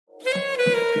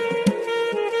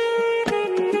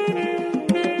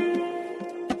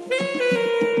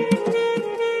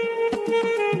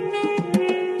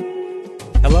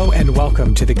Hello and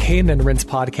welcome to the Kane and Rince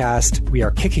podcast. We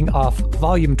are kicking off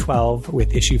Volume 12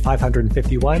 with issue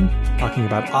 551, talking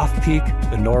about Off-Peak,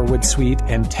 the Norwood Suite,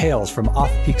 and Tales from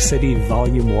Off-Peak City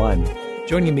Volume 1.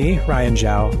 Joining me, Ryan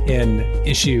Zhao, in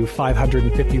issue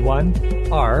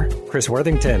 551 are Chris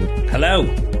Worthington. Hello.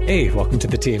 Hey, welcome to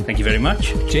the team. Thank you very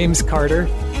much. James Carter.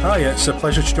 Hi, it's a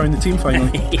pleasure to join the team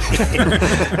finally.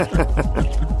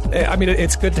 I mean,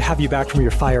 it's good to have you back from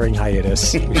your firing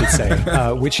hiatus, we should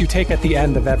say, which you take at the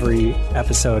end of every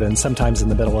episode and sometimes in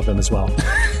the middle of them as well.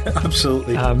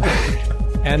 Absolutely.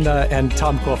 And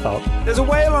Tom Quillfelt. There's a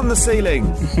whale on the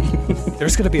ceiling.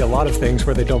 There's going to be a lot of things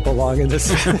where they don't belong in this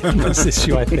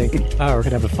issue, I think. We're going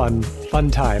to have a fun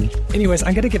time. Anyways,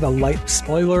 I'm going to give a light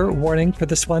spoiler warning for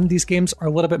this one. These games are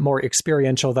a little bit more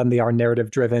experiential than they are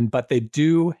narrative-driven, but they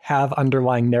do have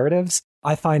underlying narratives.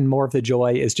 I find more of the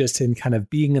joy is just in kind of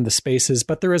being in the spaces,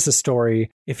 but there is a story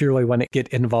if you really want to get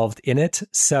involved in it.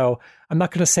 So I'm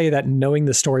not going to say that knowing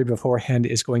the story beforehand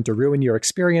is going to ruin your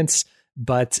experience,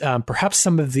 but perhaps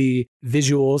some of the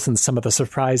visuals and some of the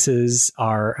surprises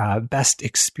are best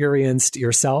experienced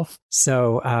yourself.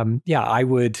 So I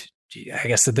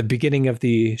guess at the beginning of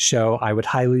the show, I would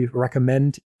highly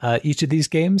recommend each of these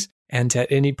games. And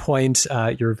at any point,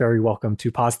 you're very welcome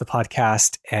to pause the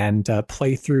podcast and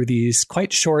play through these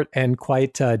quite short and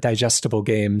quite digestible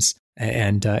games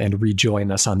and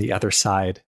rejoin us on the other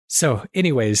side. So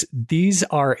anyways, these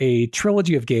are a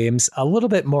trilogy of games, a little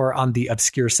bit more on the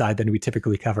obscure side than we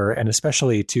typically cover, and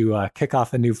especially to kick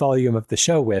off a new volume of the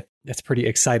show with. It's pretty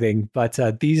exciting. But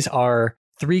these are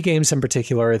three games in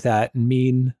particular that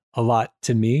mean a lot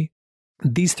to me.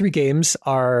 These three games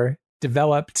are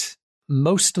developed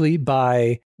mostly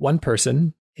by one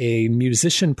person, a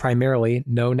musician primarily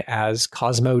known as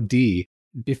Cosmo D.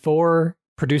 Before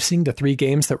producing the three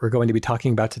games that we're going to be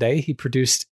talking about today, he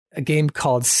produced a game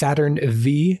called Saturn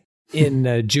V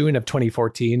in June of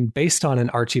 2014, based on an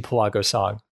Archipelago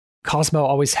song. Cosmo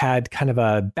always had kind of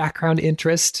a background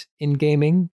interest in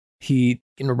gaming. He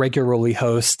regularly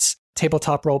hosts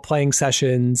tabletop role-playing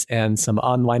sessions and some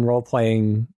online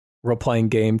role-playing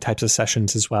game types of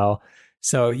sessions as well.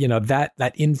 So,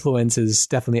 that influence has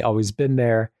definitely always been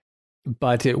there,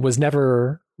 but it was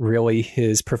never really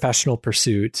his professional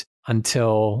pursuit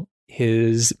until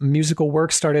his musical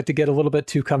work started to get a little bit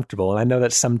too comfortable. And I know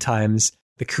that sometimes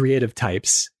the creative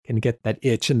types can get that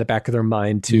itch in the back of their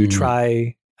mind to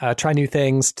try new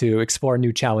things, to explore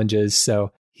new challenges.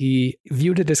 So he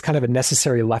viewed it as kind of a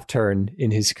necessary left turn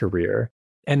in his career.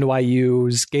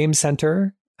 NYU's Game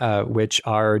Center, which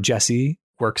our Jesse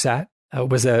works at,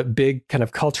 was a big kind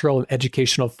of cultural and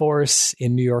educational force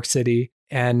in New York City,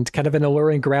 and kind of an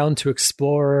alluring ground to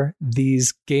explore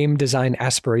these game design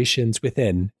aspirations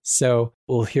within. So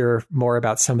we'll hear more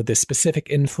about some of the specific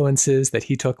influences that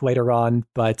he took later on,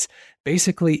 but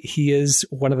basically he is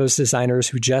one of those designers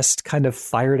who just kind of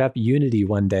fired up Unity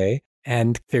one day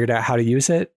and figured out how to use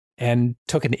it and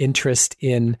took an interest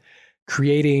in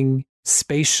creating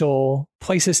spatial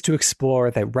places to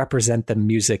explore that represent the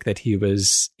music that he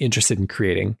was interested in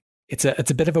creating. It's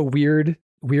a bit of a weird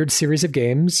series of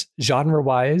games.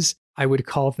 Genre-wise, I would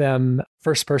call them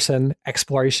first-person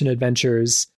exploration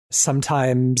adventures,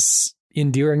 sometimes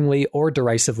endearingly or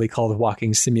derisively called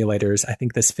walking simulators. I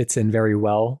think this fits in very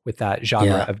well with that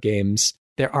genre of games.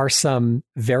 There are some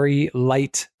very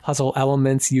light puzzle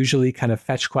elements, usually kind of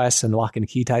fetch quests and lock and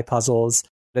key type puzzles.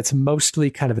 It's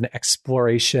mostly kind of an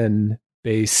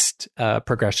exploration-based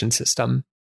progression system.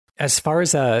 As far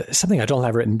as something I don't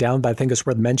have written down, but I think it's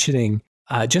worth mentioning,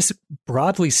 just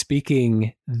broadly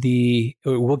speaking,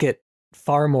 we'll get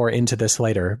far more into this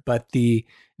later, but the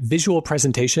visual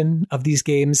presentation of these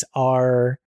games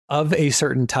are of a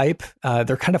certain type.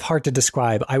 They're kind of hard to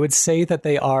describe. I would say that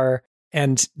they are,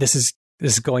 and this is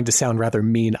going to sound rather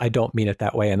mean. I don't mean it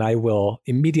that way, and I will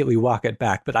immediately walk it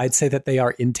back. But I'd say that they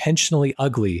are intentionally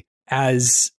ugly,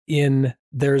 as in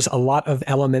there's a lot of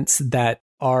elements that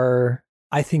are,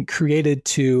 I think, created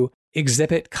to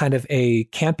exhibit kind of a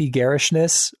campy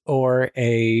garishness or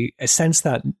a sense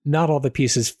that not all the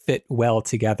pieces fit well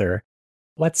together.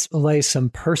 Let's lay some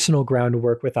personal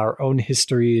groundwork with our own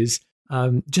histories.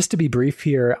 Just to be brief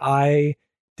here, I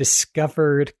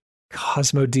discovered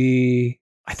Cosmo D.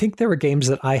 I think there were games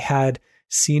that I had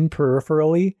seen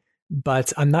peripherally,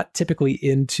 but I'm not typically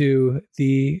into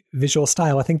the visual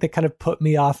style. I think they kind of put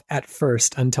me off at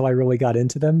first until I really got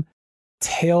into them.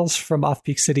 Tales from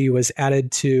Off-Peak City was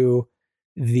added to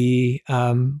the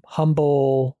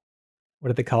humble what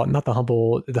do they call it? Not the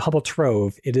Humble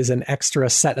Trove. It is an extra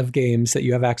set of games that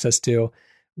you have access to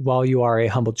while you are a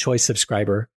Humble Choice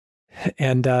subscriber.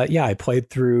 And I played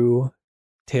through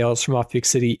Tales from Off-Peak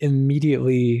City,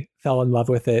 immediately fell in love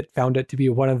with it, found it to be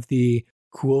one of the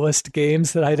coolest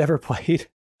games that I'd ever played.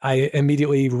 I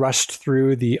immediately rushed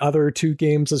through the other 2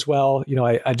 games as well.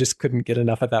 I just couldn't get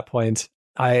enough at that point.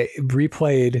 I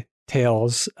replayed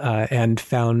Tales and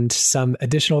found some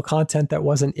additional content that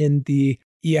wasn't in the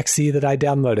EXE that I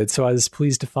downloaded. So I was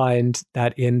pleased to find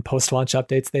that in post-launch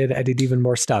updates, they had added even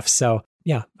more stuff. So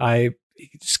yeah, I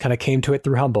just kind of came to it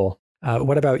through Humble.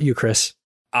 What about you, Chris?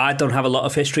 I don't have a lot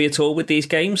of history at all with these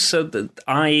games. So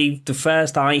the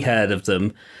first I heard of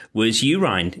them was you,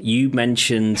 Ryan. You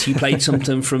mentioned you played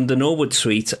something from the Norwood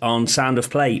suite on Sound of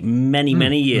Play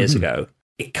many years ago.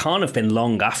 It can't have been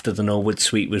long after the Norwood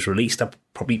suite was released,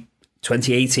 probably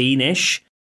 2018-ish.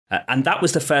 And that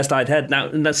was the first I'd heard.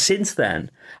 Now, since then,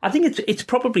 I think it's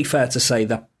probably fair to say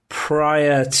that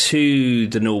prior to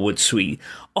the Norwood suite,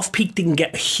 Off-Peak didn't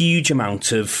get a huge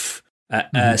amount of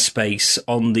airspace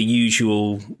on the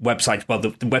usual websites. Well, the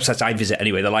websites I visit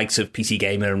anyway, the likes of PC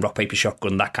Gamer and Rock Paper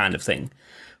Shotgun, that kind of thing.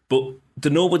 But the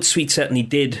Norwood suite certainly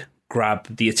did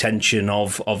grab the attention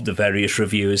of the various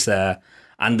reviewers there.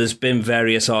 And there's been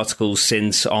various articles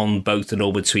since on both the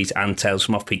Norwood suite and Tales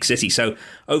from Off-Peak City. So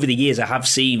over the years, I have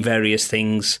seen various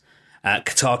things.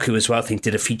 Kotaku as well, I think,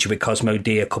 did a feature with Cosmo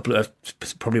D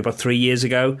probably about 3 years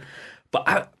ago. But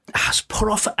I was put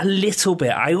off a little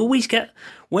bit. I always get,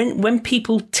 when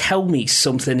people tell me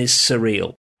something is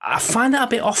surreal, I find that a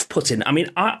bit off-putting. I mean,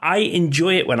 I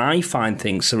enjoy it when I find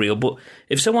things surreal, but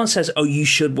if someone says, "Oh, you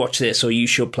should watch this" or "You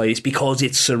should play this" because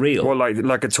it's surreal, or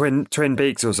like a Twin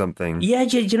Peaks or something. Yeah,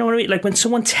 you know what I mean. Like when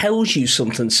someone tells you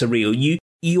something surreal,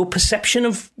 your perception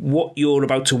of what you're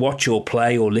about to watch or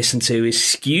play or listen to is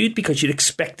skewed because you'd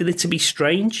expected it to be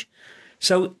strange.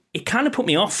 So it kind of put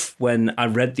me off when I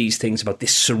read these things about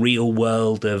this surreal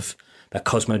world that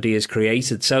Cosmo D has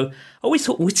created. So I always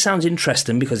thought, which sounds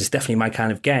interesting because it's definitely my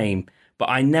kind of game, but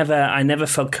I never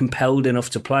felt compelled enough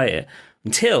to play it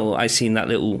until I seen that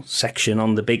little section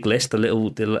on the big list,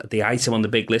 the item on the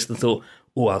big list, and thought,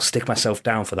 oh, I'll stick myself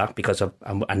down for that because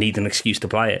I need an excuse to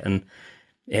play it. And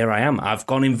here I am. I've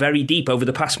gone in very deep over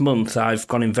the past month. I've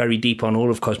gone in very deep on all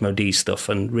of Cosmo D's stuff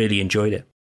and really enjoyed it.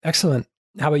 Excellent.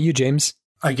 How about you, James?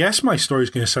 I guess my story is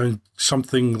going to sound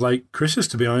something like Chris's,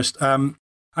 to be honest.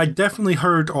 I definitely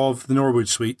heard of the Norwood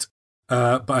suite,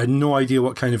 but I had no idea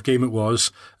what kind of game it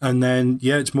was. And then,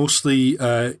 it's mostly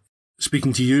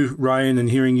speaking to you, Ryan, and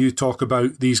hearing you talk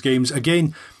about these games.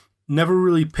 Again, never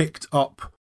really picked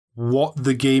up what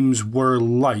the games were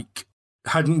like.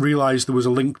 Hadn't realised there was a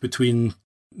link between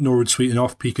Norwood suite and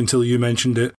Off-Peak until you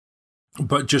mentioned it.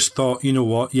 But just thought, you know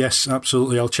what? Yes,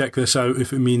 absolutely. I'll check this out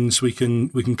if it means we can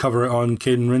cover it on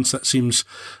Kane and Rinse. That seems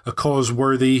a cause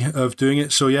worthy of doing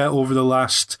it. So over the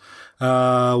last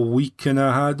couple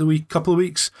of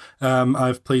weeks,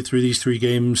 I've played through these 3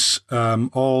 games,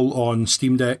 all on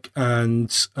Steam Deck,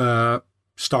 and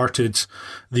started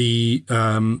the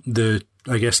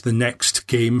next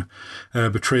game,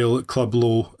 Betrayal at Club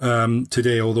Low,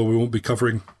 today. Although we won't be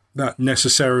covering that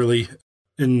necessarily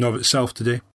in and of itself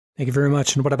today. Thank you very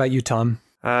much. And what about you, Tom?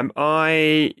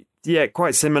 Quite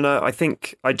similar. I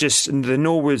think the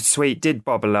Norwood suite did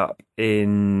bubble up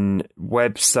in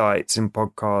websites and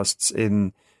podcasts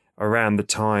in around the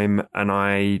time, and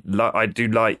I do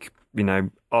like,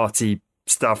 arty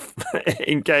stuff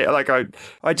in game. Like I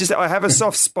have a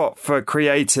soft spot for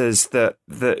creators that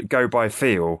go by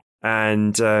feel,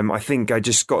 and I think I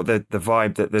just got the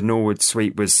vibe that the Norwood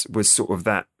suite was sort of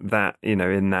that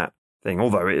in that thing,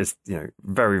 although it is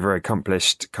very, very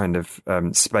accomplished kind of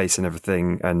space and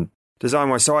everything and design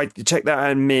wise. So I checked that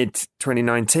out in mid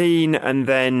 2019, and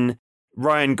then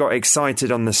Ryan got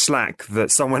excited on the Slack that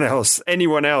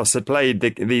anyone else had played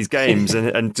these games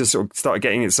and just sort of started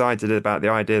getting excited about the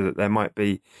idea that there might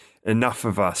be enough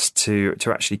of us to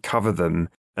actually cover them.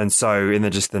 And so in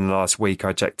the last week,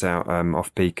 I checked out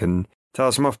Off-Peak and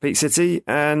Tales from Off-Peak City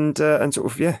and sort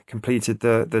of, completed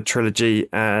the trilogy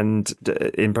and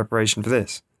in preparation for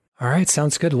this. All right,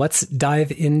 sounds good. Let's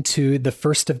dive into the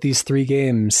first of these 3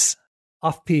 games.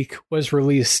 Off-Peak was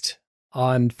released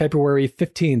on February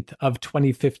 15th of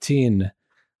 2015.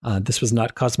 This was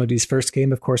not Cosmo D's first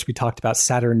game. Of course, we talked about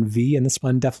Saturn V, and this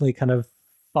one definitely kind of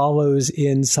follows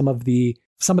in some of the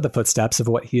footsteps of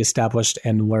what he established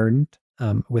and learned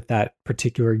with that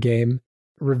particular game.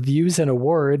 Reviews and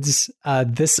awards,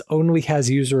 this only has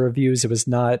user reviews. It was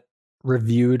not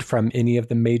reviewed from any of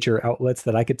the major outlets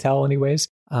that I could tell anyways.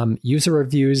 User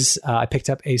reviews, I picked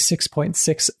up a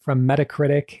 6.6 from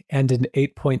Metacritic and an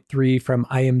 8.3 from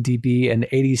IMDb and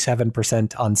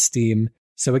 87% on Steam.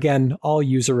 So again, all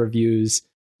user reviews,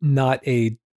 not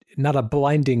a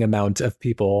blinding amount of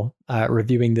people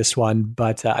reviewing this one,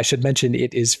 but I should mention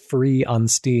it is free on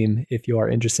Steam if you are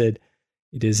interested.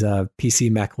 It is PC,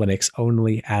 Mac, Linux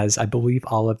only, as I believe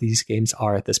all of these games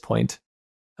are at this point.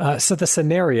 So the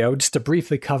scenario, just to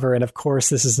briefly cover, and of course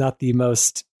this is not the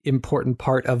most important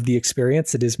part of the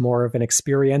experience. It is more of an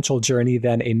experiential journey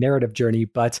than a narrative journey,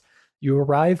 but you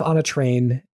arrive on a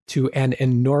train to an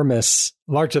enormous,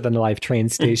 larger-than-life train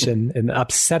station, an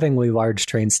upsettingly large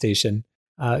train station.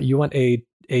 You want a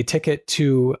ticket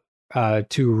to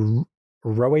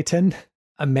Rowayton.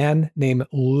 A man named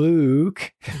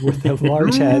Luke with a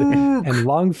large head and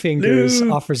long fingers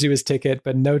offers you his ticket,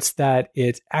 but notes that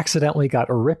it accidentally got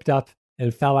ripped up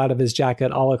and fell out of his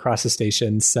jacket all across the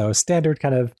station. So standard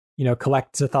kind of,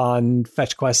 collect-a-thon,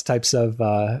 fetch quest types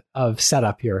of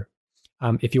setup here.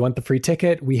 If you want the free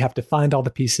ticket, we have to find all the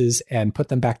pieces and put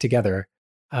them back together.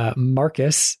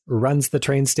 Marcus runs the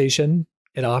train station.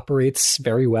 It operates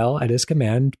very well at his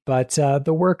command, but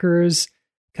the workers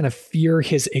kind of fear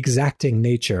his exacting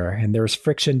nature, and there's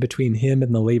friction between him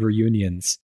and the labor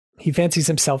unions. He fancies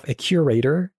himself a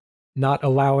curator, not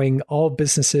allowing all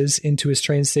businesses into his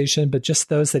train station, but just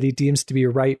those that he deems to be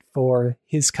right for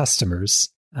his customers.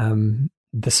 The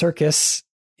circus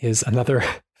is another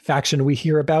faction we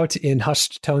hear about in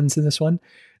hushed tones in this one.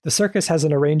 The circus has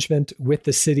an arrangement with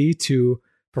the city to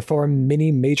perform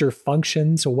many major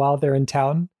functions while they're in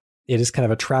town. It is kind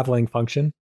of a traveling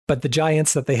function. But the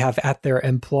giants that they have at their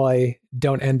employ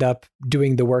don't end up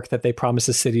doing the work that they promise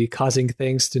the city, causing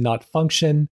things to not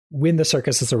function when the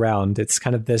circus is around. It's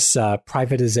kind of this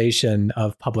privatization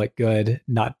of public good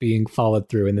not being followed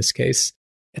through in this case.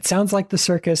 It sounds like the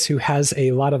circus, who has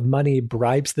a lot of money,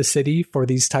 bribes the city for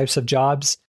these types of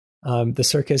jobs. The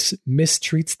circus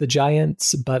mistreats the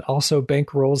giants, but also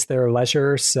bankrolls their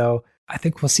leisure. So I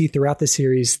think we'll see throughout the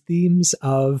series themes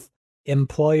of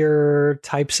employer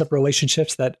types of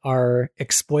relationships that are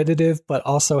exploitative, but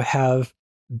also have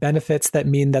benefits that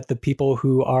mean that the people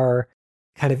who are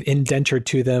kind of indentured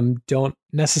to them don't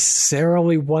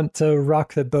necessarily want to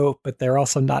rock the boat, but they're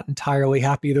also not entirely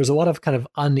happy. There's a lot of kind of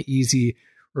uneasy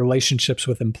relationships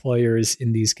with employers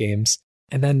in these games.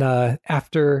 And then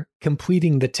after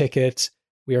completing the ticket,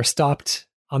 we are stopped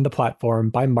on the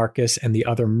platform by Marcus and the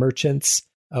other merchants.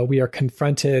 We are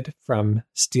confronted from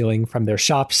stealing from their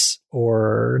shops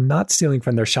or not stealing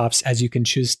from their shops, as you can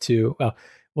choose to. Well,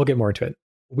 we'll get more into it.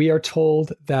 We are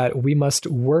told that we must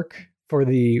work for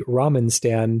the ramen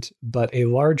stand, but a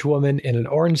large woman in an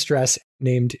orange dress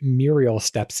named Muriel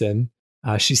steps in.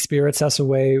 She spirits us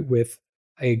away with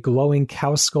a glowing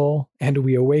cow skull, and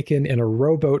we awaken in a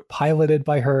rowboat piloted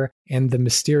by her and the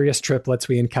mysterious triplets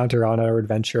we encounter on our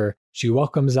adventure. She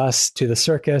welcomes us to the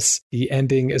circus. The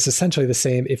ending is essentially the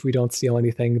same if we don't steal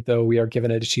anything, though we are given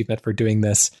an achievement for doing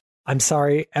this. I'm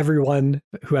sorry, everyone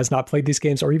who has not played these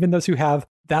games, or even those who have,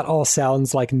 that all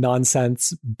sounds like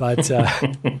nonsense, but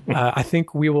I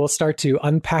think we will start to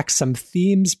unpack some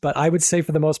themes, but I would say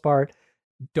for the most part,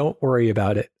 don't worry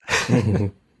about it.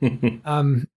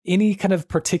 Any kind of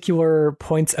particular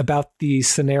points about the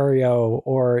scenario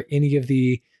or any of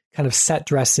the kind of set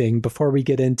dressing before we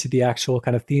get into the actual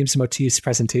kind of themes, motifs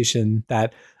presentation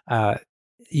that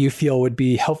you feel would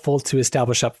be helpful to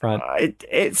establish up front?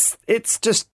 It's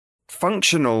just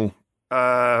functional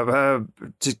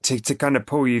to kind of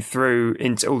pull you through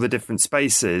into all the different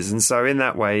spaces, and so in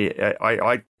that way,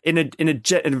 I in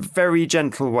a very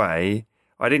gentle way,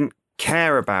 I didn't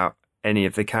care about any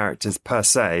of the characters per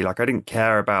se. Like, I didn't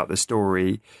care about the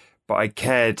story, but I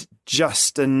cared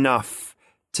just enough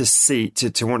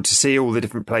to want to see all the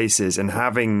different places, and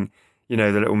having, the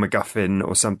little MacGuffin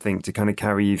or something to kind of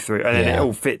carry you through, and then it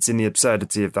all fits in the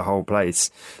absurdity of the whole place.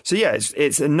 So yeah,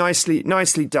 it's a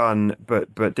nicely done,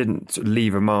 but didn't sort of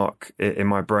leave a mark in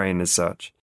my brain as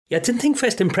such. Yeah, I didn't think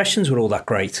first impressions were all that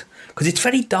great, because it's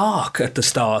very dark at the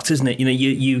start, isn't it?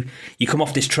 You come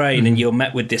off this train and you're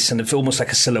met with this, and it's almost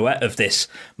like a silhouette of this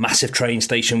massive train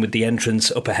station with the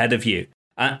entrance up ahead of you.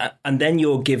 And then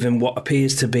you're given what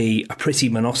appears to be a pretty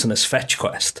monotonous fetch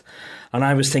quest. And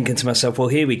I was thinking to myself, well,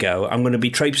 here we go. I'm going to be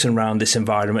traipsing around this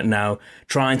environment now,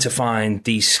 trying to find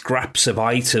these scraps of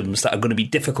items that are going to be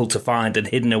difficult to find and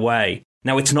hidden away.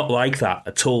 Now, it's not like that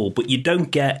at all, but you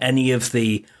don't get any of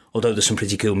the, although there's some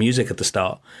pretty cool music at the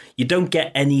start, you don't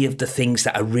get any of the things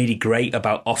that are really great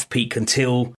about Off-Peak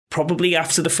until probably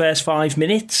after the first 5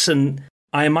 minutes. And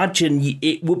I imagine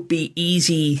it would be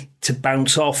easy to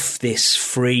bounce off this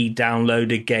free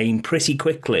downloaded game pretty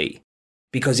quickly,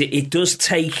 because it does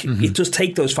take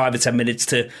those 5 or 10 minutes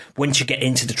to, once you get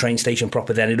into the train station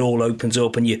proper, then it all opens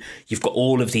up and you've got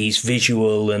all of these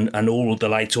visual and all of the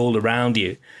lights all around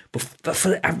you. But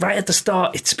for right at the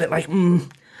start, it's a bit like, I'm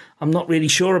not really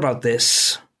sure about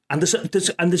this. And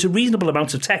there's a reasonable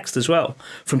amount of text as well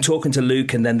from talking to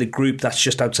Luke and then the group that's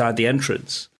just outside the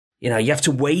entrance. You know, you have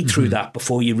to wade through that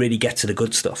before you really get to the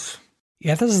good stuff.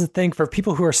 Yeah, this is the thing. For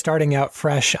people who are starting out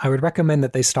fresh, I would recommend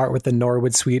that they start with the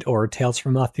Norwood Suite or Tales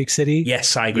from Lothpeak City.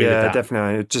 Yes, I agree with that. Yeah,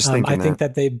 definitely. Just thinking I think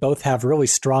that they both have really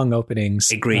strong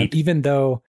openings. Agreed. Even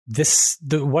though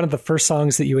one of the first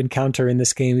songs that you encounter in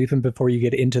this game, even before you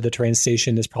get into the train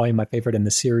station, is probably my favorite in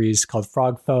the series, called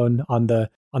Frog Phone on the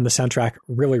soundtrack.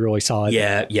 Really, really solid.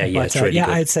 Yeah. But, it's really good.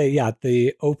 I'd say,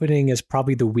 the opening is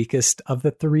probably the weakest of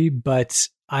the three, but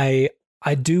I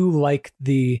do like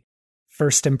the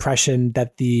first impression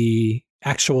that the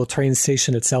actual train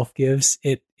station itself gives.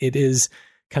 It is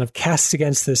kind of cast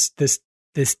against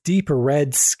this deep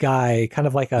red sky, kind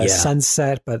of like a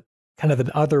sunset, but kind of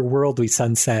an otherworldly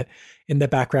sunset in the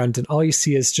background. And all you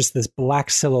see is just this black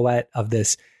silhouette of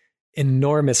this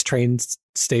enormous train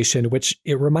station, which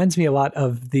it reminds me a lot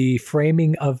of the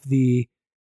framing of I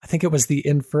think it was the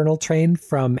Infernal train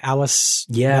from Alice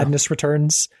Madness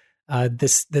Returns.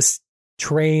 This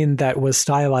train that was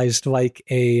stylized like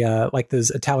like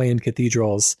those Italian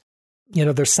cathedrals. You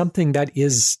know, there's something that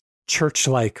is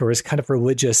church-like or is kind of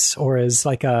religious or is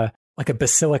like a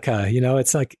basilica. You know,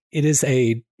 it's like it is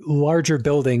a larger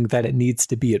building than it needs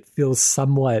to be. It feels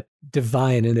somewhat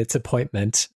divine in its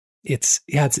appointment. It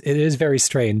is very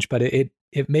strange, but it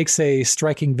makes a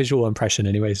striking visual impression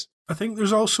anyways. I think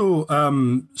there's also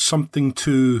something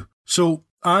to... So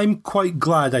I'm quite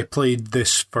glad I played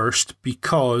this first,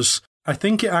 because I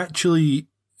think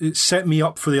it set me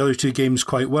up for the other two games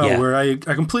quite well, where I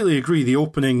completely agree the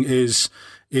opening is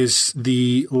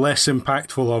the less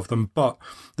impactful of them, but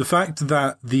the fact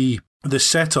that the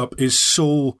setup is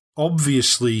so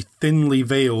obviously thinly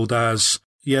veiled as,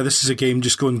 this is a game,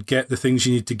 just go and get the things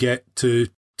you need to get to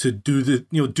do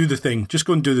the thing. Just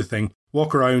go and do the thing.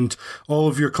 Walk around. All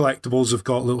of your collectibles have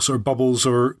got little sort of bubbles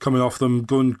or coming off them.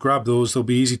 Go and grab those. They'll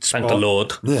be easy to spot. Thank the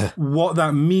Lord. Yeah. What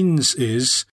that means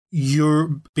is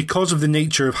because of the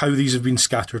nature of how these have been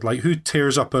scattered, like who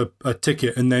tears up a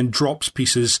ticket and then drops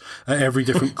pieces at every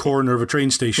different corner of a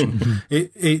train station,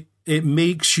 it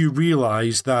makes you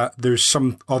realize that there's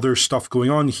some other stuff going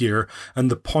on here, and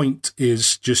the point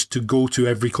is just to go to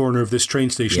every corner of this train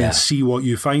station and see what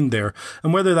you find there.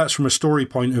 And whether that's from a story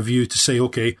point of view to say,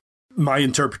 okay, my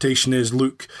interpretation is,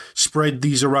 Luke, spread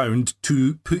these around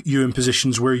to put you in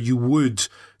positions where you would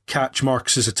catch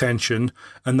Marcus's attention,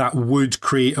 and that would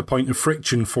create a point of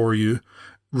friction for you,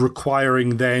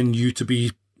 requiring then you to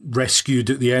be rescued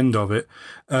at the end of it.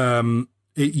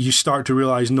 You start to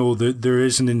realize, no, that there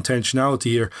is an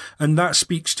intentionality here. And that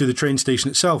speaks to the train station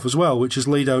itself as well, which is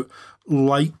laid out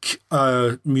like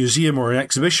a museum or an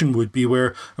exhibition would be,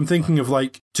 where I'm thinking of,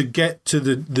 like, to get to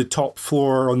the top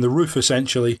floor on the roof,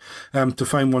 essentially, to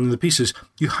find one of the pieces,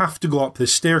 you have to go up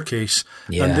this staircase.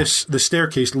 And the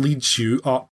staircase leads you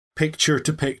up picture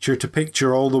to picture to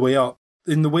picture all the way up.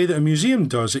 In the way that a museum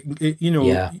does,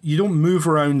 you don't move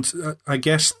around. I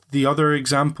guess the other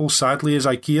example, sadly, is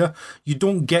IKEA. You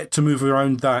don't get to move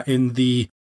around that in the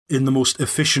most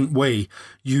efficient way.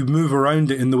 You move around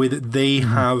it in the way that they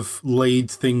have laid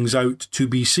things out to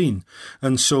be seen.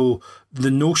 And so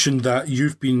the notion that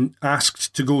you've been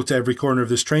asked to go to every corner of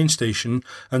this train station,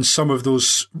 and some of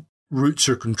those routes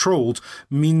are controlled,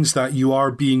 means that you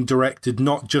are being directed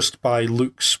not just by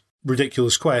Luke's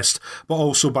ridiculous quest, but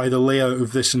also by the layout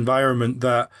of this environment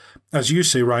that, as you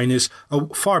say, Ryan, is a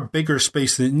far bigger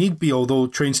space than it need be, although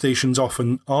train stations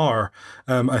often are.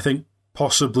 I think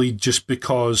possibly just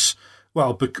because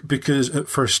at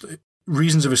first,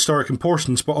 reasons of historic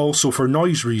importance, but also for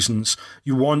noise reasons.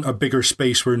 You want a bigger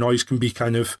space where noise can be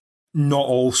kind of not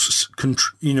all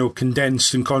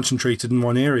condensed and concentrated in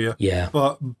one area. Yeah.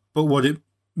 But what it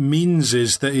means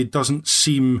is that it doesn't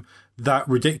seem that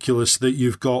ridiculous that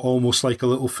you've got almost like a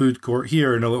little food court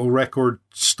here and a little record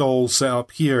stall set up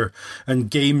here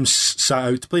and games sat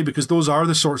out to play, because those are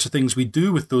the sorts of things we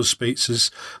do with those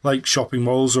spaces, like shopping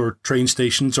malls or train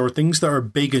stations, or things that are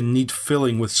big and need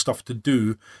filling with stuff to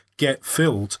do get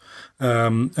filled.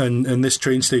 And this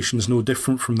train station is no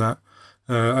different from that.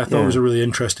 I thought it was a really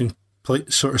interesting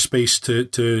sort of space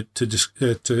to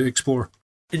explore.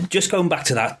 Just going back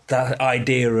to that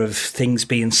idea of things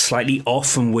being slightly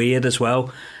off and weird as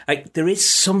well. Like, there is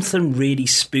something really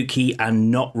spooky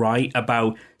and not right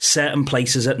about certain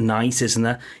places at night, isn't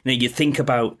there? You know, you think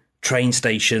about train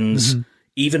stations,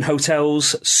 even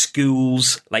hotels,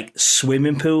 schools, like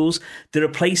swimming pools. There are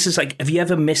places like, have you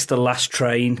ever missed the last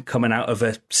train coming out of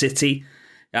a city?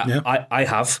 Yeah. I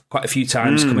have quite a few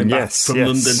times coming back from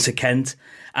London to Kent.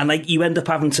 And like, you end up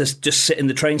having to just sit in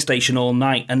the train station all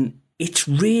night, and it's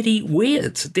really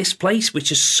weird. This place,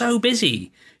 which is so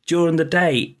busy during the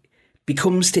day,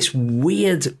 becomes this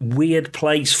weird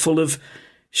place full of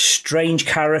strange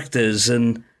characters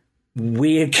and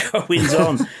weird goings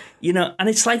on. You know, and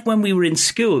it's like when we were in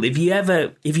school. If you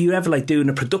ever like doing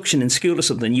a production in school or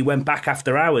something, you went back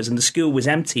after hours and the school was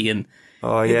empty, and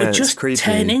it would just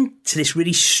turn into this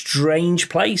really strange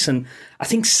place. And I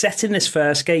think setting this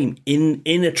first game in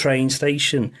a train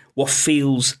station, what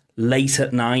feels late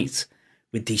at night,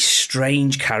 with these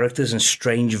strange characters and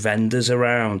strange vendors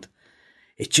around,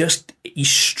 as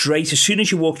soon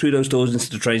as you walk through those doors into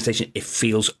the train station, it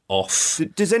feels off.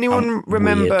 Does anyone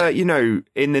remember, weird. you know,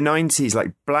 in the 90s,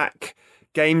 like black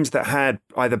games that had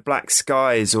either black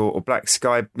skies or black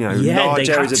sky, you know, large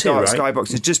areas of dark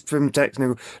skyboxes, just from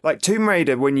technical, like Tomb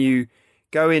Raider, when you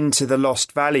go into the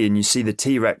Lost Valley and you see the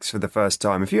T-Rex for the first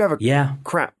time, if you have a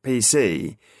crap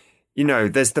PC, you know,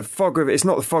 there's the fog of, it's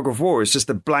not the fog of war, it's just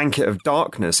the blanket of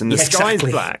darkness, and the sky's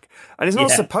black. And it's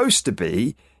not supposed to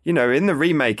be, you know, in the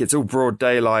remake, it's all broad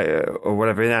daylight or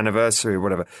whatever, in Anniversary or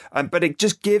whatever. But it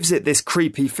just gives it this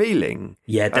creepy feeling.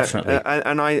 Yeah, definitely.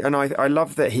 And I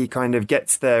love that he kind of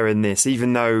gets there in this,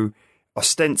 even though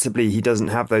ostensibly he doesn't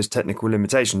have those technical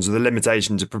limitations, or the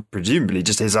limitations are presumably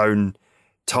just his own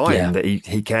time that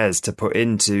he cares to put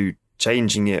into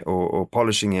changing it or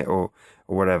polishing it or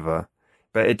whatever.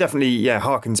 But it definitely,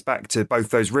 harkens back to both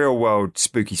those real world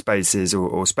spooky spaces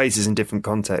or spaces in different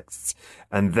contexts,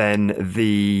 and then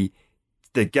the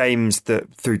games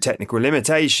that through technical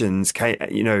limitations,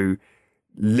 you know,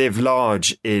 live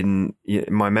large in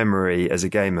my memory as a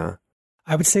gamer.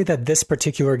 I would say that this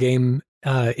particular game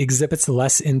exhibits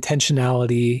less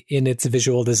intentionality in its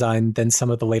visual design than some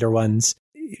of the later ones.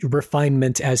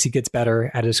 Refinement as he gets better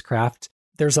at his craft.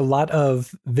 There's a lot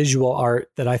of visual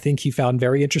art that I think he found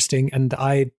very interesting, and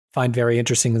I find very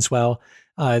interesting as well.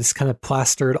 It's kind of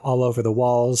plastered all over the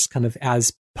walls, kind of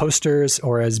as posters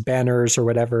or as banners or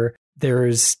whatever.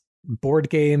 There's board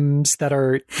games that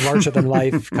are larger than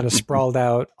life, kind of sprawled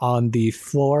out on the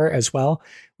floor as well,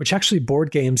 which actually board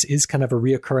games is kind of a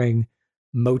reoccurring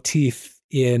motif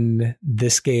in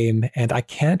this game. And I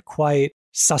can't quite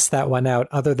suss that one out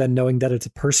other than knowing that it's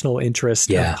a personal interest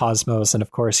of Cosmos. And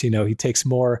of course, you know, he takes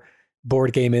more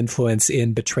board game influence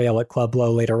in Betrayal at Club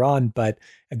Low later on. But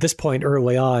at this point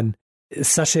early on, it's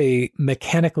such a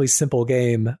mechanically simple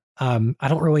game. I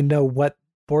don't really know what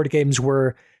board games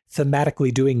were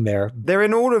thematically doing there. They're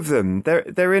in all of them.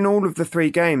 They're in all of the three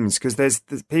games, because there's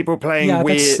people playing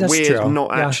weird, true.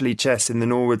 not actually chess in the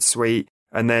Norwood suite.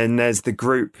 And then there's the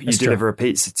group you deliver a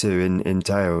pizza to in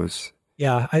Tales.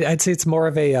 Yeah, I'd say it's more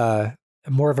of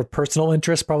a personal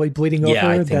interest, probably bleeding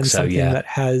over than something that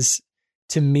has,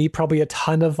 to me, probably a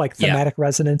ton of like thematic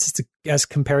resonance as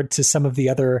compared to some of the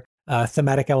other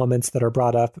thematic elements that are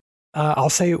brought up. I'll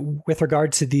say with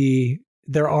regard to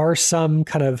there are some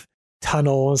kind of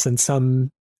tunnels and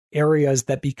some areas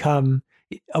that become,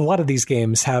 a lot of these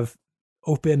games have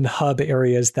open hub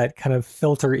areas that kind of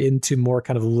filter into more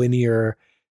kind of linear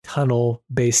tunnel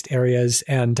based areas.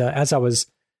 And as I was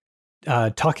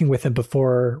talking with him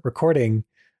before recording,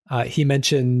 he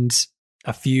mentioned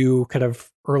a few kind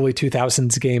of early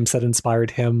 2000s games that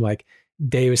inspired him, like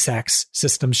Deus Ex,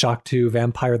 System Shock 2,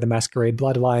 Vampire the Masquerade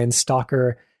Bloodlines,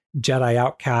 Stalker, Jedi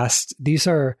Outcast. These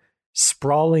are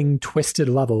sprawling, twisted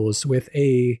levels with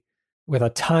a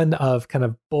ton of kind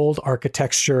of bold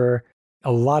architecture,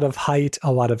 a lot of height,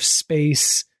 a lot of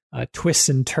space, twists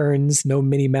and turns, no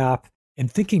mini map.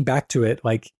 And thinking back to it,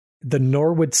 like the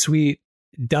Norwood suite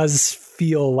does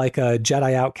feel like a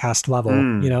Jedi Outcast level.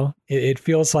 You know, it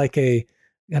feels like a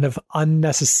kind of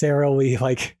unnecessarily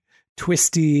like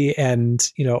twisty and,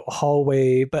 you know,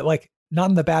 hallway, but like not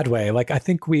in the bad way. Like I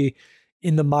think we,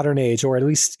 in the modern age, or at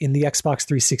least in the Xbox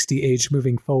 360 age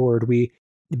moving forward, we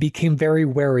became very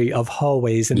wary of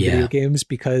hallways in video games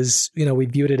because, you know, we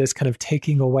viewed it as kind of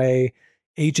taking away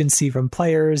agency from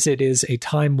players. It is a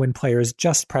time when players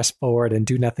just press forward and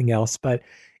do nothing else. But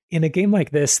in a game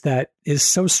like this that is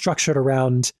so structured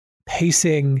around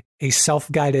pacing a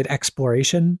self-guided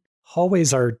exploration,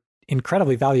 hallways are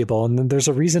incredibly valuable. And there's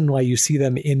a reason why you see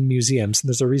them in museums. And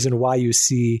there's a reason why you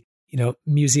see, you know,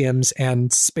 museums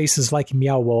and spaces like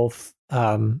Meow Wolf,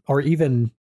 or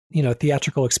even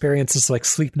theatrical experiences like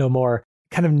Sleep No More,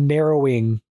 kind of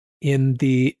narrowing in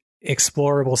the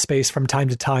explorable space from time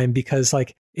to time, because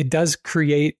like it does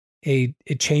create a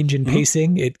change in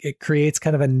pacing. It creates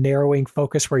kind of a narrowing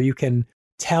focus where you can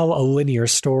tell a linear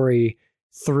story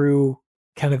through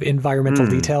kind of environmental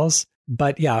details.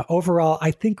 But yeah, overall,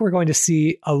 I think we're going to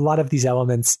see a lot of these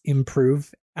elements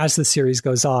improve as the series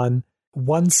goes on.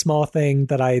 One small thing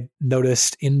that I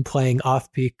noticed in playing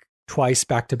Off-Peak twice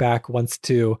back to back, once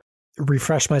to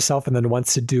refresh myself and then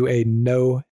once to do a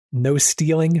no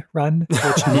stealing run,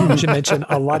 which you should mention.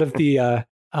 A lot of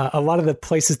the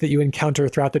places that you encounter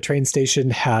throughout the train station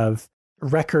have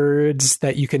records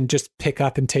that you can just pick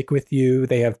up and take with you.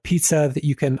 They have pizza that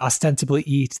you can ostensibly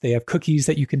eat. They have cookies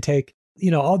that you can take.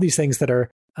 All these things that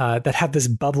are that have this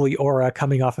bubbly aura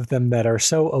coming off of them that are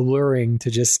so alluring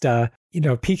to just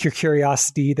pique your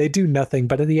curiosity. They do nothing,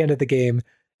 but at the end of the game,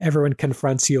 everyone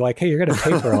confronts you like, "Hey, you're going to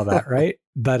pay for all that, right?"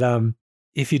 But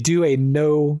if you do a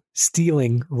no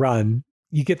stealing run,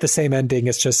 you get the same ending.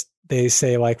 It's just they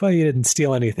say like, "Well, you didn't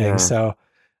steal anything, so."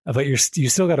 But you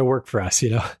still got to work for us,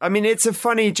 I mean, it's a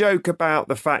funny joke about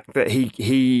the fact that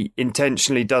he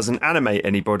intentionally doesn't animate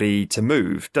anybody to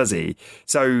move, does he?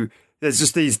 So there's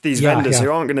just these vendors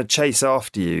who aren't going to chase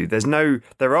after you.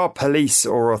 There are police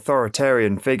or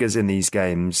authoritarian figures in these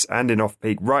games and in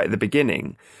Off-Peak right at the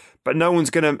beginning, but no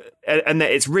one's going to, and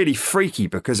it's really freaky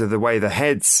because of the way the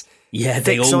heads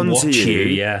they all watch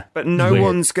you, but no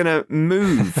one's going to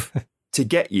move to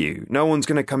get you. No one's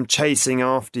going to come chasing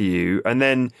after you. And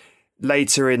then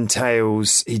later in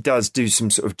Tales, he does do some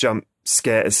sort of jump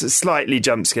scares, slightly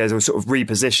jump scares, or sort of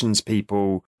repositions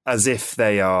people as if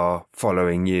they are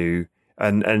following you,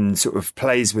 and sort of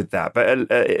plays with that.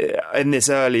 But in this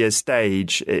earlier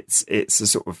stage, it's a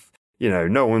sort of,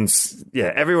 no one's,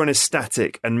 everyone is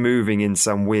static and moving in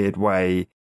some weird way,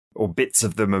 or bits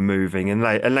of them are moving. And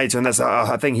later, and that's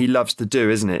a thing he loves to do,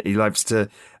 isn't it? He loves to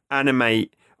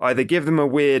animate, either give them a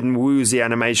weird and woozy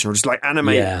animation, or just like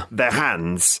animate their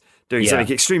hands doing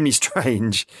something extremely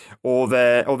strange, or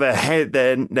their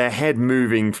head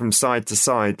moving from side to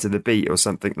side to the beat, or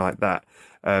something like that.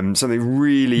 Something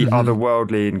really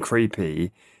otherworldly and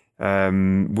creepy,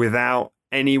 without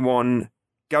anyone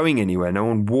going anywhere. No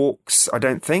one walks. I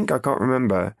don't think. I can't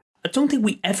remember. I don't think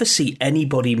we ever see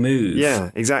anybody move. Yeah,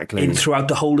 exactly. Throughout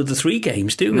the whole of the 3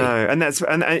 games, do we? No, and that's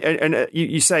and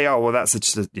you say, oh well, that's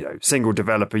just a single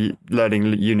developer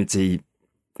learning Unity.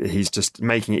 He's just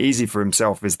making it easy for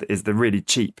himself. Is the really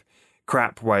cheap,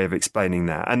 crap way of explaining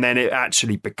that, and then it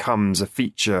actually becomes a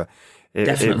feature.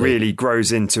 It really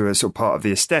grows into a sort of part of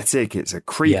the aesthetic. It's a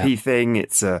creepy thing.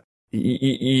 It's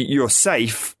you're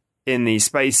safe in these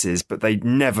spaces, but they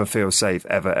never feel safe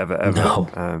ever.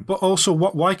 No. But also,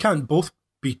 why can't both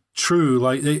be true?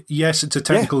 Like, yes, it's a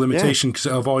technical limitation because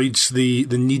it avoids the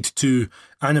need to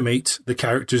animate the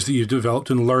characters that you've developed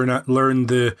and learn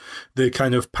the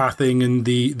kind of pathing and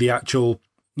the actual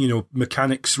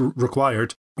mechanics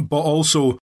required. But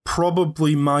also,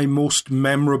 probably my most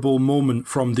memorable moment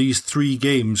from these 3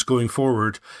 games going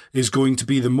forward is going to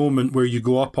be the moment where you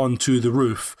go up onto the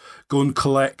roof, go and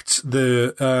collect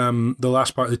the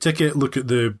last part of the ticket, look at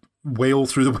the whale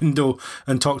through the window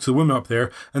and talk to the woman up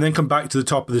there, and then come back to the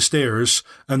top of the stairs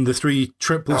and the 3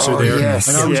 triplets are there.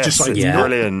 And I was just like,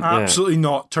 brilliant. Absolutely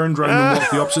not. Turned around and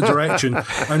walked the opposite direction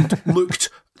and looked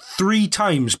 3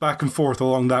 times back and forth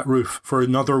along that roof for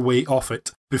another way off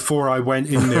it before I went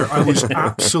in there. I was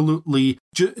absolutely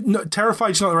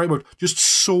terrified. It's not the right word. Just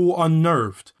so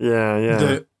unnerved.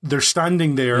 Yeah. They're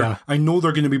standing there. Yeah. I know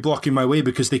they're going to be blocking my way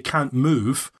because they can't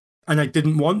move, and I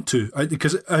didn't want to,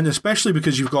 and especially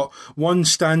because you've got one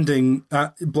standing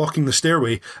blocking the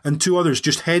stairway and 2 others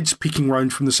just heads peeking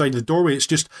round from the side of the doorway.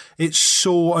 It's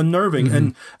so unnerving,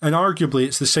 and arguably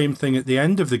it's the same thing at the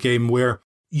end of the game where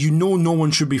no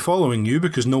one should be following you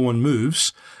because no one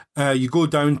moves. You go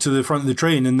down to the front of the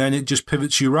train and then it just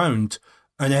pivots you round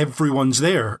and everyone's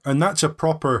there. And that's a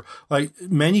proper, like,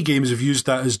 many games have used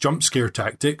that as jump scare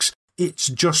tactics. It's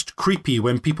just creepy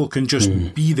when people can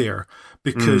just be there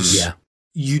because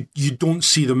you don't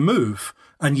see them move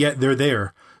and yet they're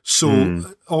there.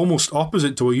 So almost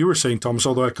opposite to what you were saying, Thomas,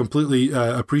 although I completely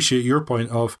appreciate your point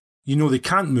of, they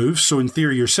can't move, so in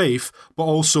theory you're safe, but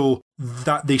also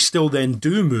that they still then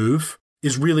do move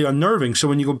is really unnerving. So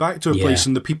when you go back to a place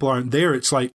and the people aren't there,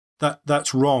 it's like,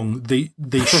 that's wrong.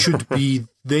 They should be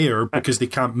there because they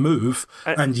can't move,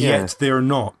 and yet they're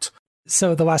not.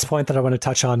 So the last point that I want to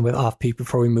touch on with Off-Peak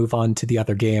before we move on to the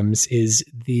other games is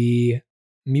the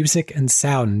music and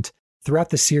sound throughout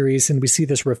the series, and we see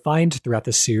this refined throughout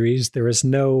the series. There is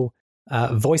no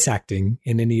voice acting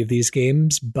in any of these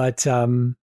games, but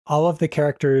all of the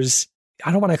characters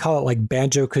I don't want to call it like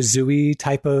Banjo-Kazooie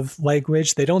type of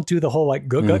language. They don't do the whole like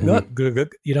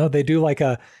they do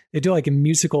like a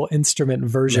musical instrument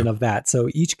version of that. So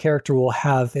each character will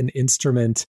have an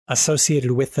instrument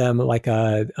associated with them, like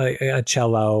a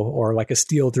cello or like a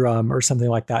steel drum or something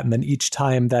like that. And then each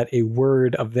time that a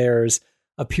word of theirs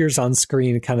appears on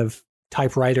screen, kind of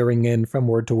typewritering in from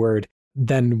word to word,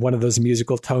 then one of those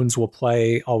musical tones will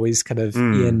play, always kind of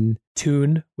in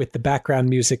tune with the background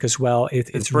music as well.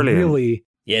 It's brilliant. Really,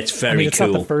 it's very it's cool.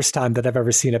 not the first time that I've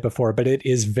ever seen it before, but it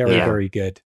is very, very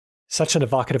good. Such an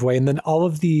evocative way. And then all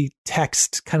of the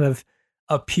text kind of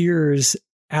appears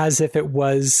as if it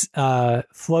was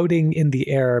floating in the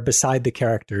air beside the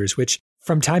characters, which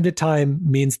from time to time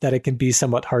means that it can be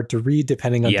somewhat hard to read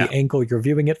depending on the angle you're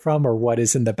viewing it from or what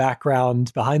is in the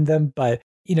background behind them. But,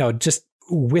 just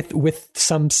with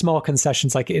some small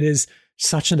concessions, like it is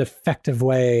such an effective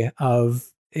way of,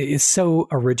 it's so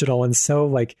original and so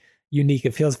like unique.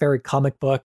 It feels very comic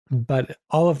book, but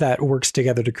all of that works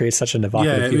together to create such an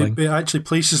evocative feeling. It actually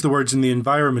places the words in the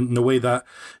environment in a way that,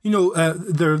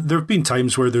 there have been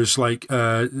times where there's like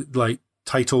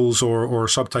titles or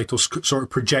subtitles sort of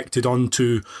projected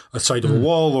onto a side of a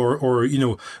wall or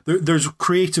there's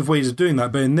creative ways of doing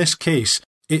that. But in this case,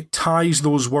 it ties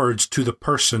those words to the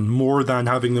person more than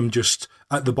having them just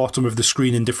at the bottom of the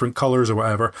screen in different colors or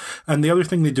whatever. And the other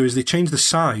thing they do is they change the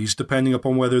size depending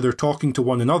upon whether they're talking to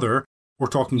one another or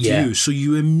talking to you. So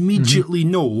you immediately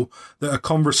know that a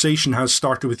conversation has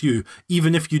started with you,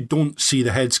 even if you don't see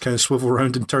the heads kind of swivel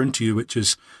around and turn to you, which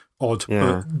is odd,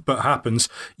 but happens.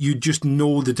 You just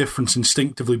know the difference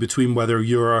instinctively between whether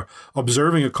you're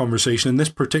observing a conversation, and this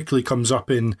particularly comes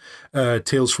up in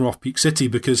Tales from Off-Peak City,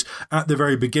 because at the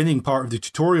very beginning part of the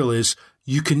tutorial is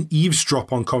you can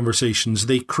eavesdrop on conversations.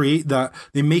 They create that,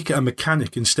 they make it a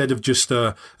mechanic instead of just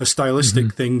a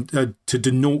stylistic thing to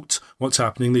denote what's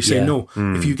happening. They say, no,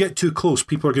 if you get too close,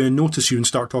 people are going to notice you and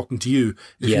start talking to you.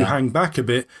 If you hang back a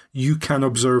bit, you can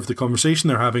observe the conversation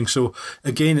they're having. So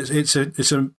again, it's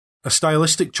a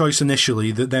stylistic choice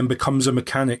initially that then becomes a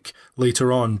mechanic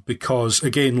later on, because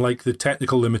again, like the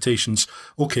technical limitations,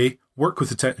 okay, work with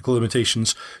the technical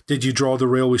limitations. Did you draw the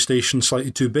railway station slightly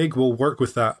too big? We'll work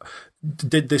with that.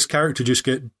 Did this character just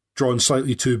get drawn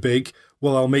slightly too big?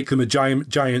 Well, I'll make them a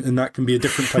giant, and that can be a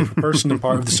different type of person and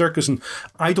part of the circus. And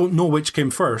I don't know which came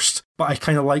first, but I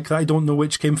kind of like that I don't know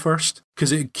which came first,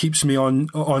 because it keeps me on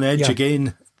edge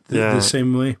again. The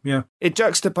same way, It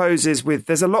juxtaposes with,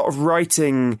 there's a lot of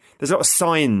writing, there's a lot of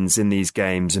signs in these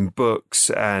games and books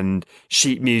and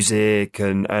sheet music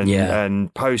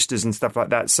and posters and stuff like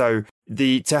that. So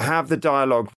to have the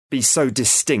dialogue be so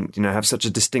distinct, have such a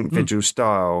distinct visual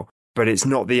style, but it's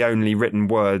not the only written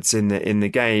words in the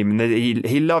game. And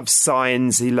he loves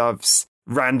signs, he loves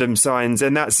random signs,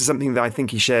 and that's something that I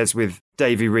think he shares with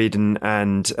Davey Reedon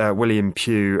and William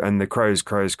Pugh and the Crows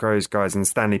guys and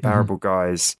Stanley Parable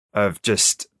guys, of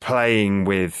just playing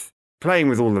with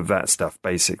all of that stuff,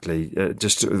 basically.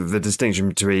 Just the distinction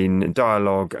between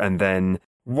dialogue and then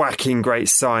whacking great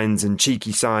signs and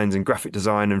cheeky signs and graphic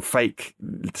design and fake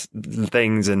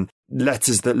things and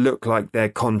letters that look like they're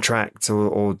contracts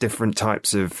or different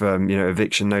types of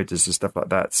eviction notice and stuff like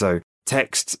that. So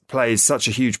text plays such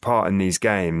a huge part in these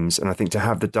games, and I think to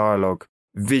have the dialogue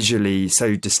visually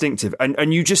so distinctive,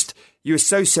 and you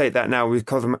associate that now with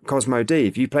Cosmo D.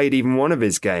 If you played even one of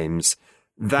his games,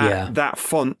 that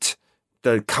font,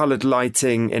 the coloured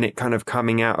lighting and it kind of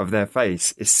coming out of their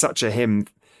face is such a him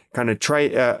kind of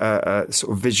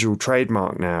sort of visual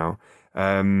trademark now.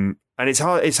 And it's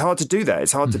hard to do that.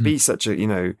 It's hard to be such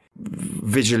a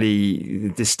visually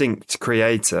distinct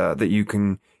creator that you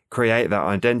can create that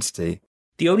identity.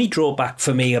 The only drawback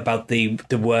for me about the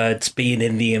words being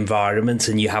in the environment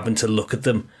and you having to look at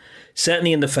them,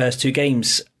 certainly in the first two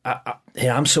games,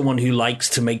 I'm someone who likes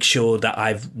to make sure that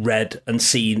I've read and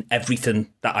seen everything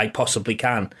that I possibly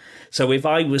can. So if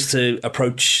I was to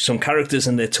approach some characters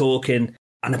and they're talking,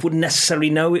 and I wouldn't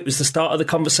necessarily know it was the start of the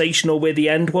conversation or where the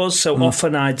end was. So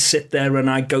often I'd sit there and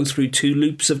I'd go through two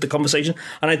loops of the conversation.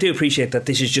 And I do appreciate that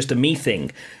this is just a me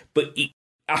thing. But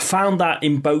I found that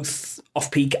in both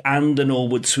Off-Peak and the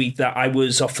Norwood Suite that I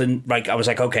was often I was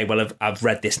like, okay, well, I've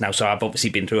read this now, so I've obviously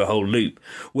been through a whole loop.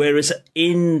 Whereas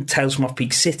in Tales from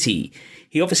Off-Peak City,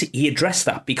 he addressed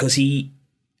that because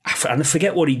and I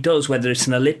forget what he does, whether it's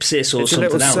an ellipsis or something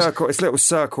else. It's a little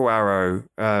circle arrow.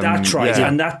 That's right. Yeah.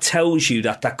 And that tells you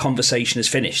that conversation is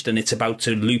finished and it's about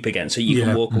to loop again, so you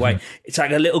can walk away. It's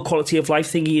like a little quality of life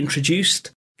thing he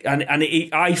introduced.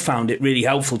 I found it really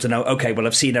helpful to know, okay, well,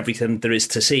 I've seen everything there is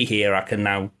to see here. I can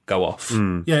now go off.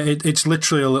 Yeah, it's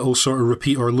literally a little sort of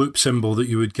repeat or loop symbol that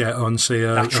you would get on, say,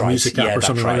 a music app or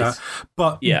something like that.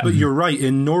 But you're right,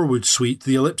 in Norwood Suite,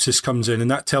 the ellipsis comes in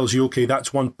and that tells you, okay,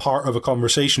 that's one part of a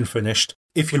conversation finished.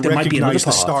 If you recognise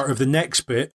the start of the next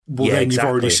bit, then you've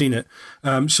already seen it.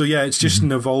 So it's just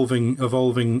an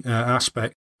evolving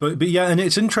aspect. But yeah, and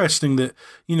it's interesting that,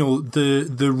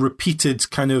 the repeated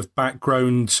kind of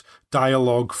background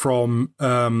dialogue from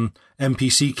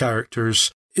NPC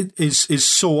characters is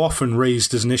so often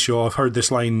raised as an issue. I've heard this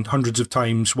line hundreds of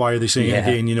times. Why are they saying it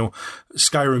again?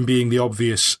 Skyrim being the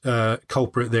obvious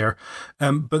culprit there.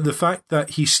 But the fact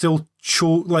that he still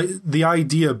the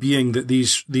idea being that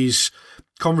these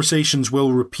conversations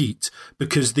will repeat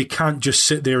because they can't just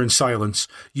sit there in silence.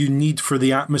 You need, for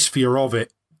the atmosphere of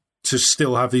it, to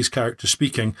still have these characters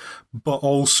speaking, but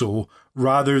also,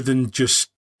 rather than just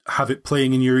have it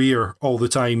playing in your ear all the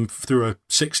time through a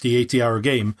 60, 80-hour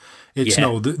game, it's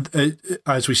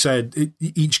as we said,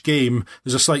 each game,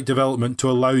 there's a slight development to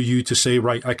allow you to say,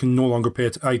 right, I no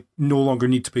longer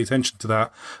need to pay attention to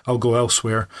that, I'll go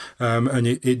elsewhere, and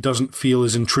it doesn't feel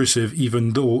as intrusive,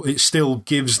 even though it still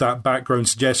gives that background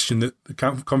suggestion that the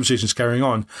conversation's carrying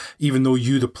on, even though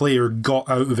you, the player, got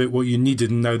out of it what you needed,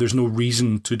 and now there's no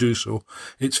reason to do so.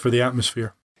 It's for the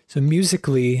atmosphere. So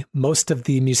musically, most of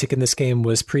the music in this game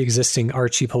was pre-existing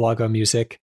Archipelago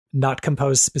music, not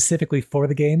composed specifically for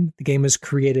the game. The game was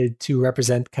created to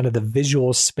represent kind of the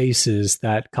visual spaces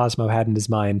that Cosmo had in his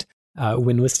mind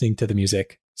when listening to the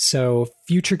music. So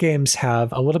future games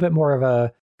have a little bit more of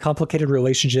a complicated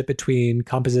relationship between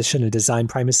composition and design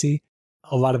primacy.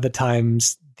 A lot of the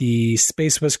times, the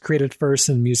space was created first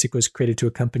and music was created to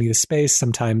accompany the space.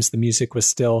 Sometimes the music was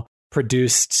still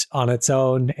produced on its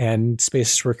own and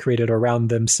spaces were created around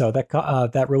them. So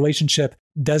that relationship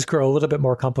does grow a little bit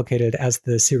more complicated as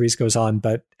the series goes on.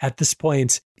 But at this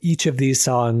point, each of these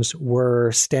songs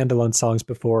were standalone songs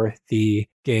before the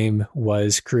game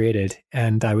was created.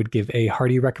 And I would give a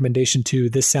hearty recommendation to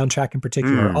this soundtrack in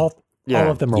particular. All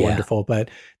of them are wonderful, but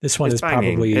this one is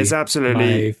banging. Probably it's absolutely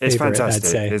my favorite, it's fantastic. I'd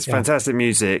say. It's fantastic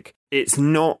music. It's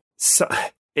not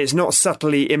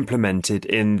subtly implemented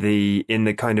in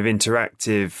the kind of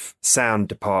interactive sound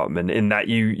department, in that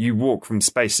you walk from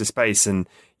space to space and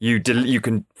you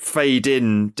can fade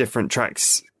in different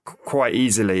tracks quite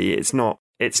easily. It's not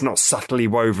subtly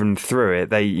woven through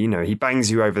it. He bangs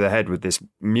you over the head with this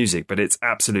music, but it's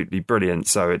absolutely brilliant.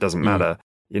 So it doesn't matter,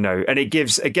 and it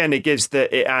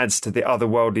adds to the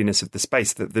otherworldliness of the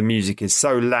space, that the music is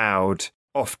so loud,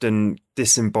 often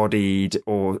disembodied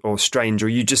or strange, or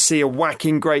you just see a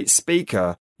whacking great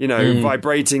speaker,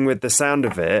 vibrating with the sound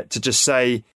of it, to just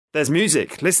say, there's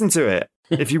music, listen to it.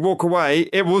 If you walk away,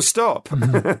 it will stop.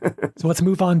 So let's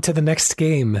move on to the next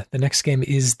game. The next game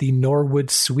is the Norwood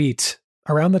Suite.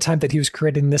 Around the time that he was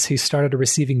creating this, he started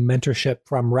receiving mentorship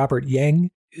from Robert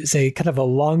Yang, who's a kind of a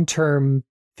long-term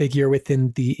figure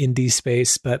within the indie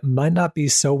space, but might not be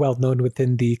so well known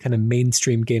within the kind of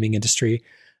mainstream gaming industry.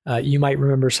 You might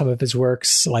remember some of his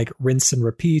works like Rinse and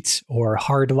Repeat, or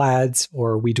Hard Lads,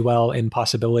 or We Dwell in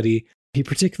Possibility. He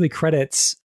particularly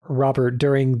credits Robert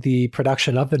during the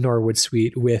production of the Norwood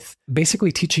Suite with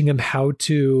basically teaching him how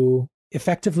to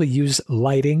effectively use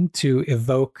lighting to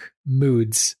evoke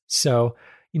moods. So,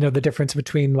 the difference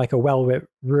between like a well-lit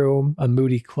room, a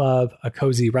moody club, a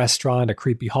cozy restaurant, a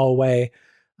creepy hallway.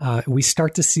 We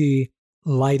start to see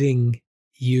lighting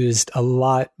used a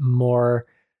lot more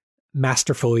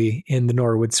masterfully in the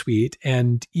Norwood Suite,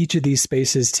 and each of these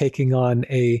spaces taking on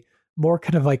a more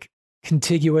kind of like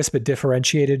contiguous but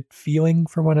differentiated feeling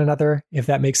for one another, if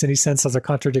that makes any sense. Those are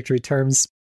contradictory terms.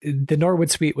 The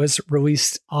Norwood Suite was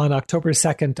released on October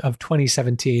 2nd of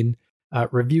 2017.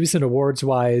 Reviews and awards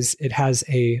wise, it has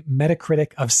a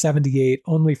Metacritic of 78,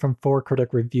 only from 4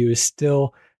 critic reviews,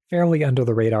 still fairly under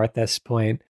the radar at this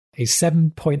point. A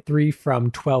 7.3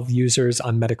 from 12 users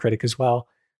on Metacritic as well.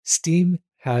 Steam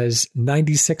has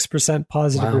 96%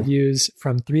 positive reviews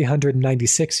from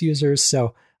 396 users.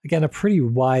 So again, a pretty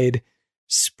wide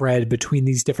spread between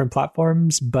these different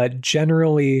platforms, but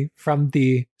generally from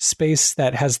the space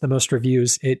that has the most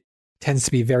reviews, it tends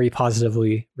to be very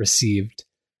positively received.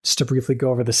 Just to briefly go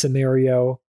over the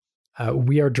scenario,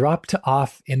 we are dropped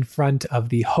off in front of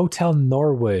the Hotel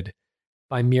Norwood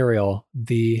by Muriel,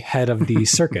 the head of the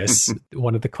circus,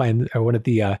 one of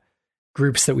the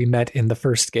groups that we met in the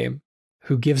first game,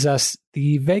 who gives us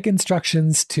the vague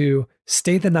instructions to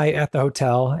stay the night at the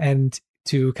hotel and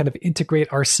to kind of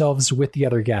integrate ourselves with the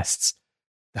other guests.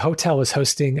 The hotel is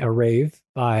hosting a rave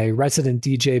by resident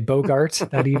DJ Bogart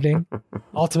that evening.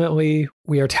 Ultimately,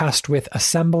 we are tasked with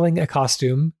assembling a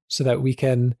costume so that we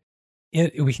can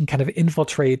kind of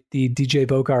infiltrate the DJ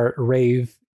Bogart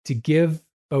rave to give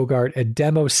Bogart a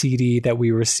demo CD that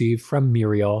we received from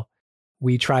Muriel.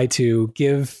 We try to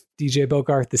give DJ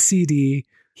Bogart the CD.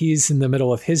 He's in the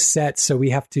middle of his set, so we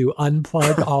have to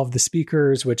unplug all of the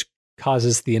speakers, which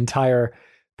causes the entire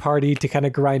party to kind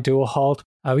of grind to a halt.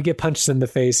 We get punched in the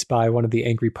face by one of the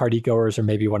angry party goers, or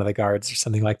maybe one of the guards or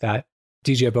something like that.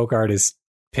 DJ Bogart is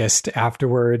pissed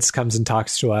afterwards, comes and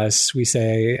talks to us. We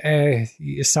say, hey,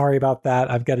 sorry about that.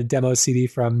 I've got a demo CD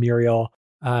from Muriel.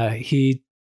 He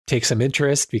takes some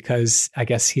interest because I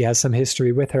guess he has some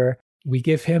history with her. We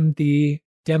give him the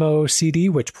demo CD,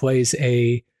 which plays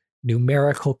a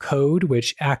numerical code,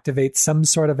 which activates some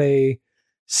sort of a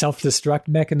self-destruct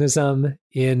mechanism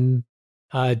in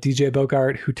DJ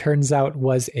Bogart, who turns out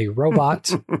was a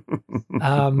robot.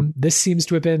 This seems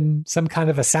to have been some kind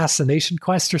of assassination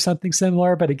quest or something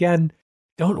similar. But again,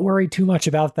 don't worry too much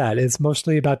about that. It's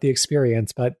mostly about the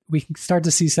experience. But we can start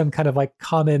to see some kind of like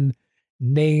common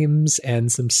names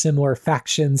and some similar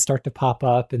factions start to pop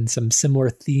up and some similar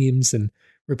themes and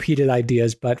repeated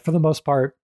ideas. But for the most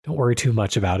part, don't worry too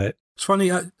much about it. It's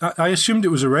funny, I assumed it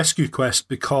was a rescue quest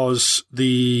because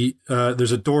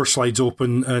there's a door slides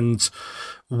open and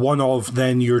one of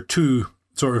then your two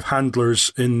sort of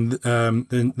handlers in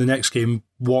the next game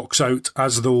walks out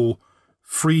as though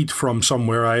freed from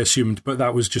somewhere, I assumed, but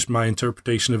that was just my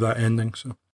interpretation of that ending.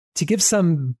 So, to give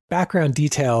some background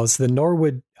details, the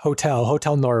Norwood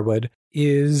Hotel Norwood,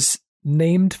 is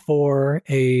named for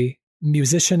a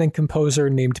musician and composer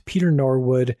named Peter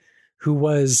Norwood, who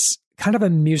was kind of a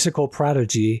musical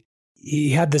prodigy.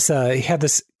 He had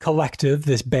this collective,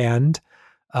 this band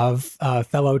of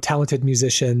fellow talented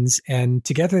musicians, and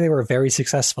together they were very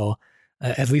successful,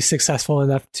 at least successful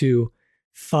enough to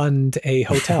fund a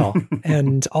hotel.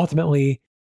 And ultimately,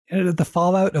 the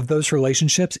fallout of those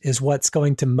relationships is what's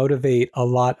going to motivate a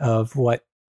lot of what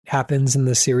happens in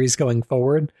the series going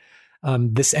forward.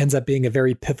 This ends up being a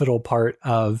very pivotal part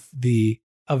of the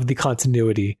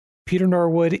continuity. Peter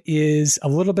Norwood is a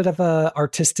little bit of a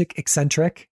artistic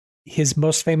eccentric. His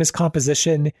most famous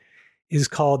composition is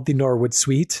called the Norwood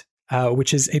Suite,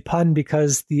 which is a pun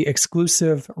because the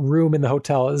exclusive room in the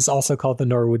hotel is also called the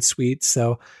Norwood Suite.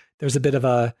 So there's a bit of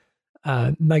a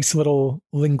nice little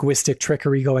linguistic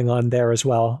trickery going on there as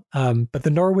well. But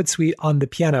the Norwood Suite on the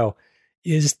piano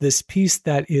is this piece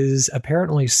that is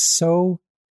apparently so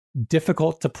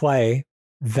difficult to play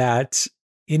that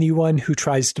anyone who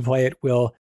tries to play it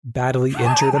will badly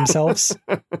injure themselves.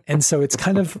 And so it's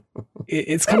kind of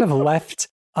left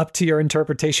up to your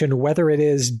interpretation whether it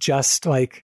is just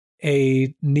like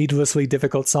a needlessly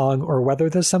difficult song or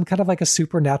whether there's some kind of like a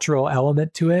supernatural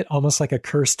element to it, almost like a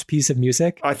cursed piece of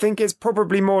music. I think it's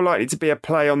probably more likely to be a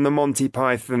play on the Monty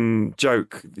Python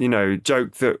joke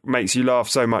that makes you laugh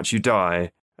so much you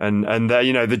die. And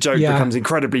the joke becomes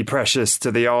incredibly precious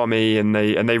to the army, and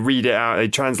they read it out. They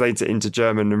translate it into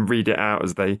German and read it out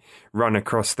as they run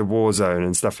across the war zone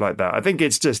and stuff like that. I think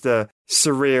it's just a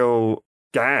surreal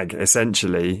gag,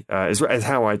 essentially, is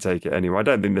how I take it anyway. I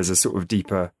don't think there's a sort of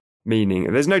deeper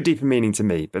meaning. There's no deeper meaning to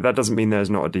me, but that doesn't mean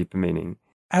there's not a deeper meaning.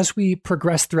 As we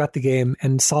progress throughout the game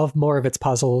and solve more of its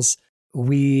puzzles,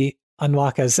 we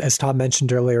unlock, as Tom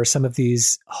mentioned earlier, some of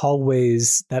these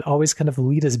hallways that always kind of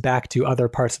lead us back to other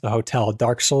parts of the hotel,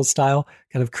 Dark Souls style,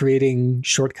 kind of creating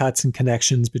shortcuts and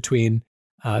connections between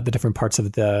the different parts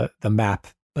of the map.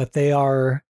 But they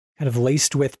are kind of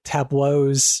laced with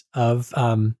tableaus of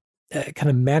kind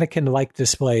of mannequin-like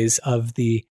displays of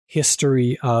the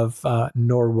history of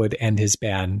Norwood and his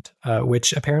band,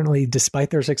 which apparently,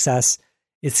 despite their success,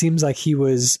 it seems like he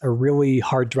was a really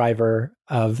hard driver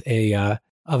of a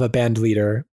band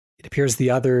leader. It appears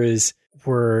the others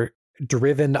were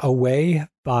driven away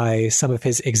by some of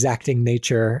his exacting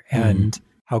nature and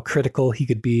how critical he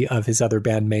could be of his other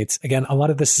bandmates. Again, a lot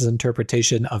of this is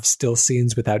interpretation of still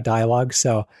scenes without dialogue.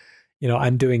 So,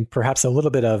 I'm doing perhaps a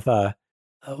little bit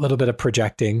of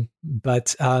projecting,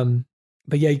 but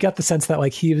yeah, you got the sense that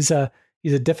like he's a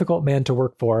difficult man to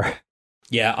work for.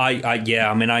 Yeah,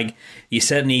 you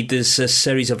certainly, there's a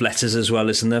series of letters as well,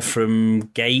 isn't there,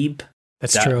 from Gabe?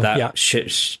 That's true. That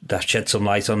shed some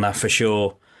light on that for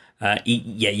sure.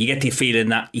 You get the feeling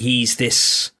that he's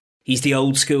the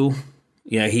old school.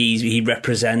 He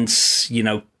represents,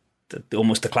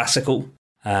 almost the classical,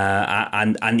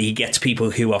 and he gets people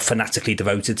who are fanatically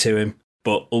devoted to him.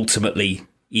 But ultimately,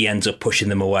 he ends up pushing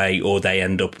them away, or they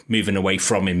end up moving away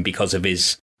from him because of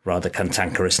his rather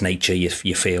cantankerous nature. You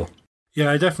feel. Yeah,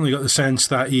 I definitely got the sense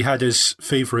that he had his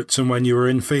favourites, and when you were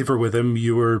in favour with him,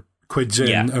 you were quids in,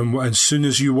 Yeah. and as soon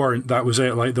as you weren't, that was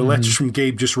it. Like the letters from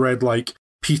Gabe just read like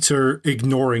Peter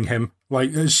ignoring him.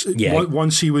 Like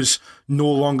once he was no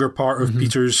longer part of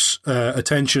Peter's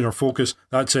attention or focus,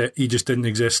 that's it. He just didn't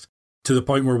exist. To the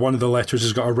point where one of the letters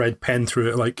has got a red pen through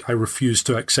it, like, I refuse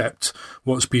to accept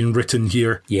what's being written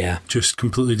here. Yeah. Just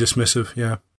completely dismissive,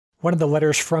 yeah. One of the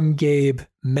letters from Gabe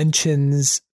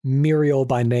mentions Muriel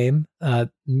by name.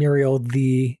 Muriel,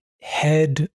 the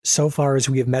head, so far as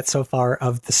we have met so far,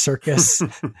 of the circus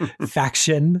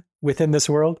faction within this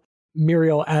world.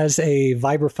 Muriel as a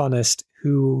vibraphonist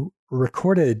who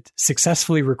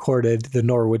successfully recorded the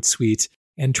Norwood Suite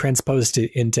and transposed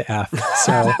it into F.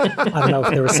 So I don't know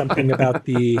if there was something about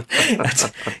the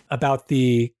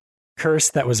curse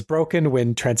that was broken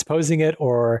when transposing it,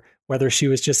 or whether she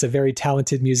was just a very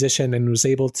talented musician and was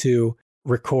able to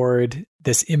record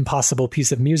this impossible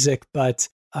piece of music. But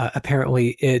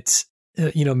apparently it,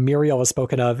 Muriel was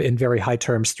spoken of in very high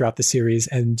terms throughout the series.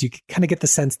 And you kind of get the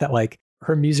sense that like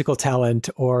her musical talent,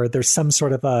 or there's some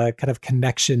sort of a kind of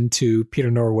connection to Peter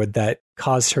Norwood that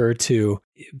caused her to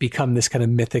become this kind of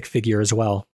mythic figure as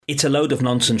well. It's a load of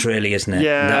nonsense, really, isn't it?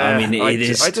 Yeah, I mean, it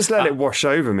is. I just let it wash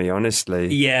over me,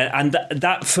 honestly. Yeah, and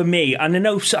that for me, and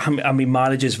I mean,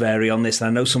 mileages vary on this, and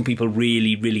I know some people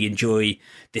really, really enjoy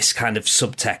this kind of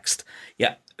subtext.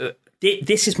 Yeah,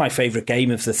 this is my favourite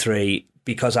game of the three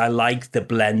because I like the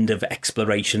blend of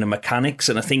exploration and mechanics,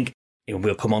 and I think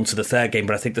we'll come on to the third game,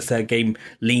 but I think the third game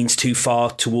leans too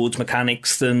far towards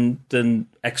mechanics than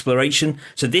exploration.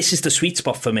 So this is the sweet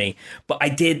spot for me. But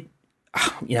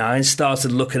I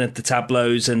started looking at the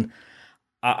tableaus, and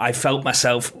I felt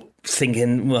myself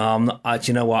thinking, well,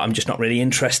 I'm just not really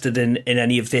interested in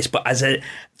any of this. But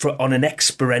on an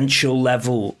experiential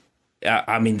level,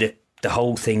 I mean, the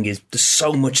whole thing there's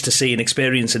so much to see and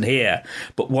experience in here.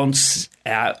 But once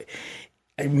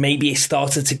maybe it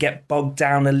started to get bogged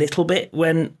down a little bit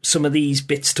when some of these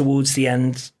bits towards the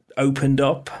end opened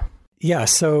up. Yeah,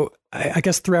 so I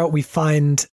guess throughout we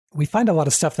find a lot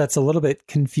of stuff that's a little bit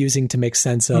confusing to make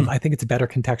sense of. I think it's better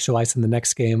contextualized in the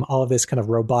next game. All of this kind of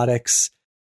robotics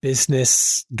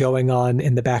business going on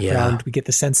in the background. Yeah. We get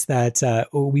the sense that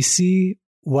we see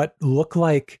what look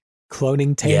like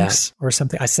cloning tanks or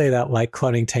something. I say that like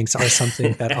cloning tanks are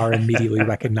something that are immediately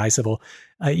recognizable.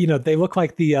 They look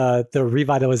like the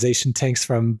revitalization tanks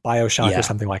from BioShock or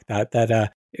something like that.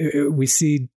 That we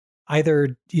see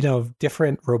either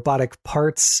different robotic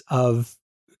parts of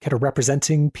kind of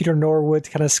representing Peter Norwood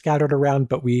kind of scattered around,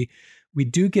 but we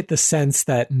do get the sense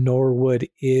that Norwood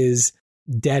is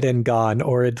dead and gone,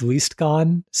 or at least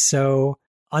gone. So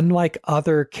unlike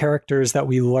other characters that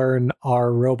we learn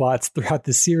are robots throughout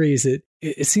the series, it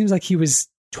seems like he was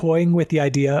toying with the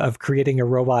idea of creating a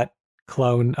robot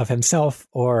clone of himself,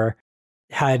 or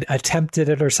had attempted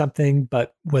it or something,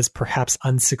 but was perhaps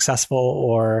unsuccessful,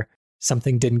 or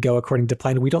something didn't go according to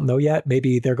plan. We don't know yet.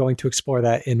 Maybe they're going to explore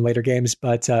that in later games.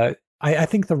 But I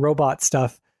think the robot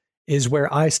stuff is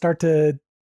where I start to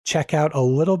check out a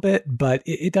little bit, but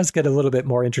it does get a little bit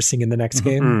more interesting in the next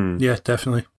game. Yeah,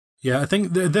 definitely. Yeah, I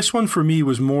think this one for me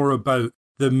was more about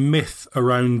the myth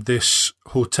around this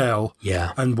hotel,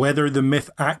 and whether the myth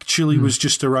actually was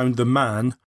just around the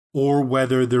man, or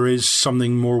whether there is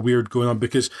something more weird going on.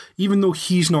 Because even though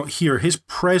he's not here, his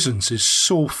presence is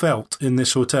so felt in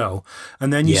this hotel.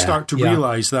 And then you start to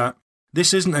realize that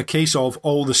this isn't a case of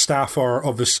all the staff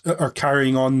are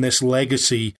carrying on this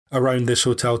legacy around this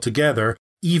hotel together.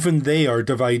 Even they are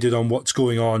divided on what's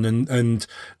going on, and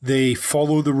they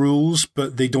follow the rules,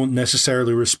 but they don't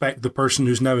necessarily respect the person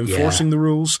who's now enforcing the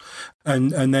rules.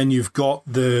 And then you've got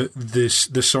this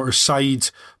sort of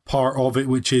side part of it,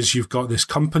 which is you've got this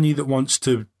company that wants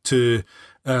to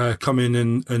come in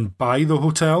and buy the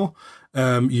hotel.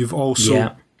 You've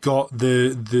also got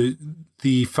the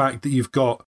fact that you've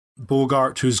got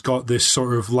Bogart, who's got this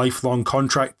sort of lifelong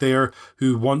contract there,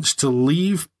 who wants to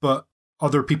leave, but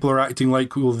other people are acting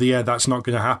like, well, that's not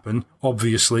going to happen,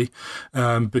 obviously,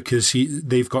 because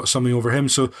they've got something over him.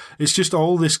 So it's just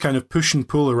all this kind of push and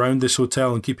pull around this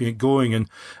hotel and keeping it going. And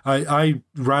I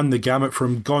ran the gamut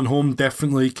from Gone Home,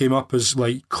 definitely came up as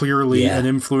like clearly an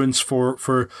influence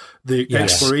for the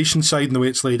exploration side and the way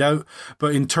it's laid out.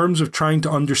 But in terms of trying to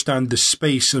understand the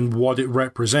space and what it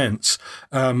represents,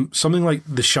 something like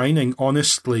The Shining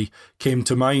honestly came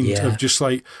to mind of just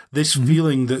like this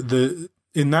feeling that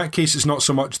in that case, it's not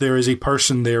so much there is a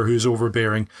person there who's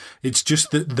overbearing. It's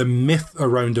just that the myth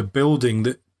around a building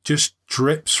that just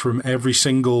drips from every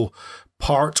single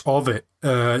part of it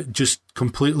just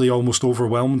completely almost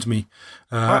overwhelmed me.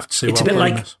 I have to say, it's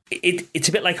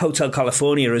a bit like Hotel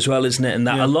California as well, isn't it? And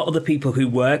that a lot of the people who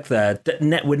work there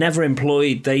were never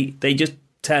employed. They just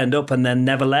turned up and then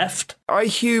never left. I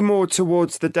hew more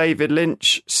towards the David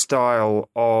Lynch style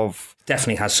of...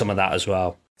 Definitely has some of that as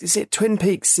well. Is it Twin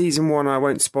Peaks season 1? I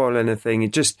won't spoil anything.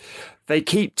 It just, they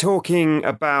keep talking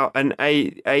about an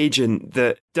agent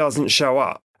that doesn't show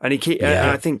up. And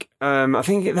I think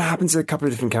that happens to a couple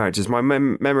of different characters. My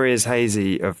memory is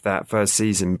hazy of that first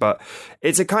season, but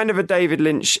it's a kind of a David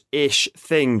Lynch-ish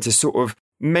thing to sort of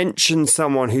mention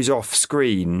someone who's off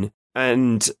screen,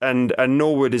 and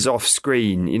Norwood is off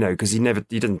screen, you know, because he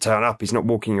doesn't turn up, he's not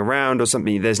walking around or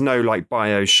something. There's no like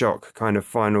BioShock kind of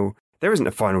final. There isn't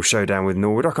a final showdown with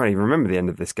Norwood. I can't even remember the end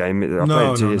of this game. I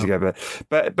played it 2 years ago,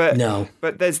 but no.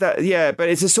 But there's that, yeah. But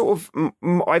it's a sort of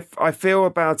I feel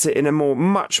about it in a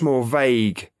much more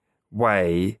vague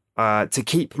way to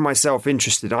keep myself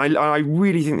interested. I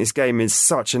really think this game is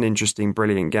such an interesting,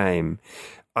 brilliant game,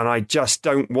 and I just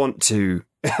don't want to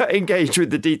engage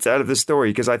with the detail of the story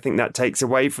because I think that takes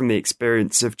away from the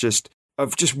experience of just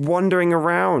wandering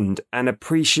around and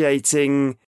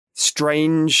appreciating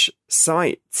strange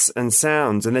sights and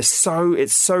sounds, and it's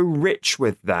so rich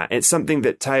with that. It's something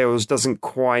that Tales doesn't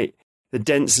quite. The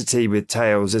density with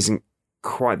Tales isn't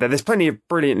quite there. There's plenty of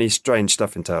brilliantly strange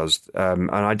stuff in Tales, and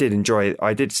I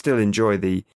did still enjoy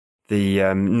the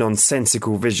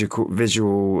nonsensical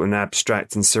visual and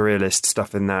abstract and surrealist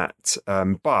stuff in that.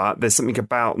 But there's something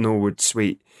about Norwood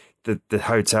Suite, the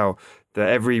hotel, that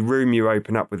every room you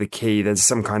open up with a key, there's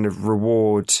some kind of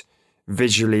reward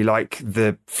visually, like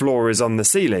the floor is on the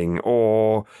ceiling,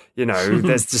 or, you know,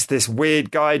 there's just this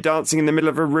weird guy dancing in the middle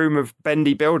of a room of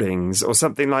bendy buildings or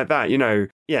something like that, you know.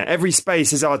 Yeah, every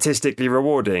space is artistically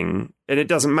rewarding, and it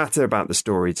doesn't matter about the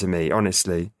story to me,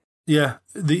 honestly. Yeah,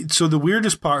 so the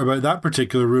weirdest part about that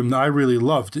particular room that I really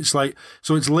loved, it's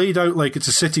laid out like it's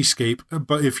a cityscape,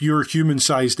 but if you're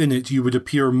human-sized in it, you would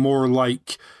appear more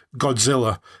like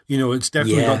Godzilla. You know, it's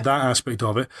definitely got that aspect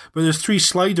of it. But there's 3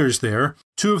 sliders there.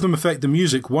 2 of them affect the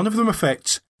music. One of them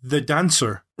affects the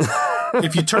dancer.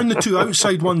 If you turn the 2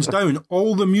 outside ones down,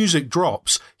 all the music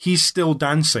drops. He's still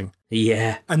dancing.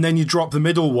 Yeah. And then you drop the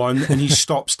middle one and he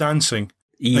stops dancing.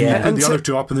 Yeah. And you put the other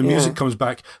 2 up and the music comes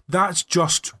back. That's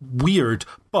just weird.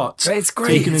 But it's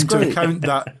great. Taking into account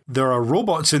that there are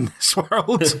robots in this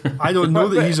world, I don't know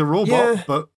that he's a robot,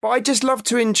 but I just love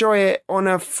to enjoy it in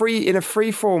a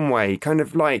free form way, kind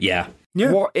of like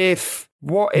what if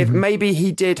maybe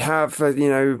he did have a, you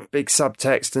know, big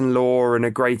subtext and lore and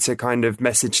a greater kind of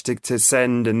message to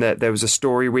send, and that there was a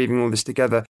story weaving all this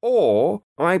together. Or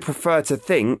I prefer to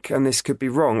think, and this could be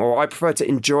wrong, or I prefer to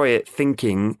enjoy it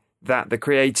thinking that the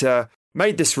creator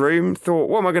made this room, thought,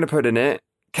 what am I going to put in it?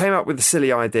 Came up with a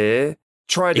silly idea,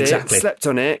 tried it, slept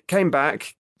on it, came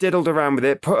back, diddled around with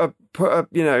it, put a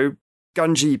you know,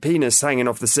 gungy penis hanging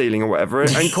off the ceiling or whatever,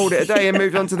 and called it a day and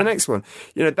moved on to the next one.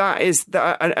 You know, that is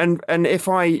that. And if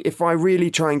I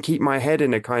really try and keep my head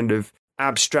in a kind of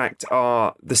abstract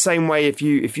art, the same way if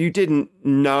you didn't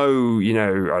know, you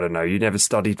know, I don't know, you never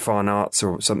studied fine arts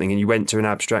or something, and you went to an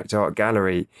abstract art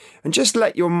gallery and just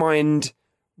let your mind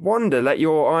wander, let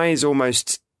your eyes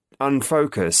almost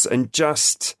unfocus and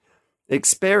just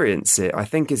experience it, I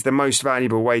think is the most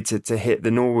valuable way to hit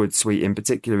the Norwood Suite in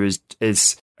particular,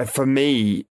 is for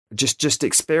me, just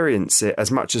experience it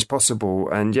as much as possible,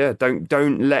 and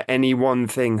don't let any one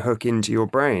thing hook into your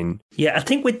brain. Yeah, I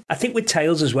think with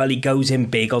Tales as well, he goes in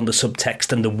big on the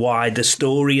subtext and the wider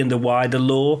story and the wider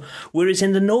lore. Whereas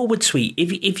in the Norwood Suite,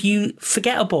 if you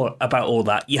forget about all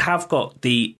that, you have got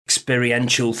the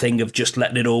experiential thing of just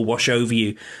letting it all wash over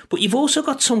you. But you've also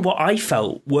got some, what I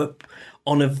felt were,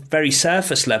 on a very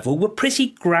surface level, were pretty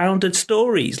grounded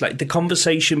stories, like the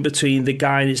conversation between the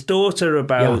guy and his daughter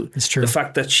about the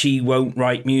fact that she won't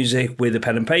write music with a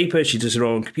pen and paper, she does it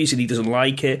all on computer, and he doesn't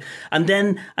like it, and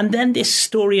then this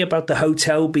story about the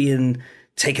hotel being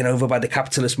taken over by the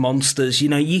capitalist monsters. You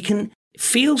know, it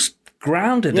feels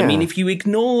grounded. I mean, if you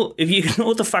ignore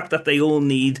the fact that they all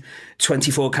need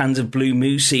 24 cans of Blue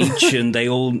Moose each, and they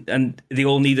all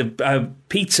need a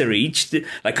pizza each,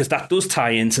 like, because that does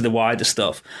tie into the wider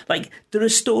stuff. Like, there are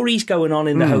stories going on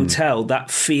in the hotel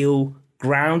that feel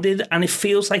grounded, and it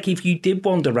feels like if you did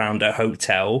wander around a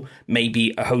hotel,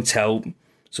 maybe a hotel,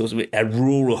 sort of a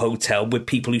rural hotel with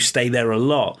people who stay there a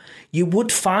lot, you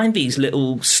would find these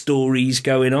little stories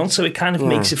going on. So it kind of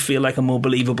makes it feel like a more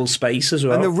believable space as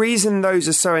well. And the reason those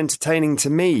are so entertaining to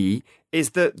me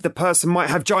is that the person might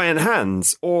have giant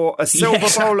hands, or a silver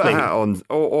bowler hat on,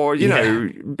 or you know,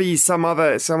 be some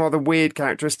other weird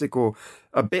characteristic, or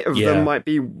a bit of them might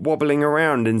be wobbling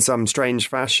around in some strange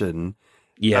fashion.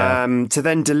 To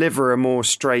then deliver a more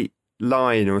straight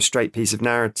line or a straight piece of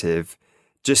narrative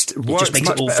just works, just makes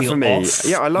much it all better feel for me. off.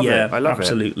 Yeah, I love it. I love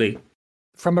absolutely.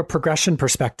 from a progression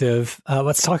perspective,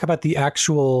 let's talk about the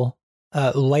actual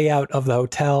layout of the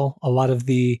hotel. A lot of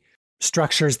the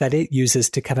structures that it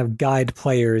uses to kind of guide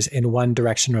players in one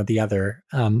direction or the other.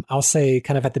 I'll say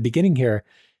kind of at the beginning here,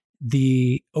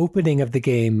 the opening of the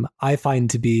game I find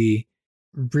to be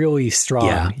really strong.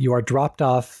 Yeah. You are dropped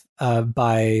off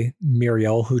by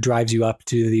Muriel, who drives you up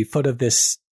to the foot of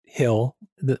this hill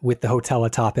with the hotel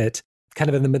atop it. Kind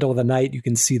of in the middle of the night, you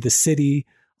can see the city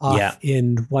off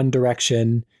in one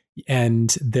direction,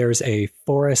 and there's a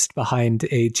forest behind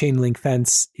a chain link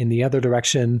fence in the other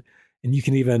direction. And you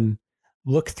can even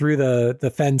look through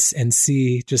the fence and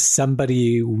see just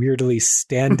somebody weirdly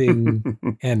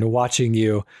standing and watching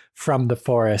you from the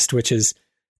forest, which is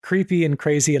creepy and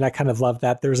crazy. And I kind of love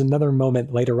that. There's another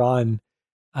moment later on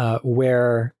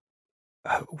where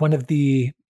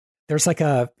there's like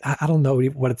I don't know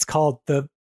what it's called,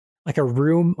 like a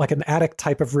room, like an attic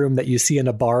type of room that you see in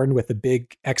a barn with a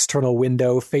big external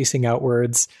window facing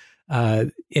outwards.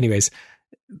 Anyways,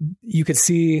 you could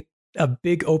see a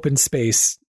big open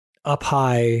space up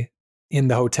high in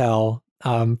the hotel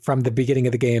from the beginning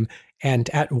of the game. And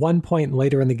at one point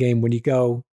later in the game, when you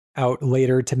go out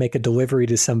later to make a delivery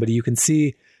to somebody, you can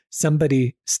see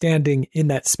somebody standing in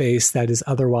that space that is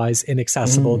otherwise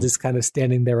inaccessible, just kind of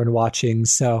standing there and watching.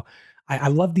 So I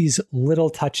love these little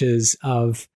touches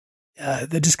of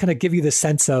that just kind of give you the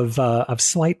sense of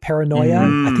slight paranoia.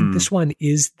 I think this one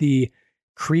is the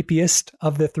creepiest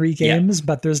of the three games,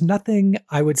 but there's nothing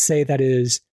I would say that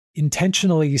is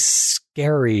intentionally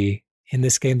scary in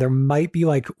this game. There might be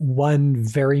like one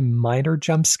very minor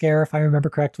jump scare, if I remember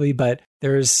correctly, but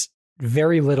there's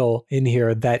very little in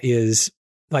here that is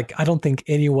like, I don't think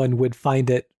anyone would find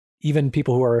it, even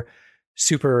people who are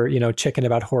super, chicken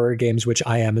about horror games, which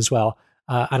I am as well.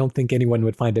 I don't think anyone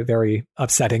would find it very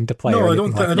upsetting to play. No, I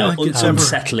don't think it's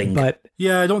unsettling. But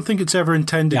I don't think it's ever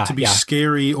intended to be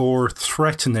scary or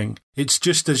threatening. It's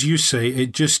just, as you say,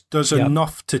 it just does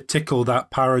enough to tickle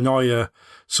that paranoia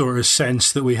sort of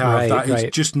sense that we have. Is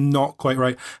just not quite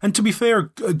right. And to be fair,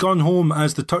 Gone Home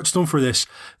as the touchstone for this,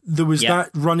 there was that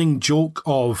running joke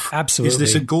of, is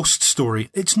this a ghost story?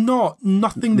 It's not.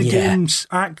 Nothing the games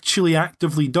actually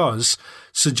actively does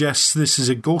suggests this is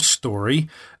a ghost story.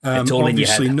 It's all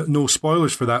obviously, in your head. No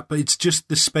spoilers for that, but it's just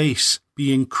the space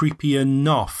being creepy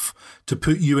enough to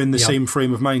put you in the same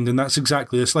frame of mind. And that's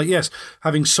exactly this. Like, yes,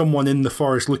 having someone in the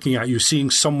forest looking at you, seeing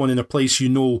someone in a place you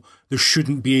know there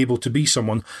shouldn't be able to be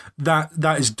someone, that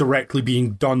is directly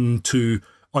being done to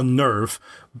unnerve.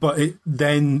 But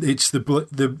it's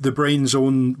the brain's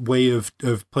own way of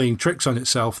playing tricks on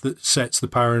itself that sets the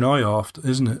paranoia off,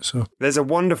 isn't it? So there's a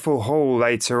wonderful hole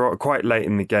later, quite late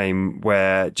in the game,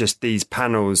 where just these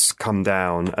panels come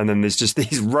down, and then there's just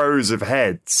these rows of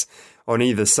heads on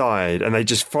either side, and they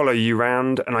just follow you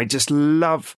around, and I just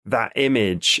love that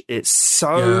image. It's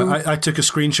so... Yeah, I took a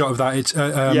screenshot of that. It's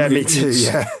me too,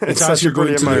 It's as you're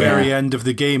going to the very end of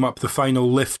the game, up the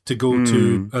final lift to go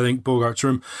to, I think, Bogart's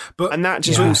room. And that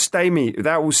just will stay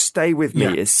with me.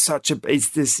 It's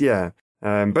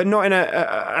but not in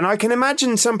and I can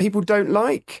imagine some people don't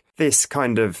like this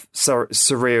kind of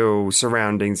surreal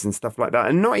surroundings and stuff like that,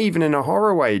 and not even in a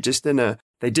horror way, just in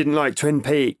they didn't like Twin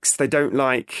Peaks. They don't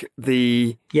like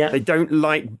they don't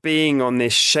like being on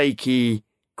this shaky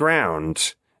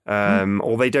ground,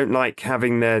 or they don't like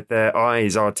having their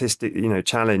eyes artistic,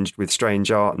 challenged with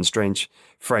strange art and strange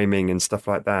framing and stuff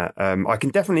like that. I can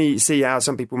definitely see how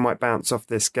some people might bounce off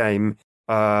this game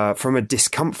from a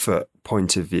discomfort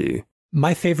point of view.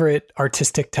 My favorite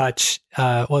artistic touch,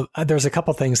 there's a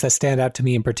couple things that stand out to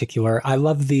me in particular. I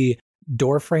love the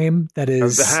door frame that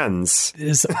is the hands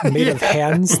is made of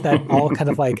hands that all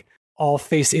kind of like all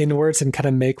face inwards and kind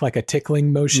of make like a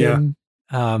tickling motion.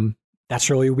 That's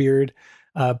really weird.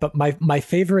 But my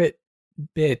favorite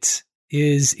bit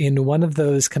is in one of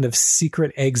those kind of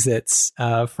secret exits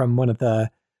from one of the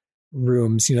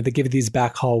rooms. They give you these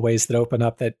back hallways that open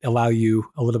up that allow you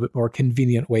a little bit more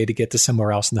convenient way to get to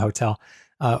somewhere else in the hotel.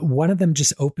 One of them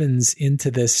just opens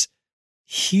into this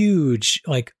huge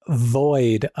like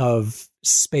void of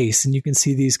space, and you can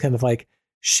see these kind of like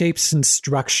shapes and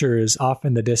structures off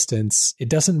in the distance. It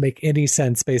doesn't make any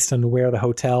sense based on where the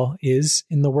hotel is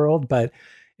in the world, but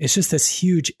it's just this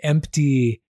huge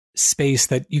empty space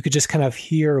that you could just kind of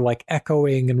hear like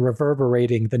echoing and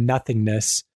reverberating the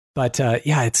nothingness. But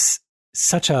it's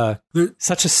such a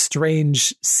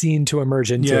strange scene to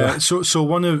emerge into. Yeah, so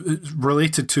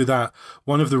related to that,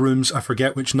 one of the rooms, I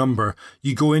forget which number,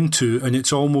 you go into, and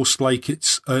it's almost like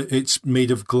it's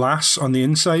made of glass on the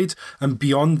inside, and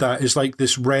beyond that is like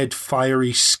this red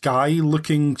fiery sky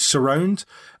looking surround.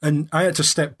 And I had to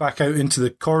step back out into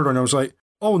the corridor, and I was like,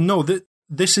 oh no,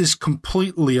 this is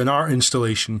completely an art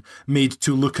installation made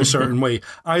to look a certain way.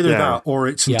 Either that, or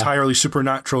it's entirely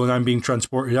supernatural and I'm being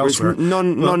transported elsewhere. It's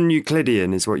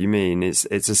non-Euclidean is what you mean. It's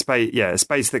a space, a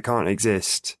space that can't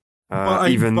exist,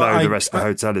 even though the rest of the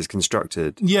hotel is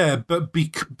constructed. Yeah, but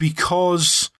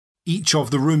because each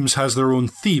of the rooms has their own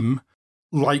theme,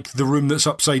 like the room that's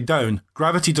upside down,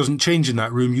 gravity doesn't change in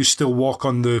that room. You still walk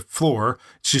on the floor.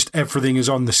 It's just everything is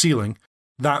on the ceiling.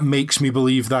 That makes me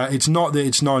believe that it's not that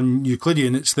it's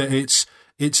non-Euclidean, it's that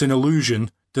it's an illusion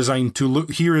designed to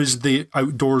look. Here is the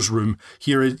outdoors room.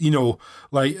 Here is,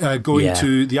 going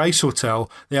to the ice hotel,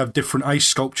 they have different ice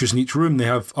sculptures in each room. They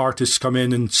have artists come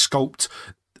in and sculpt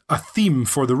a theme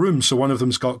for the room. So one of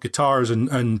them's got guitars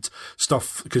and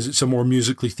stuff because it's a more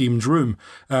musically themed room.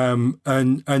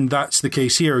 And that's the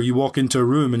case here. You walk into a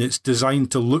room and it's designed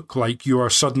to look like you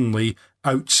are suddenly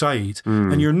outside,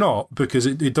 and you're not, because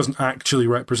it doesn't actually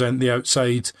represent the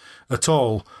outside at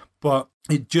all. But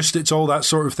it's all that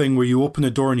sort of thing where you open a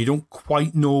door and you don't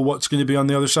quite know what's going to be on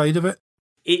the other side of it.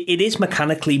 It is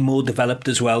mechanically more developed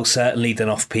as well, certainly, than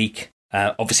Off-Peak.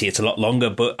 Obviously, it's a lot longer,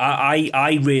 but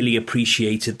I really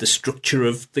appreciated the structure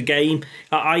of the game.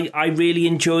 I really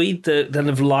enjoyed the kind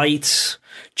of light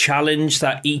challenge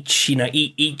that each, a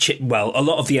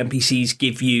lot of the NPCs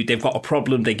give you. They've got a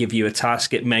problem, they give you a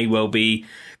task. It may well be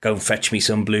go and fetch me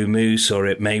some blue moose, or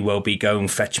it may well be go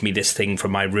and fetch me this thing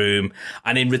from my room.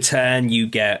 And in return, you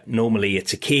get, normally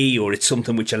it's a key, or it's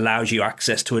something which allows you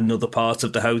access to another part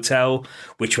of the hotel,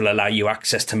 which will allow you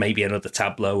access to maybe another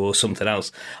tableau or something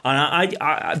else.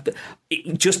 And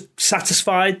it just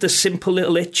satisfied the simple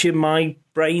little itch in my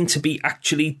brain to be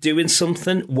actually doing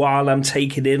something while I'm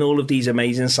taking in all of these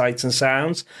amazing sights and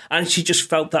sounds. And she just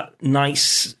felt that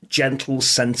nice, gentle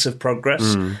sense of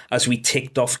progress as we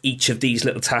ticked off each of these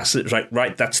little tasks. It was like,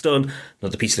 right, that's done.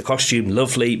 Another piece of the costume,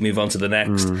 lovely, move on to the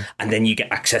next. And then you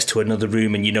get access to another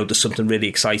room and there's something really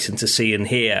exciting to see and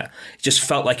hear. It just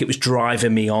felt like it was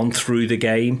driving me on through the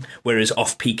game, whereas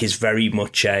Off-Peak is very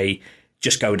much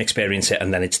just go and experience it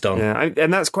and then it's done. Yeah,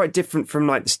 and that's quite different from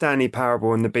like the Stanley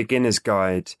Parable and the Beginner's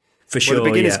Guide. For sure, the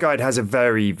Beginner's Guide has a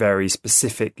very, very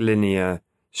specific linear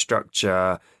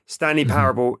structure. Stanley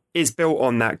Parable is built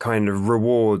on that kind of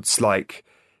rewards, but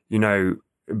in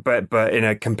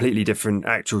a completely different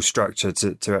actual structure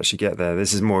to actually get there.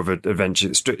 This is more of an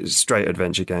adventure, straight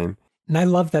adventure game. And I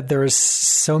love that there's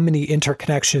so many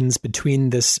interconnections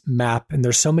between this map, and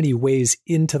there's so many ways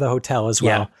into the hotel as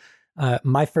well. Yeah.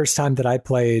 My first time that I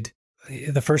played,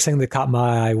 the first thing that caught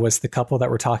my eye was the couple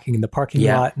that were talking in the parking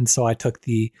lot. And so I took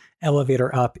the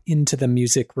elevator up into the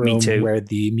music room where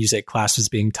the music class was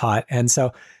being taught. And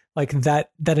so like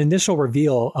that initial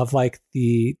reveal of like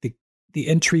the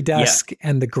entry desk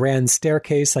and the grand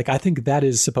staircase, like I think that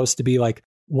is supposed to be like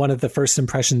one of the first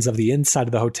impressions of the inside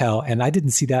of the hotel. And I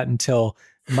didn't see that until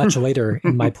much later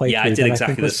in my playthrough. I did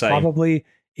exactly the same. Probably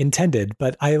intended,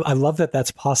 but I love that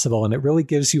that's possible, and it really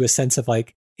gives you a sense of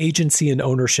like agency and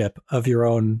ownership of your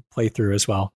own playthrough as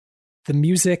well. The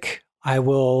music, I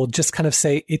will just kind of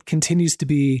say, it continues to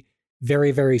be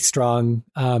very, very strong.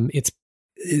 It's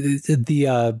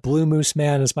the Blue Moose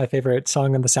Man is my favorite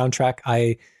song on the soundtrack.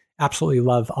 I absolutely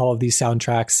love all of these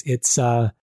soundtracks. It's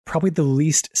probably the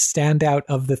least standout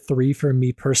of the three for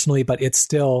me personally, but it's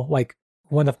still like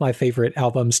one of my favorite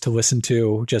albums to listen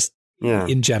to just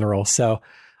in general. So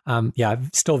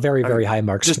still very, very high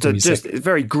marks for the music. It's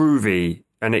very groovy,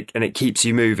 and it keeps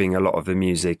you moving. A lot of the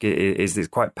music it's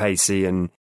quite pacey, and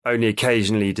only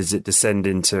occasionally does it descend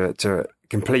into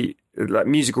complete like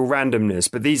musical randomness.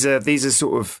 But these are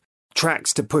sort of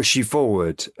tracks to push you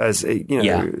forward, as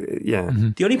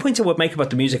The only point I would make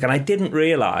about the music, and I didn't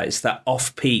realise that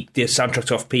Off-Peak, the soundtrack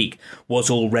to Off-Peak,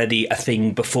 was already a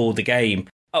thing before the game.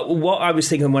 What I was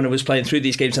thinking when I was playing through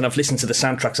these games, and I've listened to the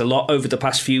soundtracks a lot over the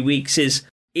past few weeks, is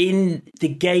in the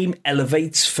game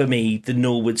elevates for me the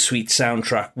Norwood Suite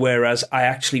soundtrack, whereas I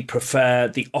actually prefer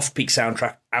the Off-Peak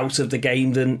soundtrack out of the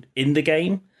game than in the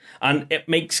game. And it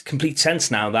makes complete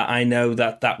sense now that I know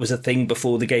that was a thing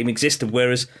before the game existed,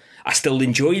 whereas I still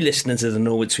enjoy listening to the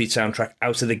Norwood Suite soundtrack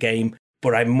out of the game,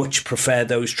 but I much prefer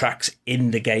those tracks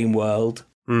in the game world.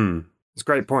 It's a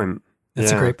great point.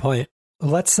 That's a great point.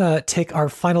 Let's take our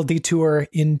final detour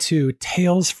into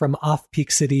Tales from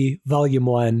Off-Peak City, Volume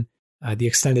 1, the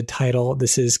extended title.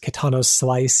 This is Kitano's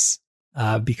Slice,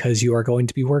 because you are going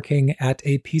to be working at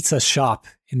a pizza shop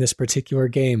in this particular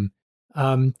game.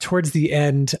 Towards the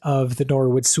end of the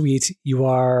Norwood Suite,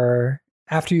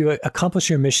 after you accomplish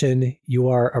your mission, you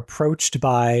are approached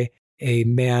by a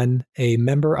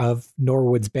member of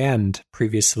Norwood's band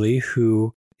previously,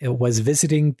 who was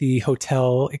visiting the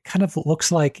hotel. It kind of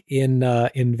looks like in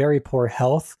very poor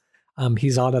health.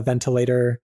 He's on a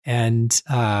ventilator and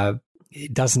he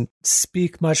doesn't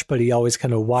speak much, but he always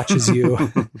kind of watches you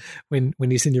when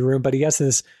he's in your room. But he has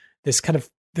this kind of,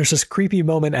 there's this creepy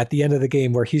moment at the end of the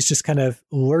game where he's just kind of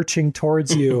lurching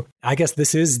towards you. I guess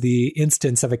this is the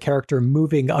instance of a character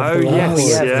moving of the of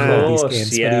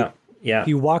these games. Yeah.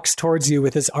 He walks towards you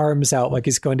with his arms out like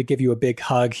he's going to give you a big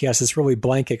hug. He has this really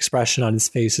blank expression on his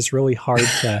face. It's really hard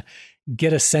to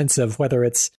get a sense of whether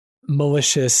it's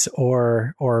malicious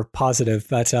or positive.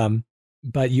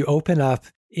 But you open up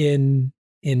in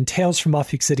Tales from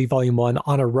Off-Peak City Volume 1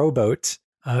 on a rowboat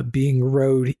being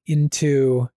rowed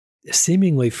into,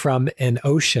 seemingly from an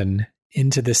ocean,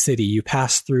 into the city. You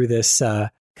pass through this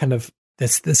kind of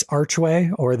this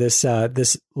archway or this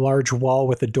large wall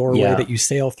with a doorway that you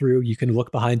sail through. You can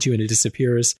look behind you and it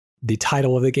disappears. The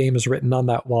title of the game is written on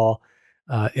that wall.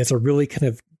 It's a really kind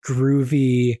of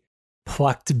groovy,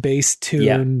 plucked bass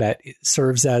tune that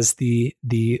serves as the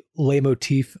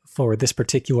leitmotif for this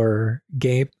particular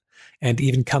game, and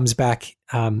even comes back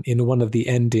in one of the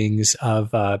endings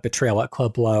of Betrayal at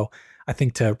Club Low, I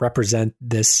think, to represent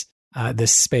this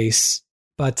space.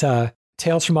 But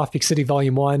Tales from Off-Peak City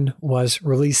Volume 1 was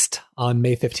released on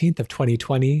May 15th of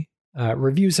 2020.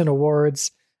 Reviews and awards.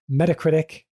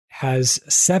 Metacritic has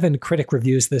 7 critic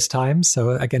reviews this time.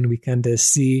 So again, we kind of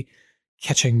see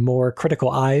catching more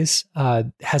critical eyes.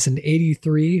 Has an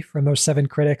 83 from those 7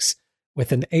 critics,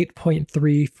 with an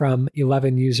 8.3 from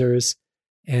 11 users,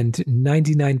 and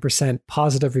 99%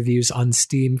 positive reviews on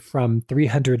Steam from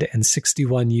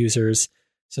 361 users.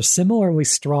 So similarly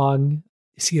strong.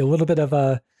 You see a little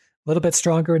bit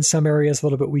stronger in some areas, a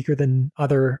little bit weaker than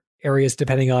other areas,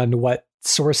 depending on what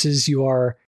sources you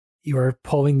are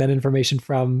pulling that information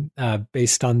from,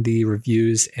 based on the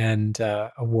reviews and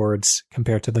awards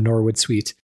compared to the Norwood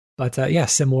suite. But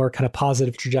similar kind of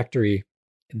positive trajectory.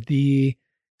 The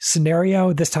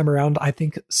scenario this time around, I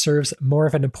think, serves more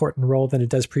of an important role than it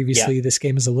does previously. This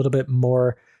game is a little bit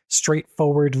more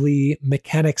straightforwardly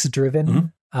mechanics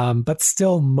driven, but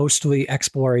still mostly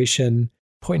exploration,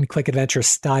 point and click adventure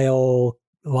style,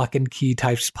 lock and key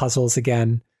types puzzles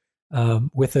again,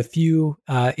 with a few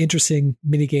interesting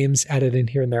mini games added in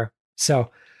here and there.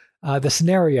 So the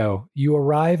scenario: you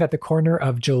arrive at the corner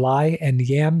of July and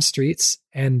Yam Streets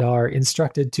and are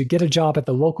instructed to get a job at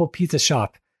the local pizza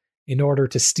shop in order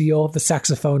to steal the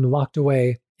saxophone locked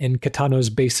away in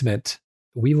Kitano's basement.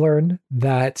 We learn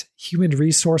that Human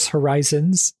Resource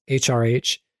Horizons,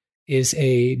 HRH, is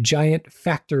a giant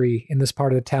factory in this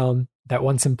part of the town that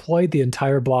once employed the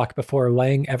entire block before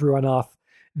laying everyone off,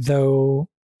 though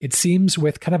it seems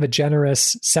with kind of a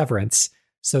generous severance,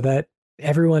 so that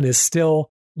everyone is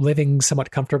still living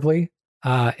somewhat comfortably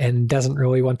and doesn't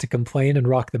really want to complain and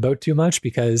rock the boat too much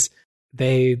because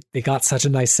they got such a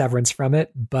nice severance from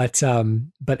it. But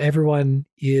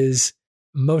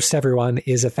most everyone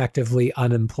is effectively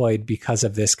unemployed because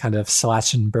of this kind of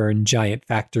slash and burn giant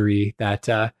factory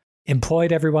that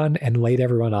employed everyone and laid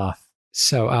everyone off.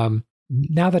 So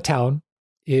now the town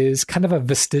is kind of a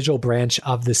vestigial branch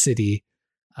of the city.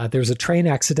 There's a train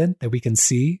accident that we can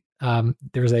see.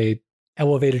 There's a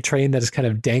elevated train that is kind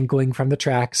of dangling from the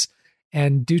tracks.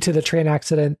 And due to the train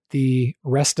accident, the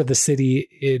rest of the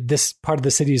city, this part of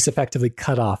the city is effectively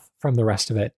cut off from the rest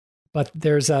of it. But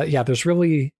there's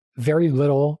really very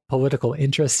little political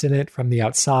interest in it from the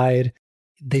outside.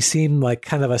 They seem like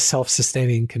kind of a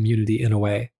self-sustaining community in a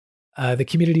way. The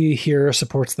community here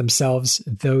supports themselves,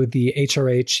 though the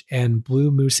HRH and Blue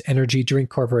Moose Energy Drink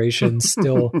Corporation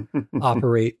still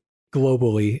operate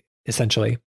globally,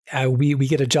 essentially. We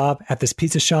get a job at this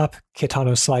pizza shop,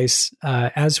 Kitano Slice.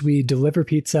 As we deliver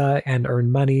pizza and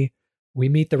earn money, we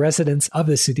meet the residents of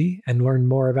the city and learn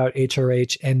more about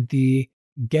HRH and the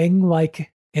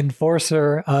gang-like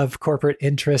enforcer of corporate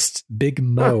interests, Big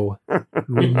Mo,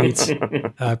 who we meet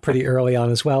pretty early on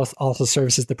as well. Also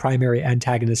serves as the primary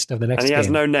antagonist of the next game. And he has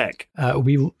no neck.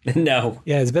 No.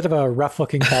 Yeah, he's a bit of a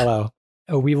rough-looking fellow.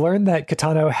 We learn that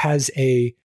Kitano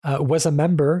was a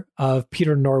member of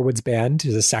Peter Norwood's band.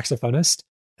 He's a saxophonist,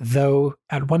 though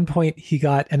at one point he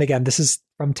got, and again, this is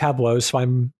from Tableau, so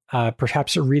I'm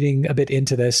perhaps reading a bit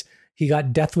into this, he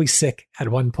got deathly sick at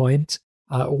one point.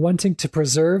 Wanting to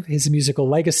preserve his musical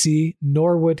legacy,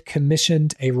 Norwood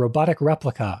commissioned a robotic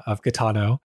replica of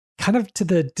Kitano, kind of to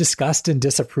the disgust and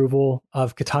disapproval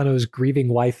of Kitano's grieving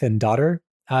wife and daughter.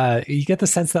 You get the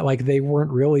sense that like they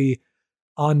weren't really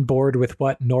on board with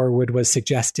what Norwood was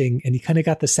suggesting, and you kind of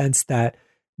got the sense that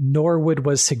Norwood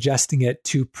was suggesting it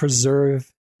to preserve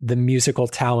the musical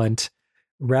talent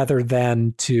rather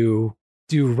than to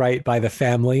do right by the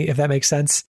family, if that makes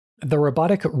sense. The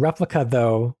robotic replica,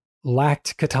 though,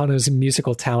 lacked Kitano's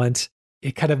musical talent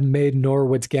it kind of made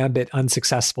Norwood's gambit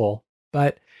unsuccessful.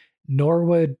 But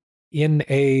Norwood,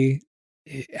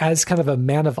 as kind of a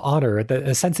man of honor,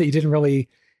 a sense that you didn't really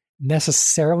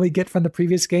necessarily get from the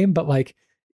previous game, but like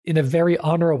in a very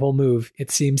honorable move, it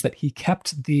seems that he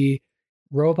kept the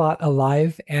robot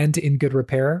alive and in good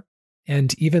repair,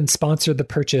 and even sponsored the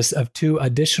purchase of 2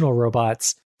 additional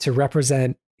robots to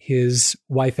represent his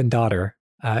wife and daughter.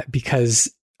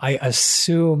 Because I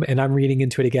assume, and I'm reading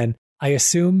into it again, I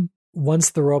assume once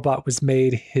the robot was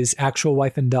made, his actual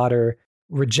wife and daughter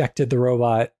rejected the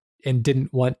robot and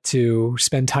didn't want to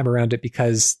spend time around it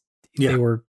because they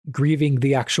were grieving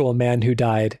the actual man who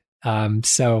died.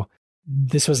 So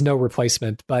this was no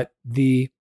replacement, but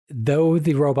though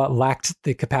the robot lacked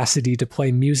the capacity to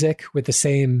play music with the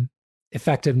same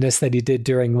effectiveness that he did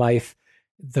during life,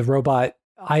 the robot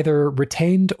either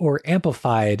retained or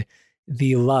amplified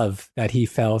the love that he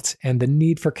felt and the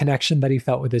need for connection that he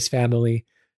felt with his family.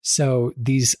 So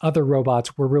these other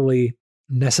robots were really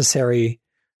necessary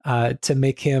to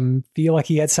make him feel like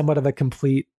he had somewhat of a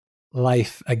complete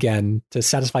life again, to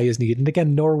satisfy his need. And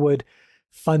again, Norwood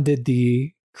funded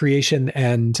the creation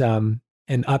and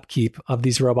upkeep of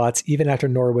these robots. Even after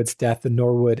Norwood's death, the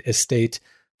Norwood estate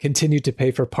continued to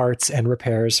pay for parts and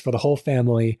repairs for the whole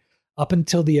family up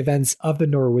until the events of the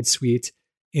Norwood Suite,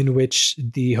 in which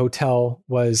the hotel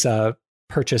was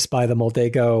purchased by the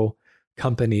Moldego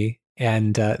company,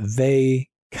 and they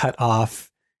cut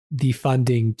off the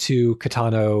funding to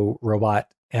Kitano Robot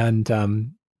and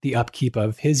the upkeep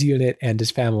of his unit and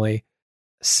his family.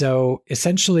 So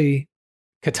essentially,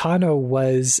 Kitano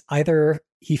was either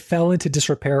he fell into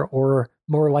disrepair, or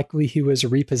more likely he was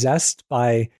repossessed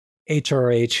by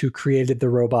HRH, who created the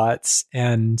robots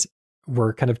and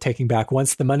were kind of taking back.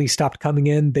 Once the money stopped coming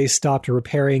in, they stopped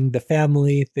repairing the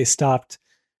family. They stopped,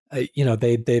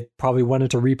 they probably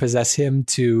wanted to repossess him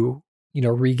to,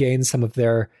 regain some of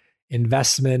their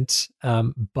investment.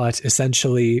 But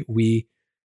essentially we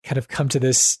kind of come to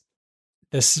this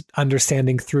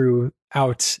understanding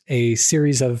throughout a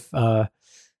series of kind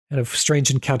of strange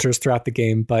encounters throughout the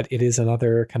game. But it is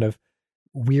another kind of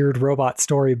weird robot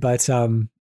story. But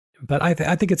I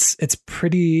think it's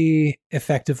pretty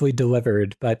effectively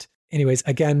delivered. But anyways,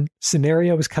 again,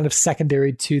 scenario was kind of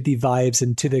secondary to the vibes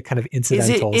and to the kind of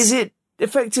incidentals. Is it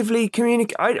effectively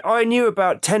communicate? I knew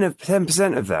about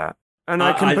 10% of that, and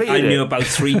I completed I knew about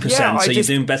 3%. Yeah, so you're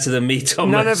doing better than me,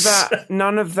 Thomas.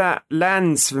 None of that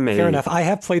lands for me. Fair enough. I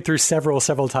have played through several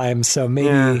times, so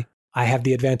maybe I have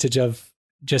the advantage of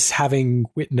just having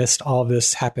witnessed all of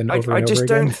this happen over and over again. I just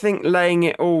don't think laying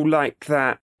it all like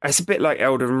that. It's a bit like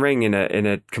Elden Ring in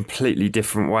a completely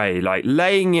different way. Like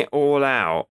laying it all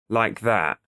out like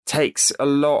that takes a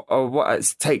lot of what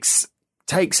it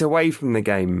takes away from the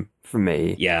game for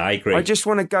me. Yeah, I agree. I just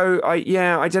want to go. I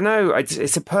don't know.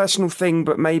 It's a personal thing,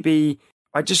 but maybe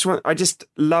I just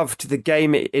loved the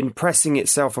game impressing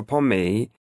itself upon me.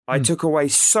 I took away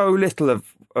so little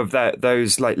of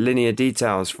those like linear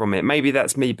details from it. Maybe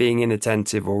that's me being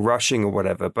inattentive or rushing or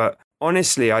whatever. But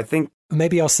honestly, I think.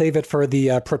 Maybe I'll save it for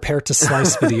the prepare to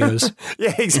slice videos.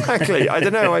 Yeah, exactly. I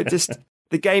don't know.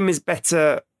 The game is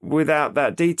better without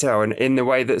that detail, and in the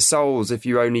way that Souls, if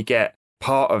you only get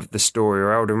part of the story,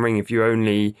 or Elden Ring, if you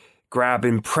only grab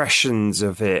impressions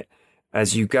of it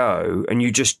as you go, and you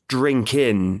just drink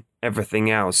in everything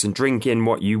else and drink in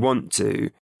what you want to,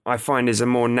 I find is a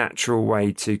more natural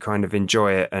way to kind of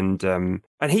enjoy it. And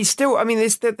he's still, I mean,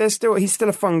 he's still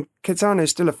a fun,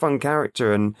 Kitano's still a fun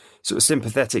character and sort of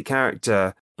sympathetic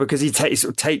character, because he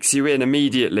sort of takes you in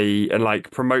immediately and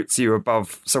like promotes you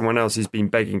above someone else who's been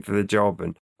begging for the job.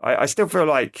 And I still feel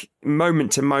like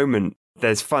moment to moment,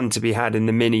 there's fun to be had in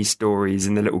the mini stories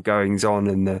and the little goings on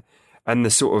and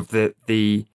the sort of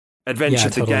the adventure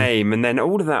of the game. And then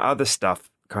all of that other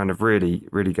stuff kind of really,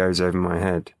 really goes over my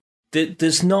head.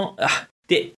 There's not.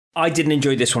 I didn't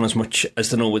enjoy this one as much as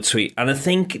the Norwood Suite, and I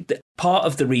think that part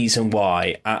of the reason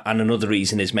why, and another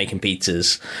reason is making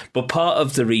pizzas, but part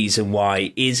of the reason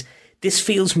why is this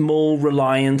feels more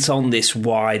reliant on this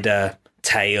wider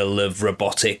tale of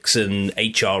robotics and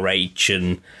HRH,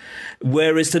 and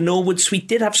whereas the Norwood Suite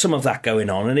did have some of that going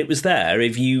on, and it was there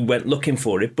if you went looking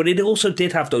for it, but it also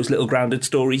did have those little grounded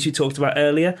stories we talked about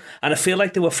earlier, and I feel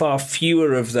like there were far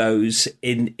fewer of those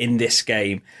in this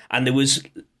game, and there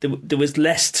was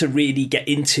less to really get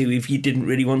into if you didn't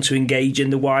really want to engage in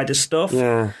the wider stuff.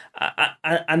 Yeah.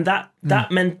 And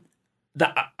that meant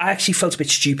that I actually felt a bit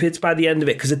stupid by the end of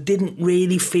it, because I didn't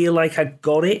really feel like I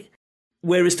got it.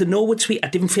 Whereas the Norwood Suite, I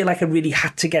didn't feel like I really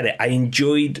had to get it. I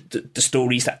enjoyed the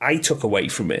stories that I took away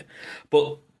from it.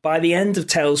 But by the end of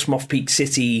Tales from Off-Peak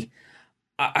City,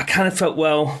 I kind of felt,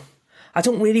 well, I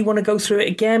don't really want to go through it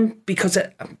again because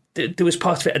there was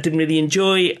parts of it I didn't really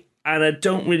enjoy, and I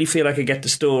don't really feel like I get the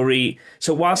story.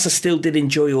 So whilst I still did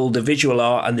enjoy all the visual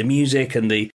art and the music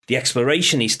and the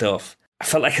exploration-y stuff, I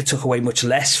felt like I took away much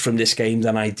less from this game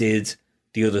than I did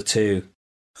the other two.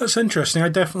 That's interesting. I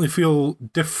definitely feel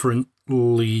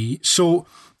differently. So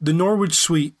the Norwood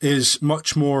Suite is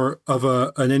much more of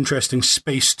an interesting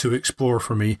space to explore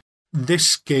for me.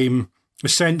 This game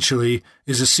essentially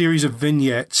is a series of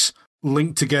vignettes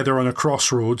linked together on a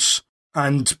crossroads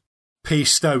and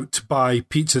paced out by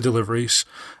pizza deliveries.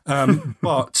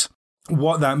 But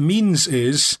what that means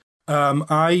is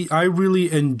I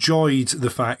really enjoyed the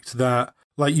fact that,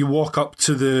 like, you walk up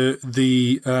to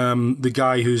the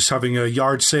guy who's having a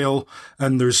yard sale,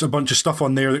 and there's a bunch of stuff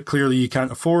on there that clearly you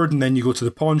can't afford, and then you go to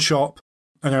the pawn shop.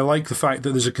 And I like the fact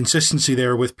that there's a consistency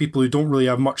there with people who don't really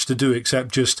have much to do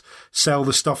except just sell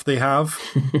the stuff they have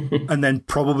and then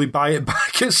probably buy it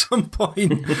back at some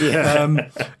point. Yeah.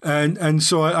 And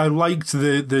so I liked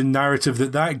the narrative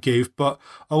that gave, but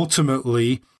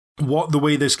ultimately what the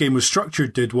way this game was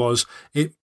structured did was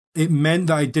it meant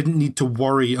that I didn't need to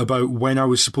worry about when I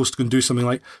was supposed to go and do something.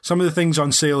 Like some of the things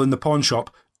on sale in the pawn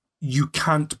shop, you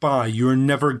can't buy. You're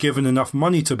never given enough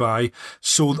money to buy.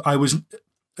 So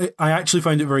I actually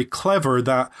found it very clever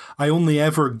that I only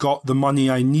ever got the money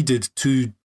I needed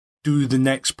to do the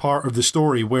next part of the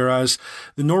story, whereas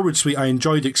the Norwood Suite, I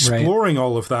enjoyed exploring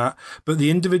all of that, but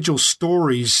the individual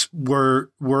stories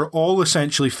were all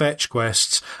essentially fetch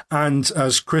quests, and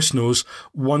as Chris knows,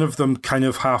 one of them kind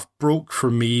of half broke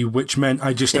for me, which meant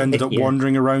I just ended up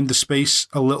wandering around the space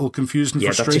a little confused and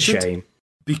frustrated. That's a shame.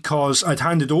 Because I'd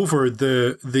handed over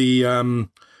the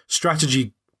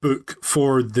strategy book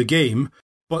for the game,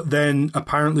 but then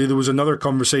apparently there was another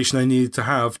conversation I needed to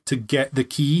have to get the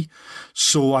key,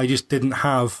 so I just didn't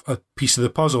have a piece of the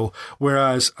puzzle.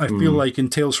 Whereas I feel like in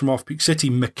Tales from Off-Peak City,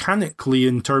 mechanically,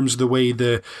 in terms of the way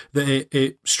that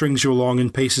it strings you along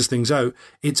and paces things out,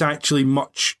 it's actually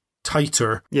much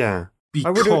tighter. Yeah.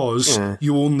 Because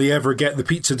you only ever get the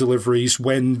pizza deliveries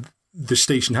when the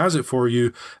station has it for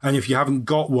you, and if you haven't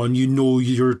got one, you know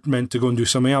you're meant to go and do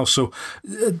something else. So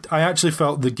I actually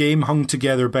felt the game hung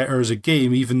together better as a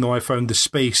game, even though I found the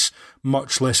space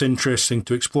much less interesting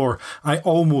to explore. I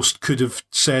almost could have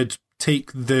said,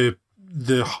 take the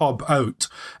hub out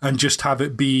and just have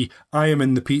it be, I am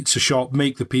in the pizza shop,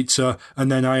 make the pizza,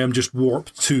 and then I am just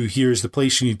warped to, here's the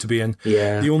place you need to be in.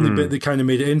 Yeah. The only bit that kind of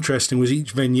made it interesting was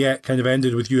each vignette kind of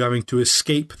ended with you having to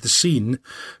escape the scene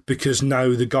because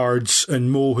now the guards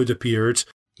and Mo had appeared.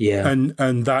 Yeah.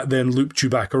 And that then looped you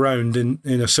back around in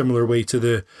a similar way to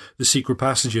the secret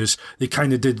passages. They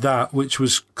kind of did that, which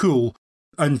was cool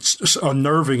and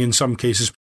unnerving in some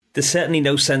cases. There's certainly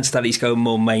no sense that he's going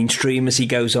more mainstream as he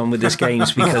goes on with his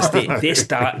games, because this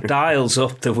dials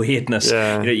up the weirdness.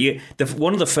 Yeah.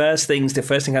 One of the first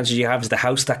encounters you have is the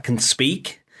house that can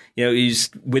speak. Who's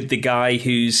with the guy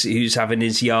who's having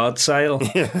his yard sale.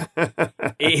 Yeah.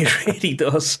 It really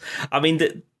does. I mean,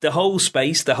 the whole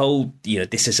space,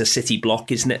 this is a city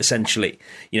block, isn't it? Essentially,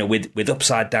 with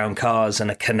upside down cars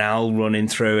and a canal running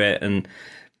through it, and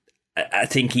I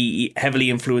think he heavily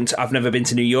influenced. I've never been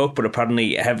to New York, but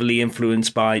apparently heavily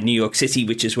influenced by New York City,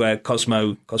 which is where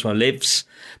Cosmo lives.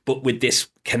 But with this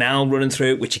canal running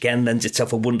through it, which again lends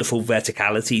itself a wonderful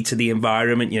verticality to the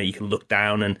environment. You can look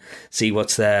down and see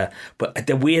what's there. But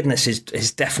the weirdness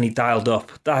is definitely dialed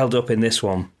up in this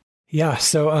one. Yeah.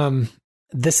 So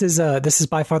this is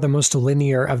by far the most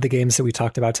linear of the games that we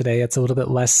talked about today. It's a little bit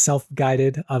less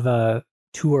self-guided of a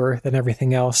tour than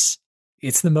everything else.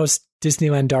 It's the most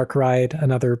Disneyland dark ride,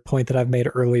 another point that I've made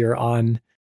earlier on,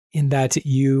 in that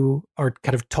you are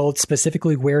kind of told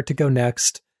specifically where to go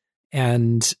next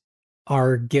and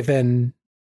are given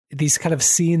these kind of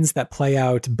scenes that play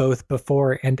out both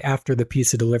before and after the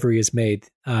pizza delivery is made.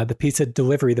 The pizza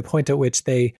delivery, the point at which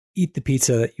they eat the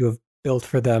pizza that you have built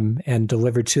for them and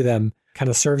delivered to them, kind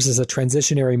of serves as a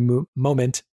transitionary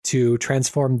moment to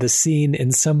transform the scene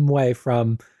in some way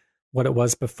from what it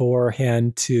was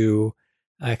beforehand to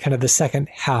kind of the second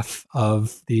half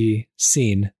of the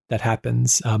scene that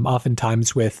happens,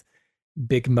 oftentimes with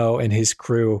Big Mo and his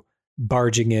crew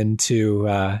barging in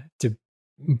to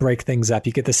break things up.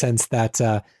 You get the sense that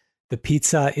the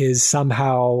pizza is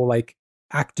somehow like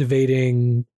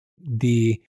activating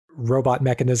the robot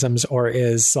mechanisms, or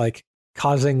is like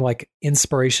causing like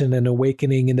inspiration and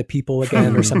awakening in the people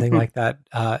again, or something like that.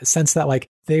 Sense that like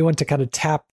they want to kind of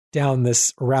tap down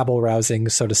this rabble rousing,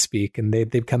 so to speak, and they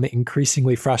become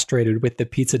increasingly frustrated with the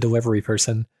pizza delivery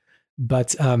person.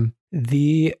 But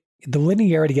the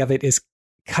linearity of it is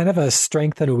kind of a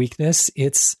strength and a weakness.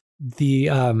 It's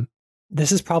the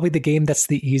this is probably the game that's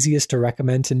the easiest to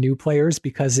recommend to new players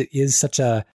because it is such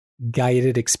a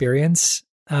guided experience.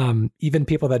 Even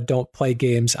people that don't play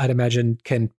games, I'd imagine,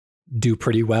 can do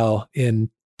pretty well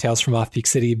in Tales from Off-Peak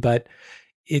City, but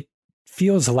it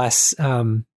feels less.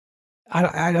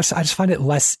 I just find it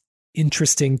less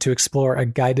interesting to explore a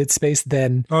guided space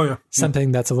than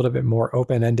something that's a little bit more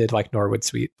open-ended like Norwood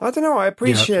Suite. I don't know.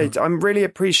 I'm really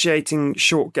appreciating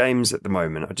short games at the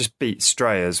moment. I just beat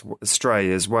Stray as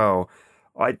well.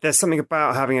 There's something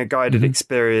about having a guided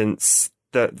experience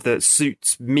that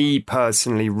suits me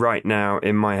personally right now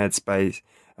in my headspace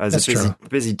as a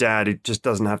busy dad who just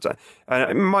doesn't have to.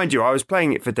 Mind you, I was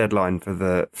playing it for Deadline for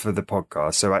the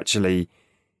podcast, so actually,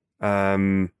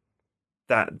 that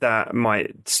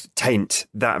might taint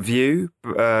that view.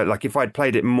 Like if I'd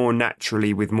played it more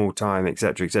naturally with more time,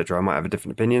 etc., I might have a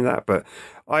different opinion of that. But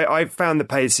I found the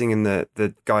pacing and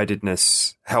the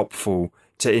guidedness helpful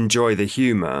to enjoy the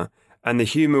humour, and the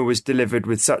humour was delivered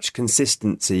with such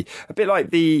consistency. A bit like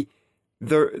the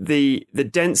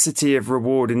density of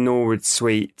reward in Norwood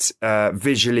Suite,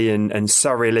 visually and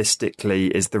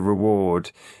surrealistically, is the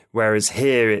reward, whereas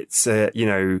here it's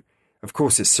of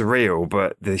course it's surreal,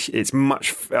 but it's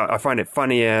much. I find it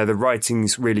funnier. The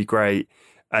writing's really great,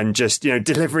 and just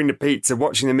delivering the pizza,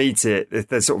 watching them eat it.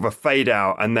 There's sort of a fade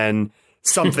out, and then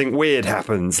something weird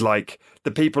happens, like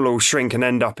the people all shrink and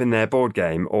end up in their board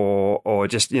game, or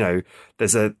just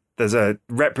there's a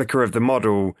replica of the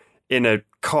model in a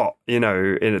cot,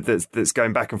 that's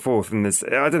going back and forth, and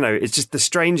I don't know. It's just the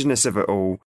strangeness of it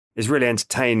all is really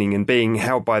entertaining, and being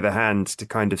held by the hand to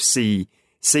kind of see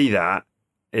that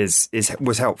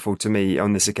was helpful to me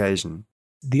on this occasion.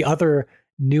 The other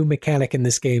new mechanic in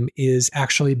this game is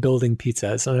actually building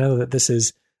pizzas. I know that this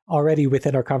is already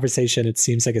within our conversation. It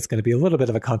seems like it's going to be a little bit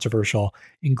of a controversial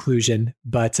inclusion,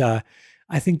 but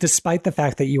I think despite the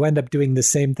fact that you end up doing the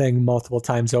same thing multiple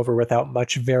times over without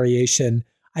much variation,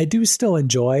 I do still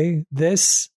enjoy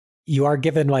this. You are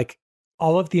given like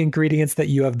all of the ingredients that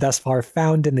you have thus far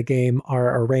found in the game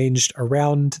are arranged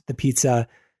around the pizza.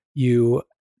 You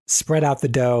spread out the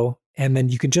dough, and then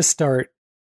you can just start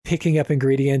picking up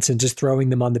ingredients and just throwing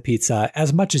them on the pizza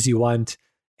as much as you want.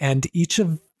 And each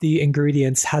of the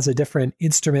ingredients has a different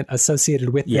instrument associated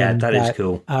with them. That is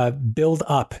cool. Build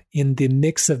up in the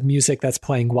mix of music that's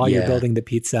playing while you're building the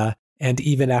pizza, and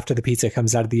even after the pizza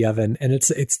comes out of the oven. And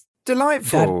it's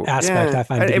delightful. That aspect I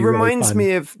find to be it reminds really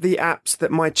fun. me of the apps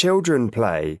that my children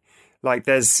play. Like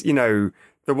there's,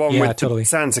 the one with totally.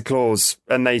 Santa Claus,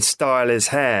 and they style his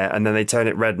hair and then they turn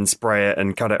it red and spray it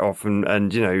and cut it off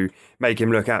and make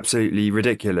him look absolutely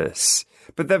ridiculous.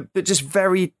 But the just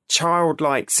very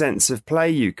childlike sense of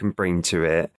play you can bring to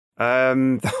it.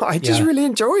 I just really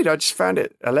enjoyed. I just found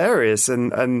it hilarious,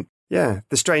 and the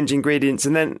strange ingredients,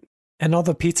 and all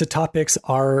the pizza topics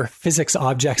are physics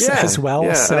objects as well.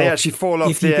 Yeah, so and they actually fall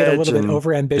off if you get a little bit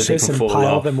overambitious and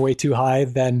pile them way too high,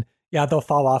 then they'll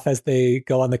fall off as they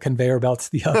go on the conveyor belt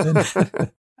to the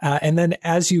oven. And then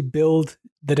as you build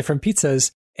the different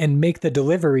pizzas and make the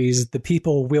deliveries, the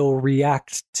people will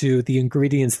react to the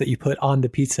ingredients that you put on the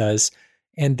pizzas.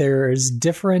 And there's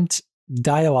different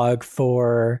dialogue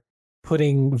for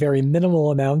putting very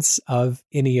minimal amounts of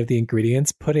any of the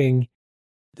ingredients, putting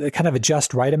kind of a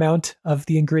just right amount of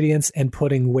the ingredients, and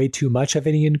putting way too much of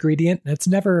any ingredient. And it's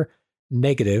never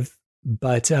negative,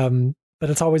 but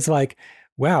it's always like,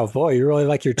 wow, boy, you really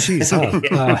like your cheese, huh?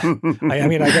 I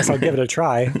mean, I guess I'll give it a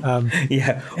try. And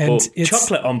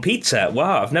chocolate on pizza.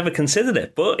 Wow, I've never considered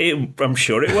it, but I'm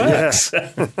sure it works.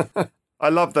 Yeah. I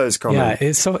love those comments.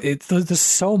 Yeah, there's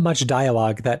so much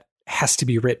dialogue that has to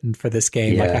be written for this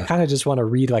game. Yeah. Like, I kind of just want to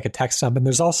read like a text dump, and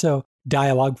there's also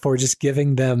dialogue for just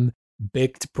giving them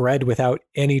baked bread without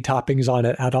any toppings on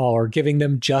it at all, or giving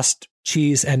them just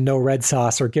cheese and no red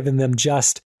sauce, or giving them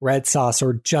just red sauce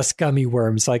or just gummy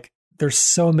worms. Like, there's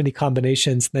so many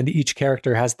combinations. Then each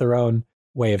character has their own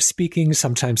way of speaking.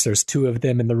 Sometimes there's two of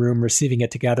them in the room receiving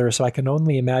it together. So I can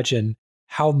only imagine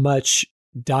how much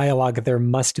dialogue there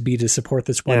must be to support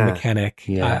this one mechanic.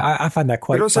 I find that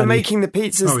quite But also funny. making the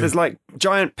pizzas, there's like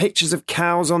giant pictures of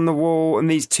cows on the wall, and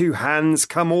these two hands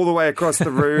come all the way across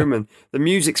the room, and the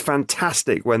music's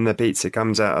fantastic when the pizza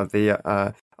comes out of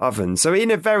the oven. So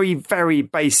in a very, very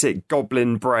basic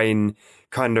goblin brain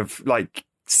kind of like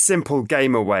simple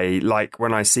gamer way, like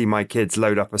when I see my kids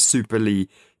load up a cheaply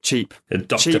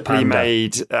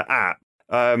made app.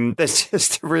 There's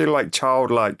just a real like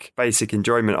childlike basic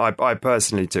enjoyment I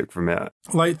personally took from it.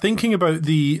 Like thinking about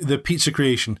the pizza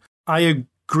creation, I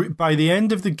agree. By the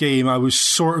end of the game, I was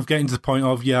sort of getting to the point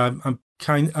of I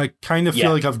kind of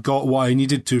feel like I've got what I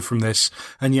needed to from this,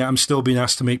 and yet I'm still being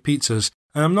asked to make pizzas,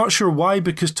 and I'm not sure why,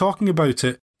 because talking about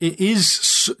it, it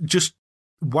is just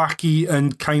wacky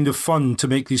and kind of fun to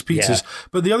make these pizzas.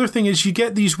 But the other thing is you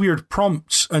get these weird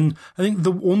prompts, and I think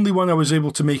the only one I was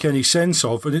able to make any sense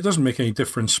of, and it doesn't make any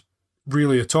difference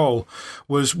really at all,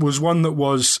 was one that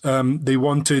was they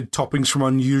wanted toppings from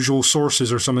unusual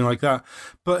sources or something like that.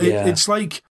 But it's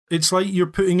like you're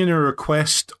putting in a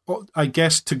request, I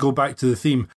guess, to go back to the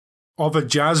theme of a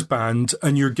jazz band,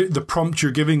 and the prompt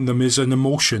you're giving them is an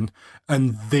emotion,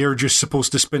 and they're just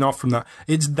supposed to spin off from that.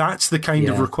 That's the kind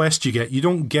of request you get. You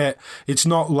don't get. It's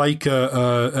not like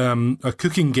a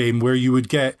cooking game where you would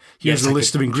get here's a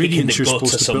list of ingredients you're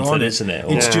supposed to put on, isn't it?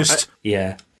 It's just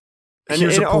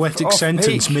here's a poetic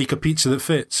sentence. Make a pizza that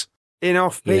fits. In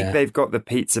Off-Peak, they've got the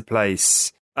pizza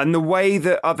place, and the way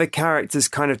that other characters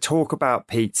kind of talk about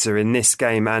pizza in this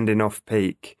game and in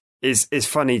Off-Peak is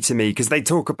funny to me, because they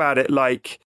talk about it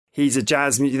like he's a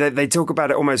jazz. They talk about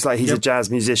it almost like he's a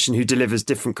jazz musician who delivers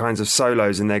different kinds of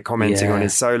solos, and they're commenting on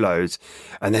his solos,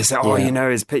 and they say,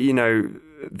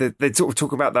 they sort of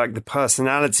talk about like the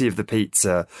personality of the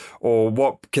pizza or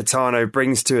what Kitano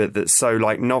brings to it that's so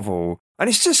like novel, and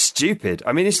it's just stupid.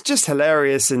 I mean, it's just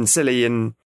hilarious and silly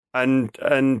and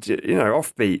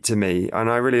offbeat to me, and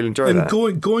I really enjoy that.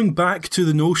 Going back to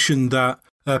the notion that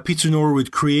Peter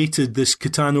Norwood created this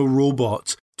Kitano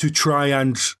robot to try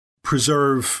and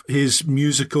preserve his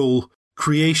musical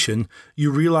creation,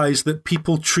 you realise that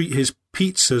people treat his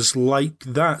pizzas like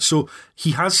that. So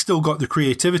he has still got the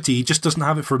creativity, he just doesn't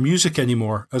have it for music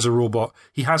anymore as a robot.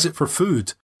 He has it for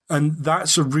food. And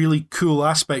that's a really cool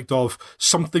aspect of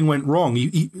something went wrong.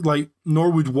 Like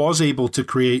Norwood was able to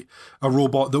create a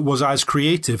robot that was as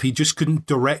creative. He just couldn't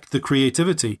direct the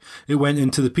creativity. It went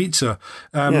into the pizza,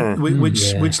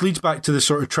 which leads back to the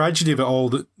sort of tragedy of it all.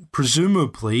 That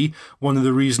presumably one of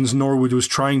the reasons Norwood was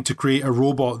trying to create a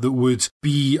robot that would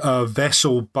be a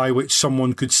vessel by which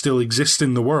someone could still exist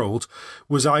in the world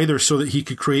was either so that he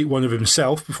could create one of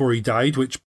himself before he died,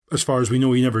 which, as far as we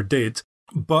know, he never did.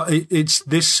 But it's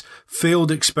this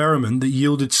failed experiment that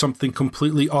yielded something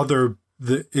completely other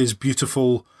that is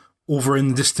beautiful over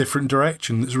in this different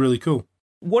direction. It's really cool.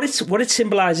 What it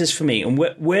symbolises for me, and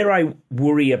where I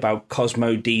worry about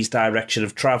Cosmo D's direction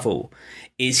of travel,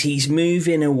 is he's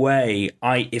moving away,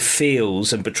 it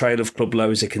feels, and Betrayal of Club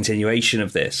Low is a continuation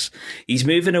of this, he's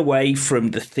moving away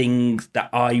from the thing that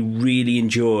I really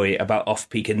enjoy about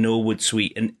Off-Peak and Norwood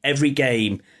Suite. And every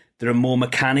game, there are more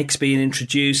mechanics being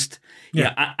introduced.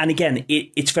 Yeah, and again,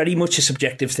 it's very much a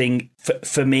subjective thing.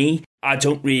 For me, I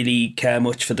don't really care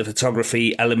much for the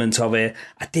photography element of it.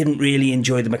 I didn't really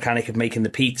enjoy the mechanic of making the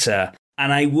pizza.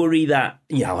 And I worry that,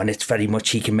 and it's very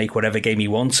much he can make whatever game he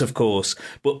wants, of course.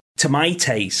 But to my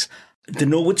taste, the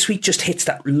Norwood Suite just hits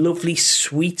that lovely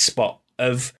sweet spot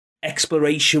of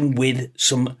exploration with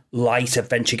some light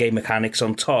adventure game mechanics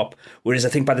on top. Whereas I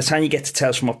think by the time you get to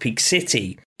Tales from Off-Peak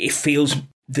City, it feels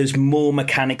there's more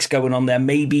mechanics going on there.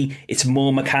 Maybe it's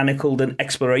more mechanical than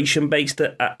exploration based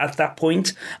at that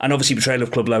point. And obviously Betrayal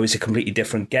of Club Low is a completely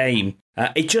different game. I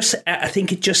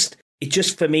think it just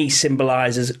for me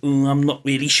symbolises, I'm not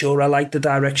really sure I like the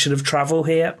direction of travel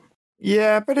here.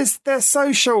 Yeah, but they're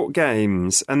so short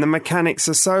games and the mechanics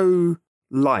are so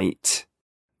light.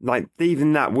 Like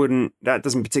even that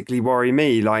doesn't particularly worry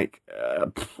me. Like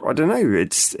I don't know,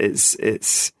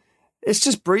 it's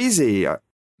just breezy.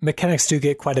 Mechanics do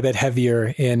get quite a bit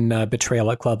heavier in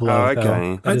Betrayal at Club Low.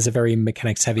 Though. That is a very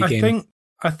mechanics-heavy game.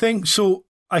 I think so.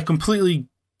 I completely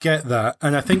get that,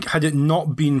 and I think had it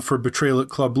not been for Betrayal at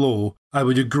Club Low, I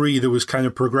would agree there was kind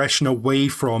of progression away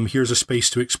from here's a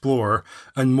space to explore,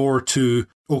 and more to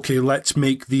okay, let's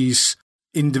make these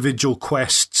individual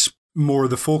quests more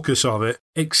the focus of it.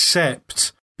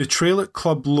 Except Betrayal at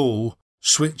Club Low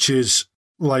switches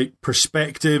like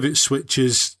perspective. It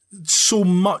switches so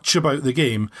much about the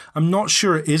game. I'm not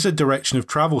sure it is a direction of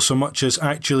travel so much as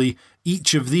actually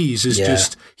each of these is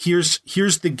just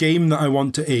here's the game that I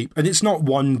want to ape, and it's not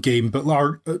one game, but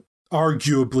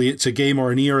arguably it's a game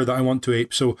or an era that I want to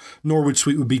ape. So Norwood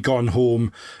Suite would be Gone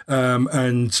Home,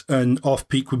 and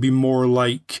Off-Peak would be more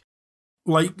like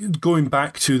going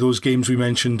back to those games we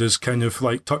mentioned as kind of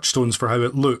like touchstones for how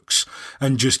it looks,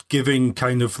 and just giving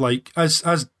kind of like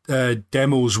as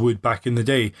demos would back in the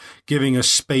day, giving a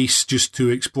space just to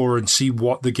explore and see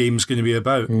what the game's going to be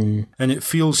about. And it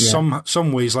feels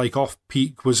some ways like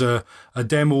Off-Peak was a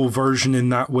demo version in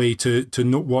that way to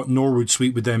know what Norwood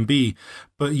Suite would then be.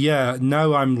 But yeah,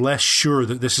 now I'm less sure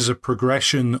that this is a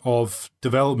progression of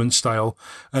development style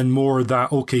and more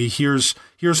that, okay, here's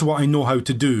what I know how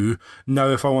to do. Now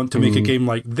if I want to make a game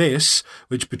like this,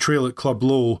 which Betrayal at Club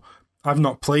Low, I've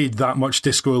not played that much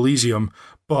Disco Elysium,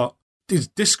 but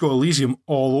Disco Elysium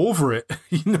all over it.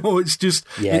 It's just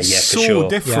it's so sure.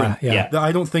 different Yeah. that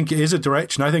I don't think it is a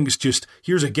direction. I think it's just,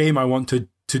 here's a game I want to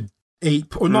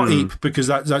ape, or not ape, because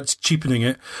that's cheapening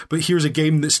it, but here's a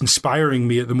game that's inspiring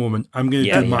me at the moment. I'm going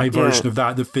to do my version of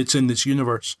that fits in this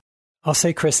universe. I'll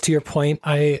say, Chris, to your point,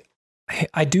 I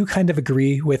do kind of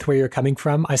agree with where you're coming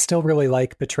from. I still really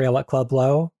like Betrayal at Club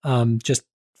Low, just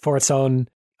for its own.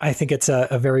 I think it's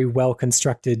a very well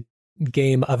constructed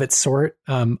game of its sort.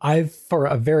 I've, for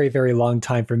a very, very long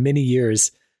time, for many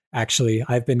years, actually,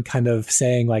 I've been kind of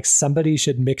saying like somebody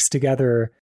should mix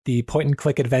together the point and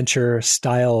click adventure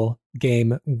style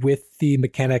game with the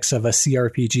mechanics of a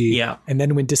CRPG. Yeah. And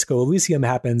then when Disco Elysium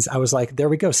happens, I was like, there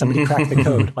we go. Somebody cracked the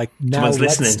code. Like now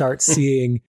let's start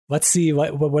seeing, let's see what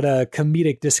a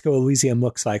comedic Disco Elysium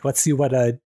looks like. Let's see what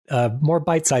a more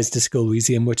bite-sized Disco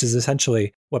Elysium, which is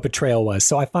essentially what Betrayal was.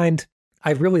 So I find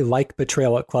I really like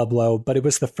Betrayal at Club Low, but it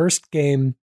was the first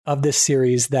game of this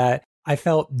series that I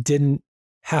felt didn't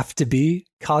have to be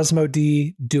Cosmo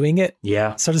D doing it,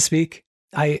 so to speak.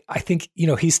 I think,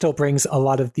 he still brings a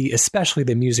lot of especially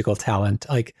the musical talent,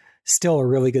 like still a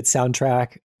really good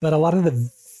soundtrack, but a lot of the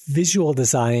visual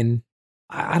design,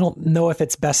 I don't know if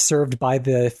it's best served by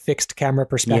the fixed camera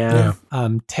perspective.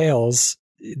 Tales,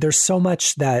 there's so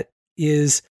much that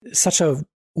is such a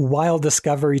wild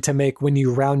discovery to make when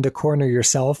you round a corner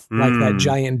yourself, like that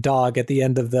giant dog at the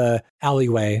end of the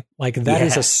alleyway. Like that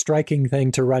is a striking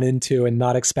thing to run into and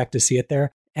not expect to see it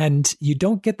there. And you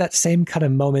don't get that same kind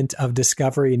of moment of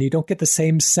discovery, and you don't get the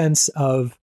same sense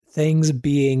of things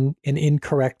being an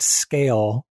incorrect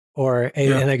scale or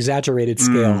an exaggerated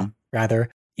scale, rather,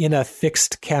 in a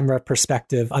fixed camera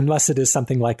perspective, unless it is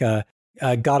something like a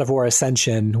God of War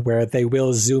Ascension, where they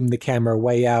will zoom the camera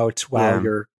way out while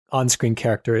you're on-screen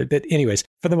character. But anyways,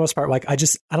 for the most part, like I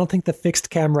don't think the fixed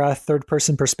camera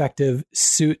third-person perspective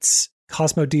suits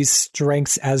Cosmo D's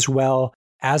strengths as well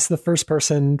as the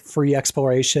first-person free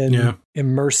exploration,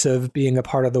 immersive being a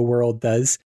part of the world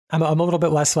does. I'm a little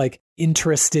bit less like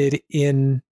interested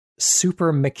in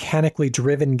super mechanically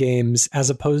driven games, as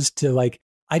opposed to like,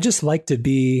 I just like to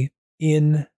be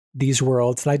in these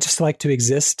worlds and I just like to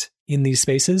exist in these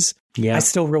spaces. I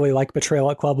still really like Betrayal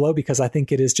at Club Low because I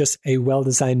think it is just a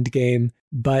well-designed game,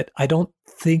 but I don't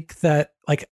think that,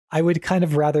 like, I would kind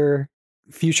of rather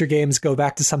future games go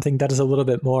back to something that is a little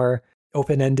bit more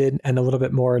open-ended and a little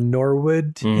bit more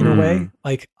Norwood in a way.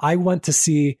 Like, I want to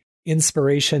see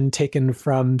inspiration taken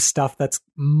from stuff that's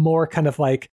more kind of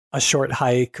like A Short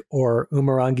Hike or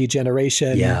Umurangi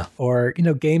Generation, or,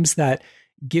 games that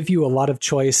give you a lot of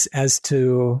choice as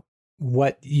to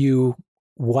what you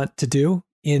want to do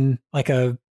in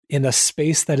a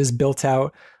space that is built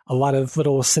out, a lot of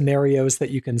little scenarios that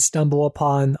you can stumble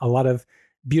upon, a lot of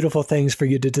beautiful things for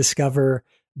you to discover,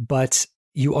 but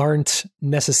you aren't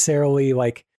necessarily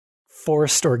like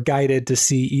forced or guided to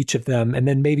see each of them. And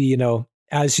then maybe,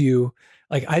 as you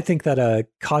like, I think that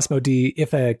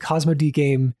if a Cosmo D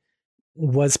game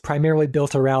was primarily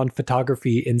built around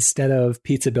photography instead of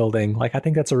pizza building, like I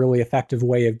think that's a really effective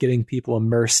way of getting people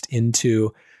immersed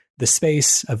into the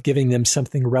space, of giving them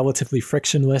something relatively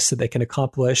frictionless that they can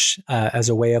accomplish as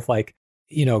a way of like,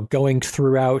 going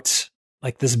throughout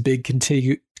like this big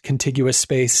contiguous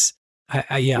space.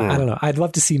 I don't know. I'd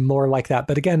love to see more like that.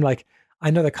 But again, like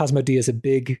I know that Cosmo D is a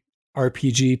big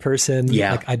RPG person.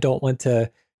 Like I don't want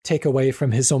to take away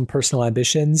from his own personal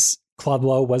ambitions. Club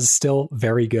Low was still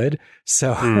very good.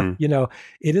 So,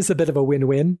 it is a bit of a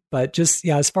win-win, but just,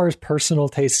 as far as personal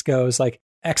taste goes, like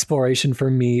exploration for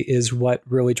me is what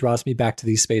really draws me back to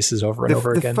these spaces over and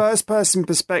over again. The first person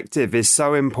perspective is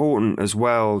so important as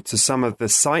well to some of the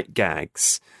sight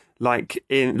gags. Like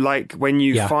when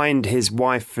you find his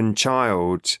wife and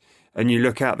child and you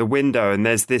look out the window and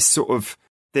there's this sort of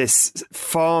this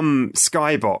farm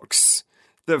skybox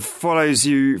that follows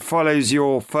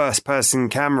your first person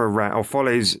camera or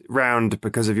follows round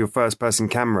because of your first person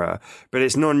camera, but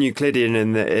it's non-Euclidean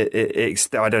in that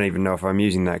it I don't even know if I'm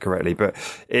using that correctly, but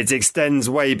it extends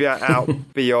way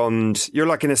out beyond. You're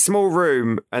like in a small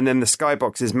room and then the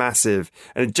skybox is massive,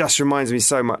 and it just reminds me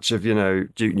so much of, Duke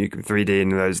Nukem 3D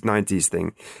and those 90s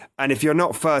thing. And if you're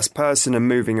not first person and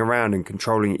moving around and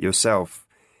controlling it yourself,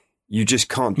 you just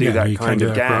can't do that kind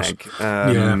of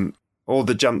gag. All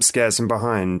the jump scares from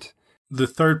behind. The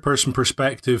third-person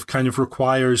perspective kind of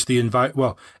requires the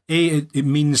it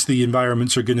means the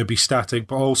environments are going to be static,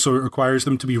 but also it requires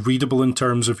them to be readable in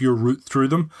terms of your route through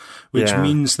them, which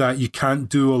means that you can't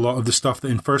do a lot of the stuff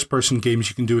that in first-person games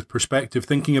you can do with perspective.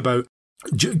 Thinking about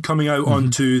coming out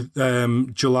onto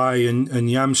July and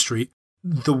Yam Street,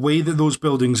 the way that those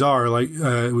buildings are, like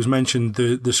it was mentioned,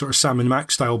 the sort of Sam and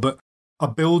Max style, but a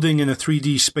building in a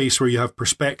 3D space where you have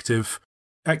perspective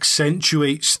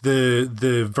accentuates the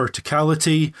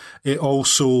verticality. It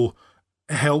also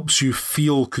helps you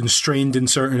feel constrained in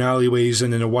certain alleyways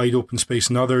and in a wide open space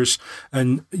in others.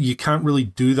 And you can't really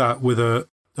do that with a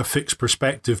fixed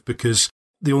perspective, because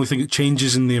the only thing that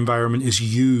changes in the environment is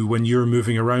you when you're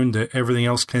moving around it. Everything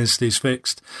else kind of stays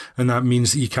fixed. And that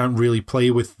means that you can't really play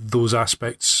with those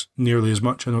aspects nearly as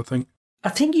much, I don't think. I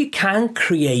think you can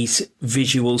create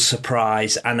visual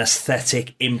surprise and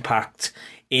aesthetic impact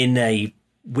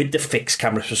with the fixed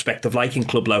camera perspective, like in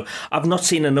Club Low. I've not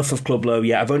seen enough of Club Low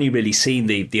yet. I've only really seen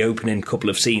the opening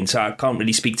couple of scenes, so I can't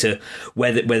really speak to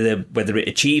whether it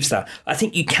achieves that. I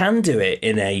think you can do it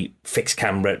in a fixed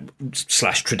camera /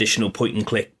 traditional point and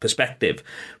click perspective,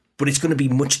 but it's going to be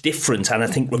much different, and I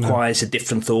think requires a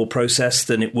different thought process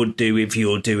than it would do if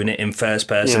you're doing it in first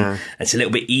person. Yeah. It's a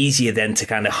little bit easier then to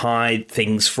kind of hide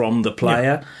things from the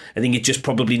player. Yeah. I think it just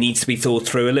probably needs to be thought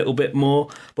through a little bit more.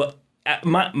 But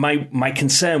my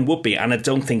concern would be, and I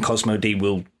don't think Cosmo D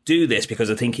will do this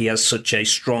because I think he has such a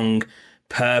strong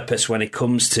purpose when it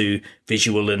comes to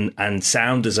visual and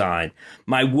sound design.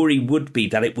 My worry would be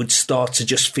that it would start to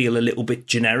just feel a little bit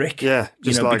generic. Yeah,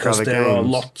 just like because other there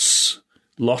games. are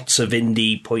lots of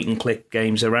indie point and click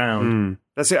games around.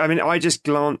 That's it. I mean, I just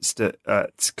glanced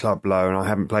at Club Low and I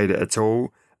haven't played it at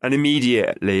all, and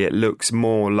immediately it looks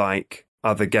more like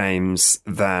other games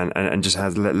than and just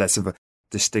has less of a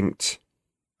distinct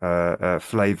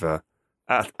flavour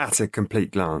at a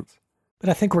complete glance. But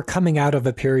I think we're coming out of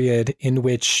a period in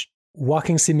which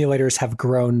walking simulators have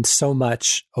grown so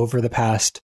much over the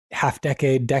past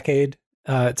decade.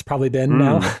 It's probably been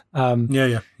now.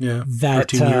 Yeah.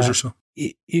 That 13 years or so.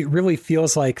 It really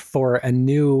feels like for a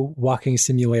new walking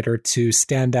simulator to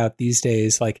stand out these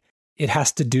days, like it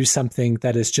has to do something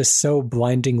that is just so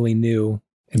blindingly new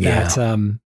that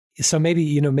so maybe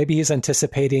he's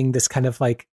anticipating this kind of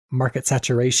like market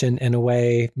saturation in a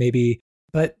way, maybe.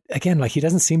 But again, like he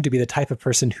doesn't seem to be the type of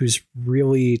person who's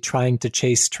really trying to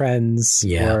chase trends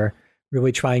or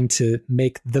really trying to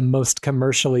make the most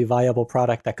commercially viable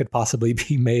product that could possibly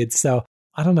be made. So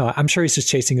I don't know. I'm sure he's just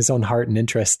chasing his own heart and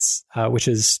interests, which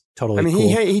is totally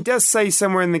cool. He does say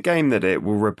somewhere in the game that it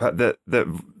will that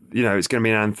it's going to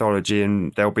be an anthology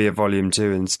and there'll be a volume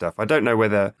 2 and stuff. I don't know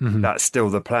whether that's still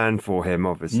the plan for him,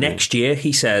 obviously. Next year,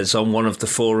 he says on one of the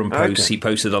forum posts he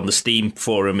posted on the Steam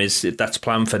forum, that's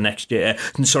planned for next year.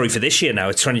 Sorry, for this year now.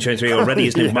 It's 2023 already,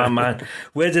 isn't it? Man,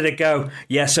 where did it go?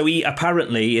 Yeah, so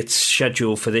apparently it's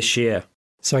scheduled for this year.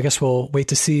 So I guess we'll wait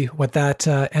to see what that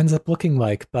ends up looking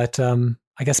like. But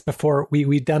I guess before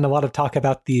we've done a lot of talk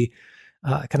about the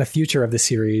kind of future of the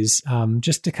series,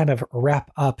 just to kind of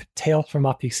wrap up Tales from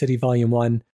Off Peak City Volume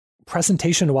 1,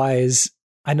 presentation-wise,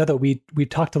 I know that we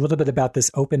talked a little bit about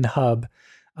this open hub.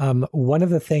 One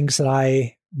of the things that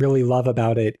I really love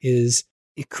about it is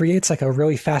it creates like a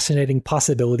really fascinating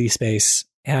possibility space.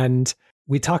 And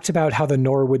we talked about how the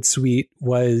Norwood suite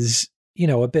was,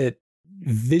 a bit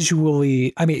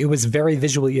visually, it was very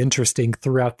visually interesting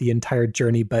throughout the entire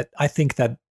journey, but I think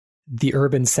that the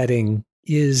urban setting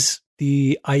is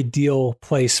the ideal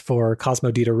place for Cosmo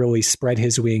D to really spread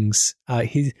his wings.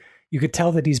 You could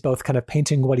tell that he's both kind of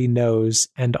painting what he knows,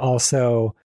 and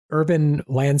also urban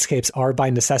landscapes are by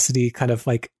necessity kind of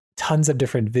like tons of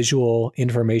different visual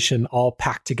information all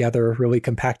packed together really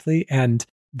compactly. And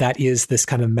that is this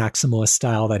kind of maximalist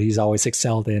style that he's always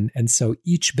excelled in. And so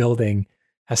each building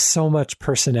has so much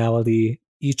personality.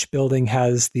 Each building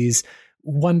has these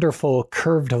wonderful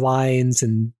curved lines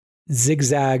and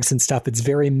zigzags and stuff. It's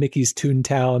very Mickey's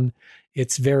Toontown.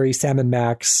 It's very Sam and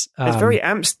Max. It's very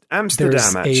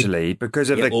Amsterdam, actually, because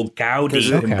of or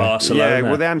Gaudi in Barcelona. Yeah,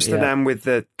 well, the Amsterdam with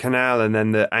the canal and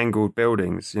then the angled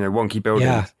buildings, wonky buildings.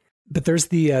 Yeah, but there's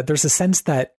a sense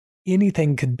that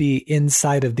anything could be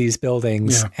inside of these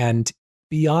buildings, and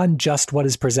beyond just what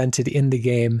is presented in the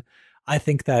game. I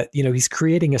think that, he's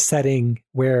creating a setting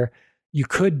where you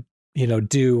could,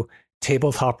 do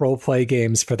tabletop role play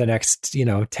games for the next,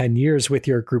 10 years with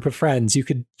your group of friends. You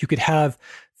could have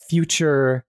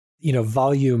future,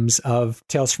 volumes of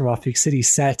Tales from Off Peak City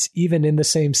set even in the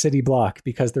same city block,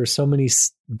 because there's so many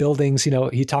buildings,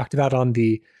 he talked about on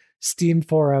the Steam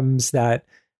forums that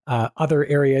other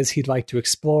areas he'd like to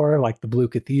explore, like the Blue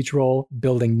Cathedral,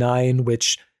 Building 9,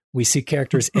 which we see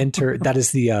characters enter. That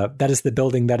is the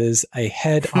building that is a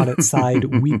head on its side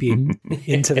weeping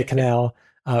into the canal.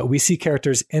 We see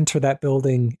characters enter that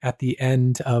building at the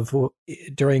end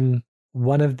during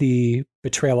one of the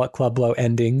Betrayal at Club Low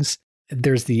endings.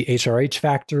 There's the HRH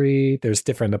factory. There's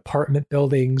different apartment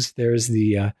buildings. There's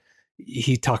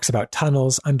he talks about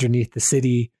tunnels underneath the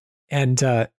city. And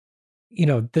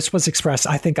this was expressed,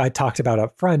 I think I talked about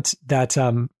up front, that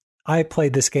I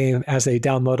played this game as a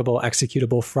downloadable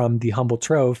executable from the Humble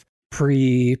Trove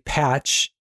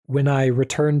pre-patch. When I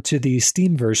returned to the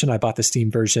Steam version, I bought the Steam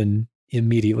version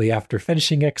immediately after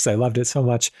finishing it because I loved it so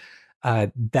much.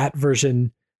 That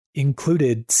version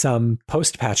included some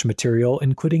post-patch material,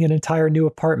 including an entire new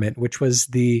apartment, which was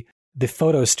the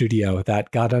photo studio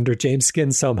that got under James'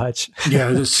 skin so much.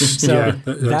 Yeah,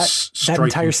 that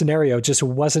entire scenario just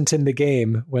wasn't in the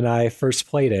game when I first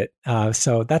played it.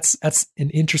 So that's an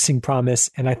interesting promise.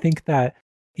 And I think that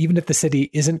even if the city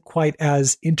isn't quite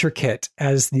as intricate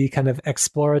as the kind of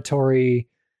exploratory,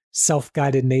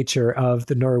 self-guided nature of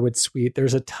the Norwood Suite,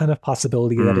 there's a ton of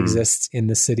possibility that exists in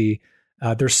the city.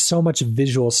 There's so much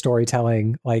visual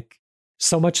storytelling. Like,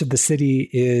 so much of the city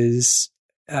is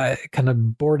kind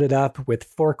of boarded up with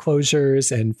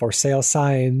foreclosures and for sale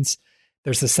signs.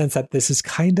 There's a sense that this is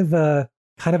kind of a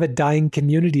dying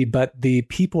community, but the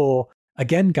people,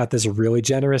 again, got this really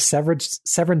generous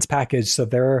severance package. So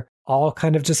they're all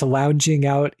kind of just lounging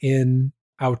out in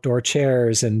outdoor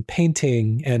chairs and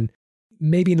painting, and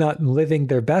maybe not living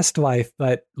their best life,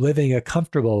 but living a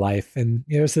comfortable life. And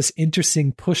there's this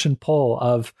interesting push and pull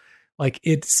of, like,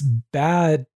 it's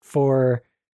bad for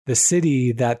the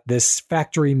city that this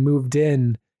factory moved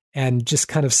in and just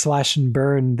kind of slash and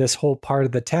burn this whole part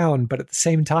of the town. But at the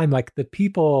same time, like, the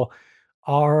people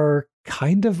are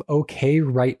kind of okay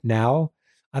right now.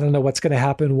 I don't know what's going to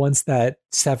happen once that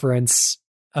severance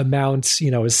amount,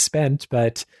 is spent,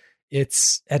 but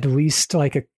it's at least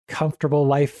like a comfortable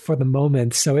life for the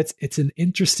moment. So it's an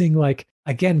interesting, like,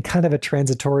 again, kind of a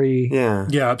transitory,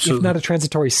 absolutely, if not a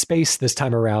transitory space this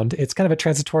time around. It's kind of a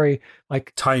transitory,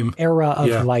 like, time era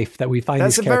of life that we find.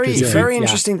 That's these a very, characters very in.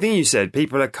 interesting thing you said.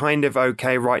 People are kind of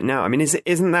okay right now. I mean,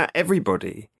 isn't that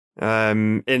everybody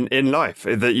in life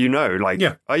that like,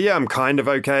 oh yeah, I'm kind of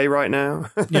okay right now.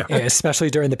 Yeah, especially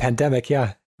during the pandemic.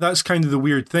 Yeah, that's kind of the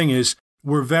weird thing, is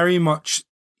we're very much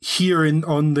here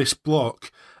on this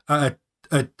block at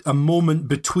a moment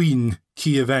between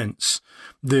key events.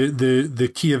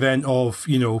 The key event of,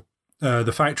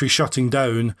 the factory shutting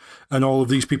down and all of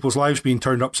these people's lives being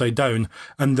turned upside down.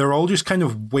 And they're all just kind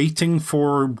of waiting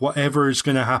for whatever is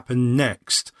going to happen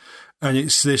next. And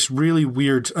it's this really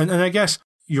weird, and I guess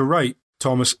you're right,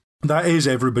 Thomas, that is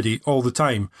everybody all the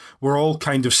time. We're all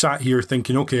kind of sat here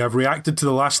thinking, okay, I've reacted to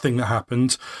the last thing that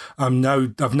happened. I've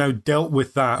now dealt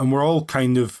with that. And we're all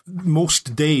kind of,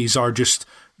 most days are just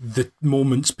the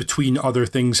moments between other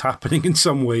things happening in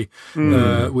some way,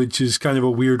 which is kind of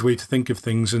a weird way to think of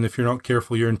things. And if you're not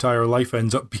careful, your entire life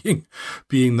ends up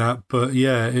being that. But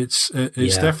yeah, it's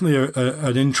definitely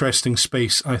an interesting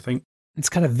space, I think. It's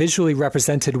kind of visually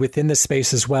represented within the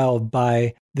space as well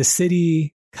by the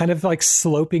city kind of like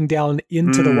sloping down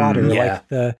into the water. Like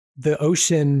the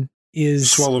ocean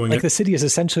is swallowing like it. The city is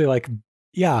essentially like,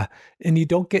 and you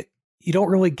don't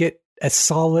really get a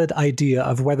solid idea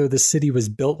of whether the city was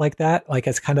built like that, like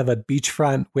as kind of a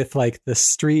beachfront with like the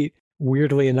street,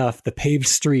 weirdly enough, the paved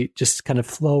street just kind of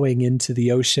flowing into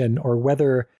the ocean, or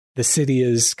whether the city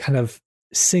is kind of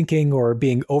sinking or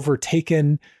being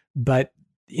overtaken. But,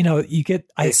 you get...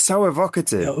 It's so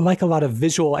evocative. Like a lot of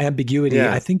visual ambiguity.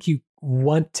 Yeah. I think you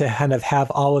want to kind of have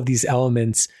all of these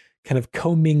elements kind of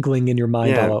commingling in your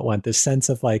mind all at once. This sense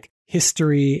of like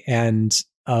history and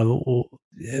a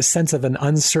sense of an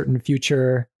uncertain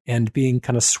future and being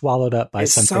kind of swallowed up by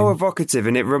something. It's so evocative,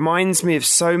 and it reminds me of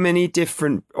so many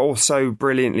different, also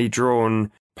brilliantly drawn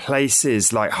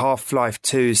places like Half-Life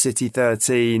 2, City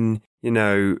 13,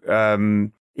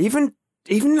 even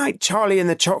like Charlie and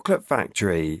the Chocolate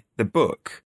Factory, the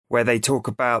book, where they talk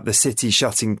about the city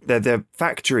the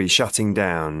factory shutting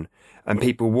down and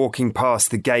people walking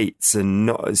past the gates and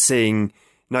not seeing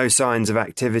no signs of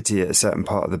activity at a certain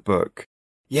part of the book.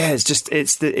 Yeah,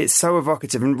 it's so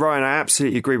evocative. And Ryan, I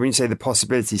absolutely agree when you say the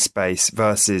possibility space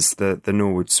versus the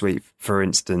Norwood Suite, for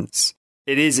instance.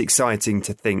 It is exciting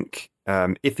to think,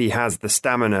 if he has the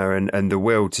stamina and the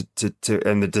will to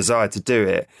and the desire to do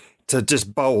it, to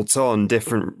just bolt on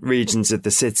different regions of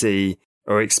the city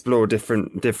or explore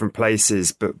different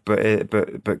places. But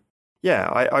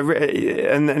yeah,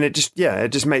 it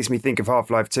just makes me think of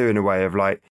Half-Life 2 in a way of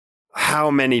like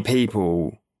how many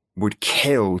people would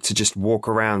kill to just walk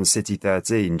around City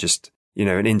 13, just,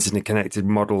 an internet-connected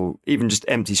model, even just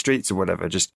empty streets or whatever,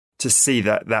 just to see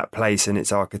that place and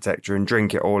its architecture and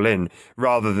drink it all in,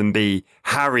 rather than be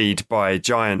harried by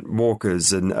giant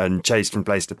walkers and chased from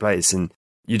place to place. And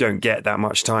you don't get that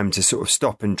much time to sort of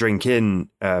stop and drink in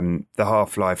the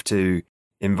Half-Life 2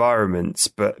 environments.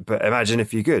 But imagine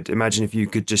if you could. Imagine if you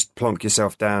could just plonk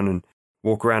yourself down and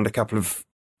walk around a couple of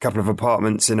couple of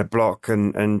apartments in a block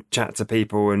and chat to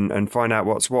people and find out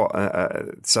what's what.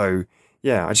 So,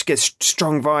 yeah, I just get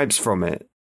strong vibes from it.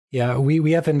 Yeah,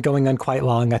 we have been going on quite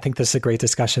long. I think this is a great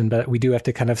discussion, but we do have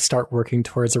to kind of start working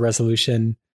towards a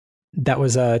resolution. That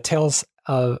was Tales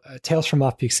from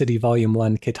Off-Peak City Volume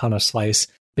 1, Katana Slice.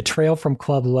 Betrayal from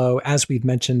Club Low, as we've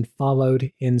mentioned,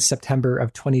 followed in September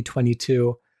of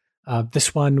 2022.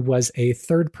 This one was a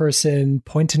third-person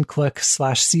point-and-click /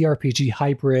 CRPG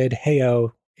hybrid.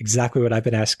 Heyo, exactly what I've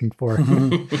been asking for.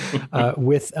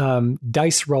 With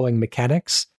dice rolling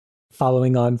mechanics,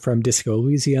 following on from Disco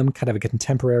Elysium, kind of a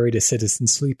contemporary to Citizen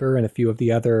Sleeper and a few of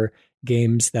the other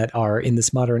games that are in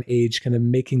this modern age, kind of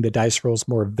making the dice rolls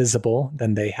more visible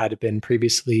than they had been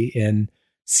previously in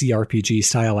CRPG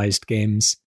stylized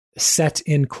games. Set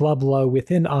in Club Low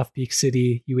within Off-Peak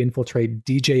City, you infiltrate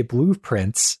DJ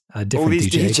Blueprints, different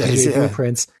DJ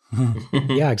Blueprints.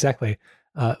 Yeah, exactly.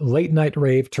 Late night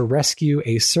rave to rescue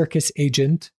a circus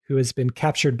agent who has been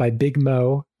captured by Big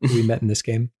Mo, who we met in this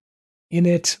game. In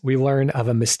it, we learn of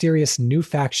a mysterious new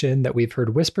faction that we've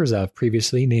heard whispers of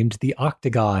previously, named the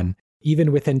Octagon.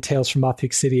 Even within Tales from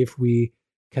Off-Peak City, if we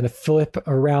kind of flip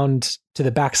around to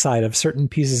the backside of certain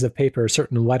pieces of paper,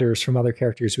 certain letters from other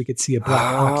characters, we could see a black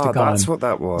octagon that's what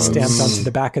that was. Stamped onto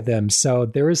the back of them. So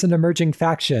there is an emerging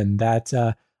faction that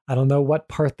I don't know what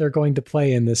part they're going to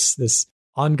play in this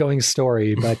ongoing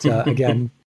story, but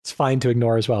again, it's fine to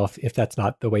ignore as well if that's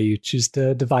not the way you choose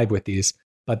to vibe with these.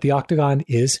 But the Octagon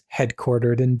is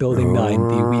headquartered in Building 9,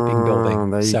 the Weeping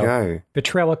Building. There you go.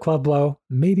 Betrayal at Club Low.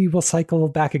 Maybe we'll cycle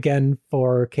back again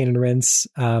for Kane and Rince.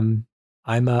 I'm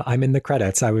in the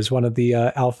credits. I was one of the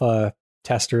alpha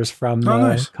testers from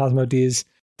Cosmo D's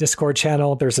Discord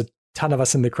channel. There's a ton of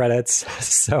us in the credits,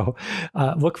 so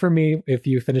look for me if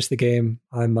you finish the game.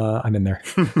 I'm in there.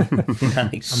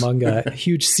 Nice. Among a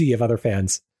huge sea of other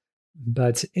fans.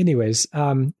 But anyways,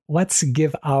 let's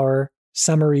give our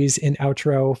summaries in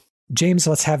outro. James,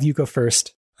 let's have you go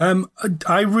first.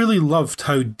 I really loved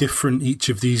how different each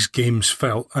of these games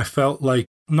felt. I felt like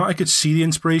not I could see the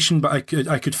inspiration, but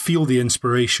I could feel the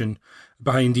inspiration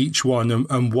behind each one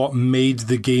and what made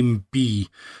the game be.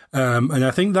 And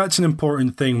I think that's an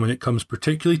important thing when it comes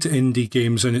particularly to indie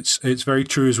games. And it's very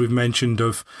true, as we've mentioned,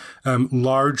 of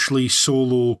largely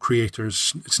solo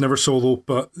creators. It's never solo,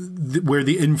 but where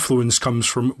the influence comes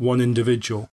from one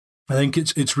individual. I think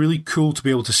it's really cool to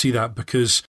be able to see that,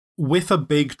 because with a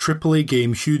big AAA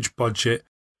game, huge budget,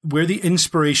 where the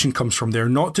inspiration comes from there,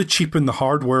 not to cheapen the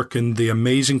hard work and the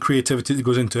amazing creativity that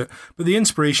goes into it, but the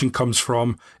inspiration comes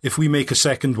from, if we make a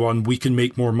second one, we can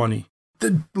make more money.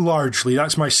 Largely,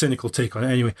 that's my cynical take on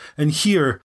it anyway. And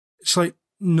here, it's like,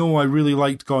 no, I really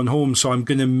liked Gone Home, so I'm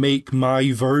going to make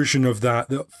my version of that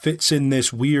fits in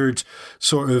this weird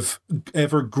sort of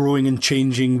ever-growing and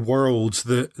changing world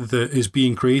that is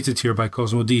being created here by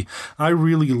Cosmo D. I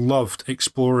really loved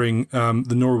exploring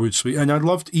the Norwood suite, and I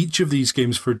loved each of these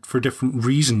games for different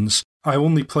reasons. I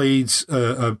only played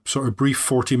a sort of brief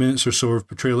 40 minutes or so of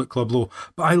Betrayal at Club Low,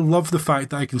 but I love the fact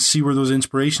that I can see where those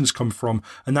inspirations come from,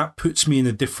 and that puts me in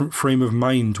a different frame of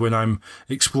mind when I'm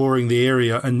exploring the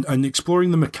area and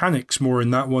exploring the mechanics more in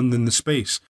that one than the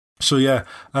space. So yeah,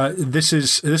 this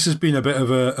has been a bit of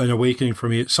an awakening for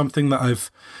me. It's something that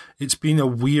it's been a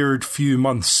weird few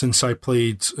months since I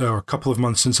played, or a couple of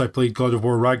months since I played God of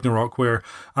War Ragnarok, where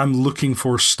I'm looking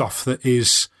for stuff that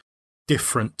is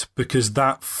different, because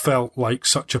that felt like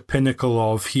such a pinnacle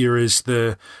of, here is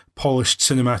the polished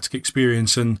cinematic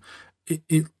experience, and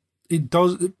it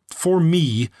does, for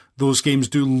me, those games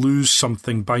do lose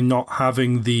something by not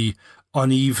having the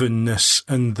unevenness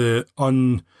and the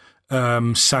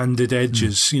sanded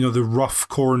edges, the rough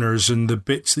corners and the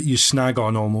bits that you snag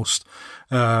on almost.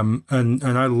 And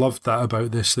I loved that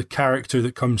about this. The character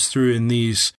that comes through in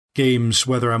these games,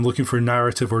 whether I'm looking for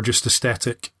narrative or just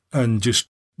aesthetic and just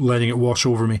letting it wash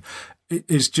over me,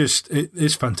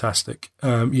 it's fantastic.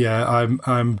 I'm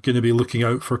going to be looking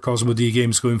out for Cosmo D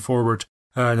games going forward,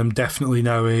 and I'm definitely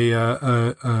now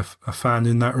a fan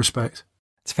in that respect.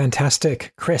 It's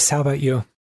fantastic. Chris, how about you?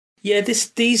 Yeah,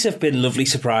 these have been lovely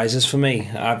surprises for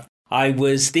me.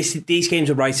 These games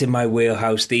are right in my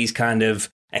wheelhouse. These kind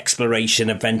of exploration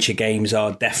adventure games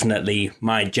are definitely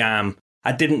my jam.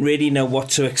 I didn't really know what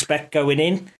to expect going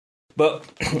in, but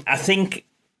I think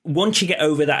once you get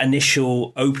over that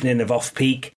initial opening of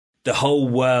Off-Peak, the whole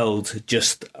world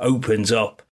just opens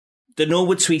up. The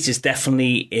Norwood suite is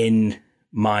definitely in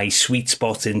my sweet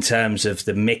spot in terms of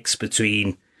the mix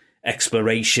between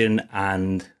exploration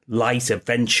and light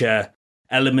adventure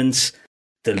elements.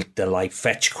 The like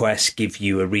fetch quests give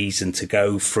you a reason to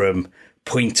go from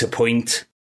point to point.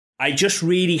 I just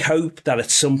really hope that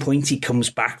at some point he comes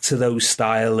back to those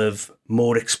style of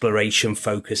more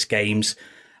exploration-focused games.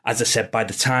 As I said, by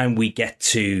the time we get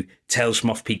to Tales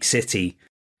from Off-Peak City,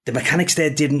 the mechanics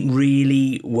there didn't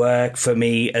really work for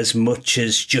me as much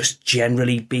as just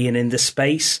generally being in the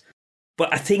space.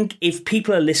 But I think if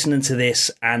people are listening to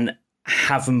this and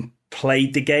haven't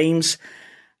played the games,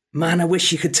 man, I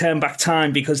wish you could turn back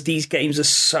time, because these games are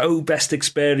so best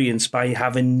experienced by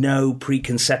having no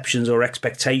preconceptions or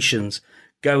expectations.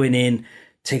 Going in,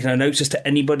 taking no notice to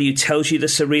anybody who tells you they're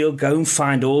surreal. Go and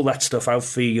find all that stuff out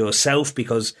for yourself,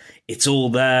 because it's all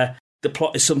there. The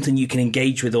plot is something you can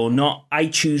engage with or not. I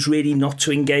choose really not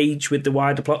to engage with the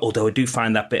wider plot, although I do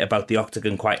find that bit about the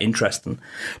Octagon quite interesting.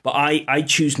 But I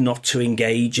choose not to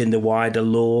engage in the wider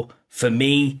lore. For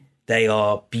me, they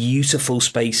are beautiful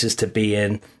spaces to be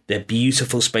in. They're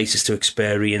beautiful spaces to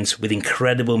experience, with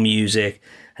incredible music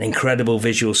and incredible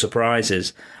visual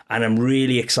surprises. And I'm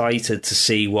really excited to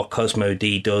see what Cosmo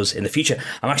D does in the future.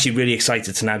 I'm actually really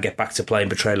excited to now get back to playing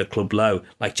Betrayal at Club Low.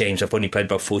 Like James, I've only played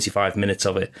about 45 minutes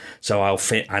of it. So I'll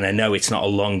fit, and I know it's not a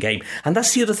long game. And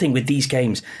that's the other thing with these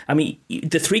games. I mean,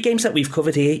 the 3 games that we've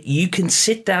covered here, you can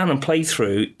sit down and play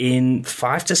through in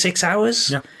 5 to 6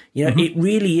 hours. Yeah. You know, it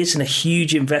really isn't a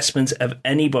huge investment of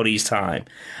anybody's time.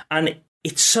 And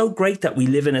it's so great that we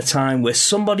live in a time where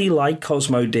somebody like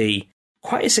Cosmo D,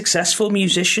 quite a successful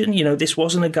musician, you know, this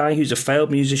wasn't a guy who's a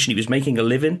failed musician. He was making a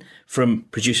living from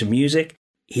producing music.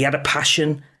 He had a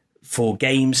passion for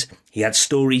games. He had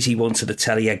stories he wanted to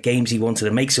tell. He had games he wanted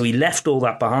to make. So he left all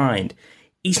that behind.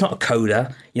 He's not a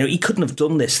coder. You know, he couldn't have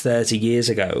done this 30 years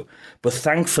ago. But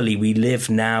thankfully, we live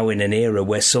now in an era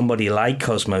where somebody like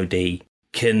Cosmo D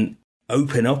can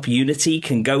open up Unity,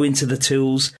 can go into the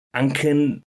tools, and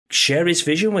can share his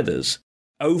vision with us.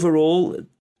 Overall,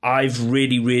 I've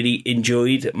really, really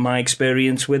enjoyed my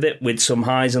experience with it, with some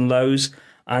highs and lows,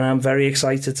 and I'm very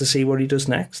excited to see what he does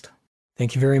next.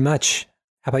 Thank you very much.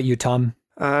 How about you, Tom?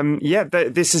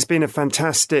 This has been a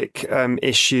fantastic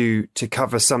issue to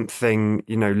cover something,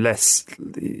 you know, less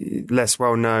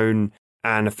well known,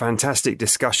 and a fantastic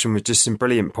discussion with just some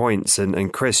brilliant points.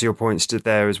 And Chris, your points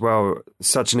there as well.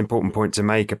 Such an important point to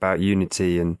make about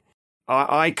Unity. And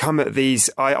I come at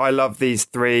these. I love these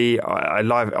 3.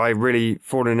 I really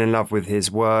fallen in love with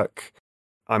his work.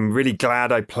 I'm really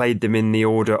glad I played them in the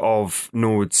order of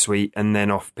Norwood Suite and then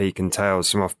Off-Peak and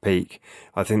Tales from Off-Peak.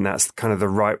 I think that's kind of the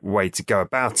right way to go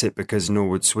about it, because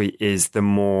Norwood Suite is the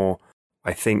more,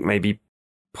 I think, maybe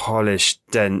polished,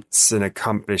 dense, and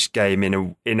accomplished game in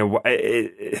a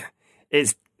way.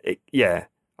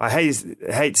 I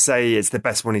hate to say it's the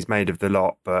best one he's made of the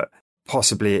lot, but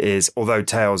possibly it is. Although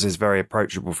Tales is very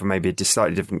approachable for maybe a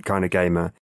slightly different kind of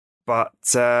gamer. But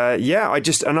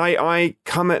I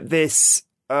come at this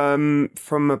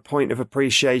from a point of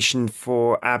appreciation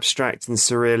for abstract and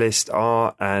surrealist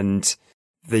art and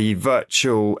the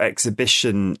virtual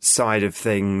exhibition side of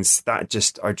things. I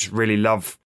just really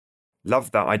love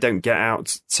that. I don't get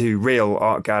out to real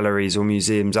art galleries or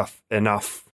museums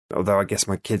enough, although I guess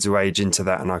my kids will age into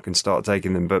that and I can start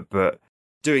taking them. But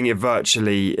doing it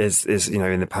virtually is, you know,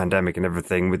 in the pandemic and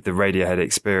everything with the Radiohead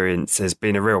experience has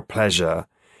been a real pleasure.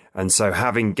 And so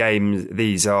having games,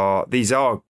 these are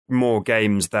more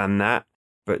games than that,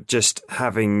 but just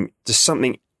having just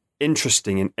something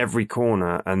interesting in every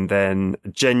corner, and then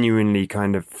genuinely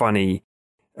kind of funny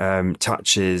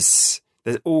touches.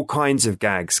 There's all kinds of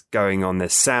gags going on.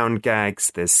 There's sound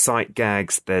gags, there's sight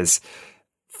gags, there's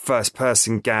first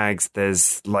person gags,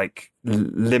 there's like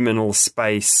liminal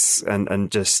space, and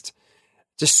just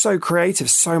so creative,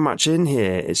 so much in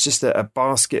here. It's just a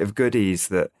basket of goodies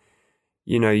that,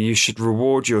 you know, you should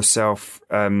reward yourself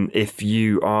if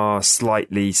you are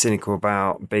slightly cynical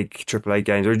about big AAA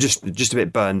games, or just a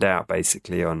bit burned out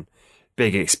basically on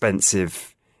big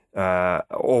expensive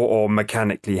or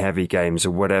mechanically heavy games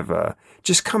or whatever.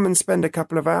 Just come and spend a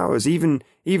couple of hours, even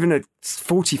at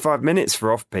 45 minutes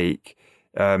for Off-Peak.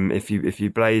 If you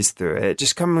blaze through it,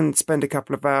 just come and spend a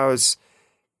couple of hours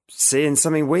seeing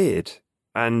something weird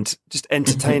and just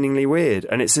entertainingly weird.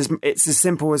 And it's as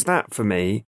simple as that for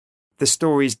me. The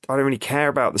stories, I don't really care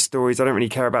about the stories. I don't really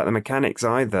care about the mechanics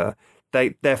either.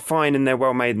 They're fine and they're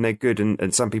well made and they're good,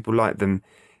 and some people like them.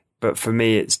 But for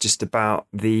me, it's just about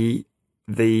the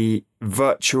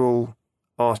virtual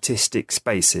artistic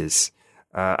spaces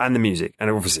and the music. And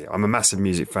obviously, I'm a massive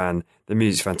music fan. The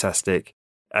music's fantastic.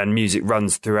 And music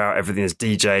runs throughout everything. There's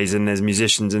DJs and there's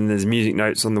musicians and there's music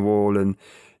notes on the wall, and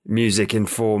music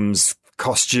informs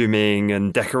costuming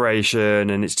and decoration.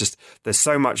 And it's just, there's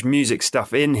so much music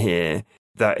stuff in here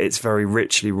that it's very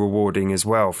richly rewarding as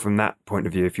well from that point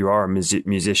of view. If you are a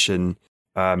musician,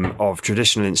 of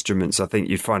traditional instruments. I think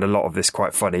you'd find a lot of this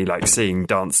quite funny, like seeing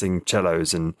dancing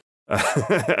cellos and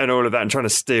and all of that, and trying to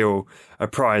steal a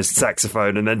prized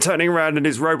saxophone and then turning around and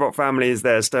his robot family is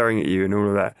there staring at you and all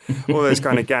of that, all those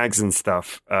kind of gags and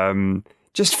stuff.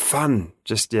 Just fun,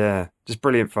 just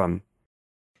brilliant fun.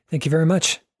 Thank you very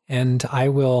much. And I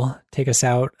will take us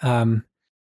out.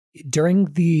 During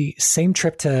the same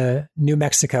trip to New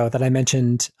Mexico that I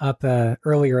mentioned up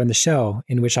earlier in the show,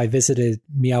 in which I visited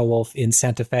Meow Wolf in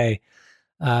Santa Fe,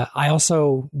 I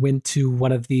also went to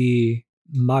one of the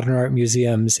modern art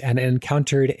museums and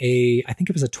encountered I think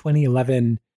it was a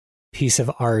 2011 piece of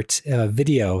art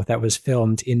video that was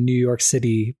filmed in New York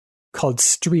City called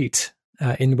Street,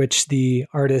 in which the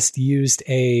artist used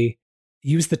the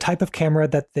type of camera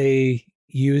that they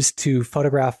used to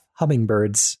photograph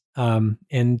hummingbirds,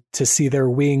 and to see their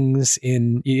wings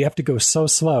you have to go so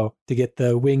slow to get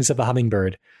the wings of a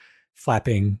hummingbird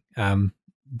flapping.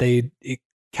 It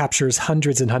captures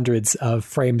hundreds and hundreds of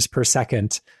frames per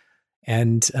second,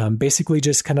 and basically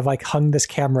just kind of like hung this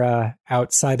camera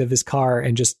outside of his car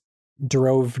and just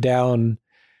drove down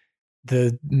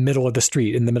the middle of the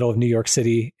street in the middle of New York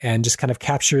City and just kind of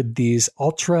captured these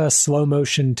ultra slow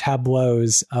motion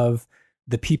tableaus of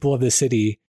the people of the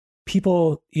city.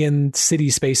 People in city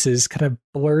spaces kind of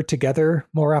blur together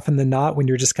more often than not when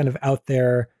you're just kind of out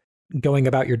there going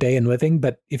about your day and living.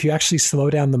 But if you actually slow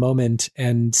down the moment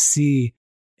and see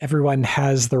everyone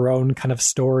has their own kind of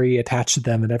story attached to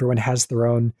them, and everyone has their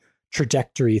own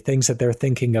trajectory, things that they're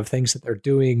thinking of, things that they're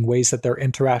doing, ways that they're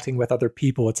interacting with other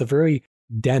people. It's a very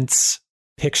dense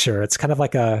picture. It's kind of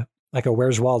like a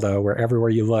Where's Waldo, where everywhere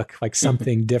you look, like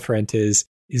something different is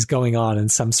going on,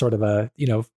 and some sort of a,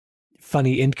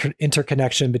 funny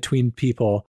interconnection between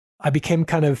people. I became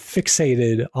kind of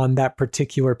fixated on that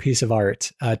particular piece of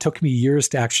art. It took me years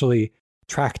to actually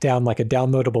track down like a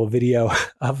downloadable video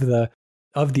of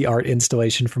the art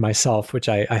installation for myself, which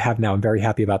I have now. I'm very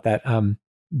happy about that.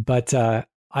 But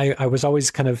I was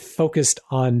always kind of focused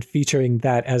on featuring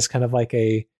that as kind of like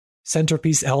a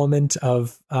centerpiece element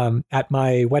of at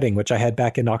my wedding, which I had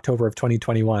back in October of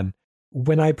 2021.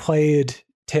 When I played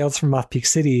Tales from Off-Peak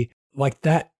City, like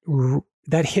that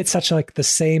hit such like the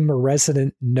same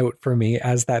resonant note for me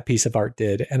as that piece of art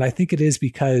did. And I think it is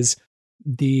because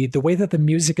the way that the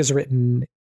music is written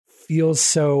feels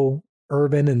so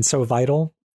urban and so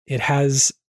vital. It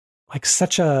has like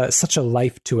such a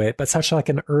life to it, but such like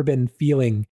an urban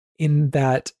feeling, in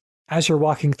that as you're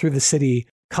walking through the city,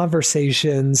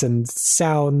 conversations and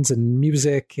sounds and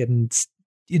music and,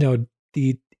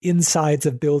 the insides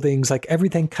of buildings, like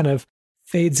everything kind of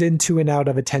fades into and out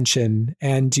of attention,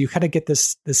 and you kind of get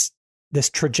this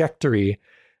trajectory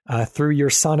through your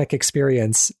sonic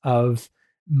experience of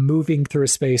moving through a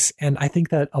space. And I think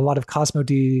that a lot of Cosmo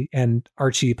D and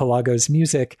Archie Pelago's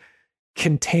music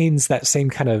contains that same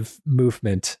kind of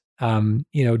movement.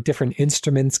 Different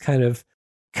instruments kind of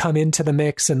come into the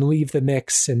mix and leave the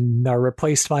mix and are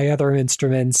replaced by other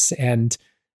instruments, and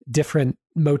different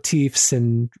motifs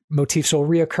will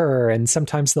reoccur, and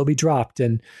sometimes they'll be dropped.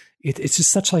 And it's just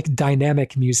such like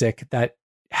dynamic music that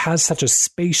has such a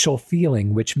spatial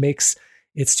feeling, which makes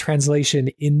its translation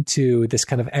into this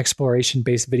kind of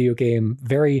exploration-based video game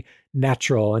very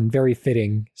natural and very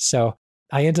fitting. So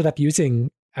I ended up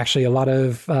using actually a lot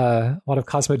of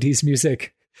Cosmo D's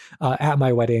music at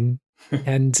my wedding,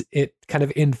 and it kind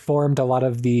of informed a lot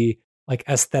of the like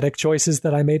aesthetic choices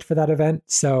that I made for that event.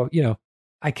 So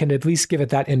I can at least give it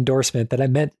that endorsement that it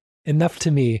meant enough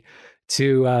to me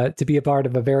to be a part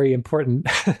of a very important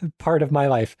part of my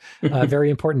life, a very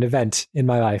important event in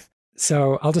my life.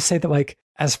 So I'll just say that, like,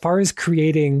 as far as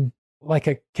creating like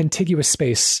a contiguous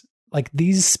space, like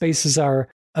these spaces are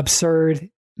absurd,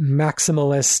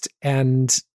 maximalist,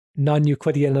 and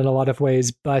non-Euclidean in a lot of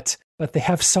ways, but they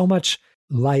have so much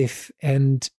life,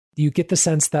 and you get the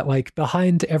sense that like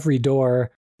behind every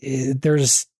door,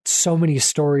 there's so many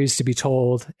stories to be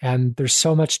told, and there's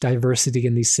so much diversity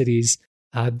in these cities.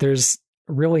 There's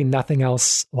really nothing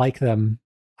else like them.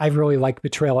 I really like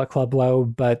Betrayal at Club Low,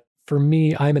 but for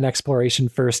me, I'm an exploration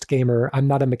first gamer. I'm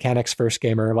not a mechanics first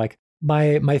gamer. Like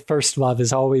my first love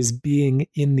is always being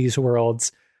in these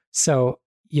worlds. So,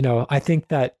 I think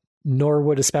that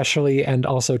Norwood especially, and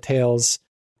also Tales,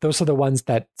 those are the ones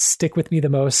that stick with me the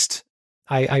most.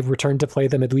 I return to play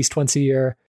them at least once a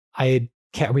year. I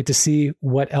can't wait to see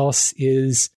what else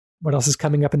is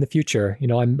coming up in the future.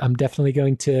 I'm definitely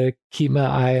going to keep my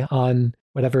eye on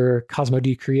whatever Cosmo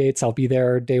D creates. I'll be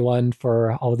there day one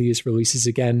for all these releases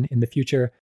again in the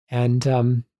future.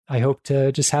 And I hope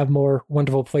to just have more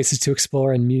wonderful places to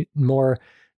explore and more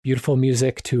beautiful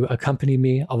music to accompany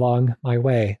me along my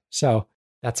way. So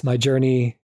that's my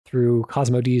journey through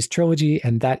Cosmo D's trilogy,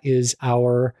 and that is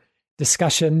our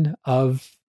discussion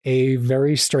of a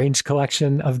very strange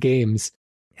collection of games.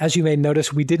 As you may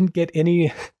notice, we didn't get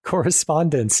any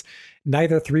correspondence,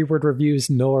 neither 3-word reviews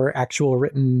nor actual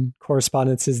written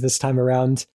correspondences this time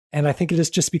around. And I think it is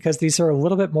just because these are a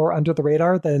little bit more under the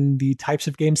radar than the types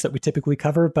of games that we typically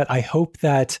cover. But I hope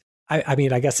that, I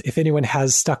guess if anyone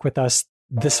has stuck with us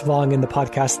this long in the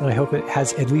podcast, then I hope it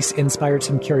has at least inspired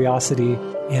some curiosity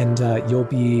and you'll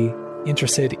be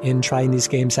interested in trying these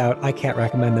games out. I can't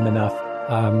recommend them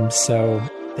enough. So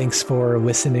thanks for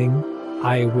listening.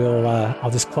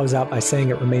 I'll just close out by saying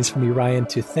it remains for me, Ryan,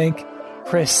 to thank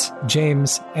Chris,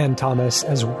 James, and Thomas,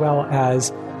 as well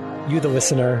as you, the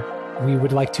listener. We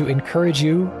would like to encourage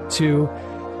you to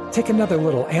take another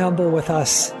little amble with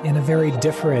us in a very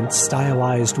different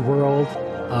stylized world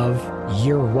of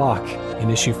Year Walk in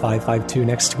issue 552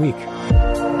 next week.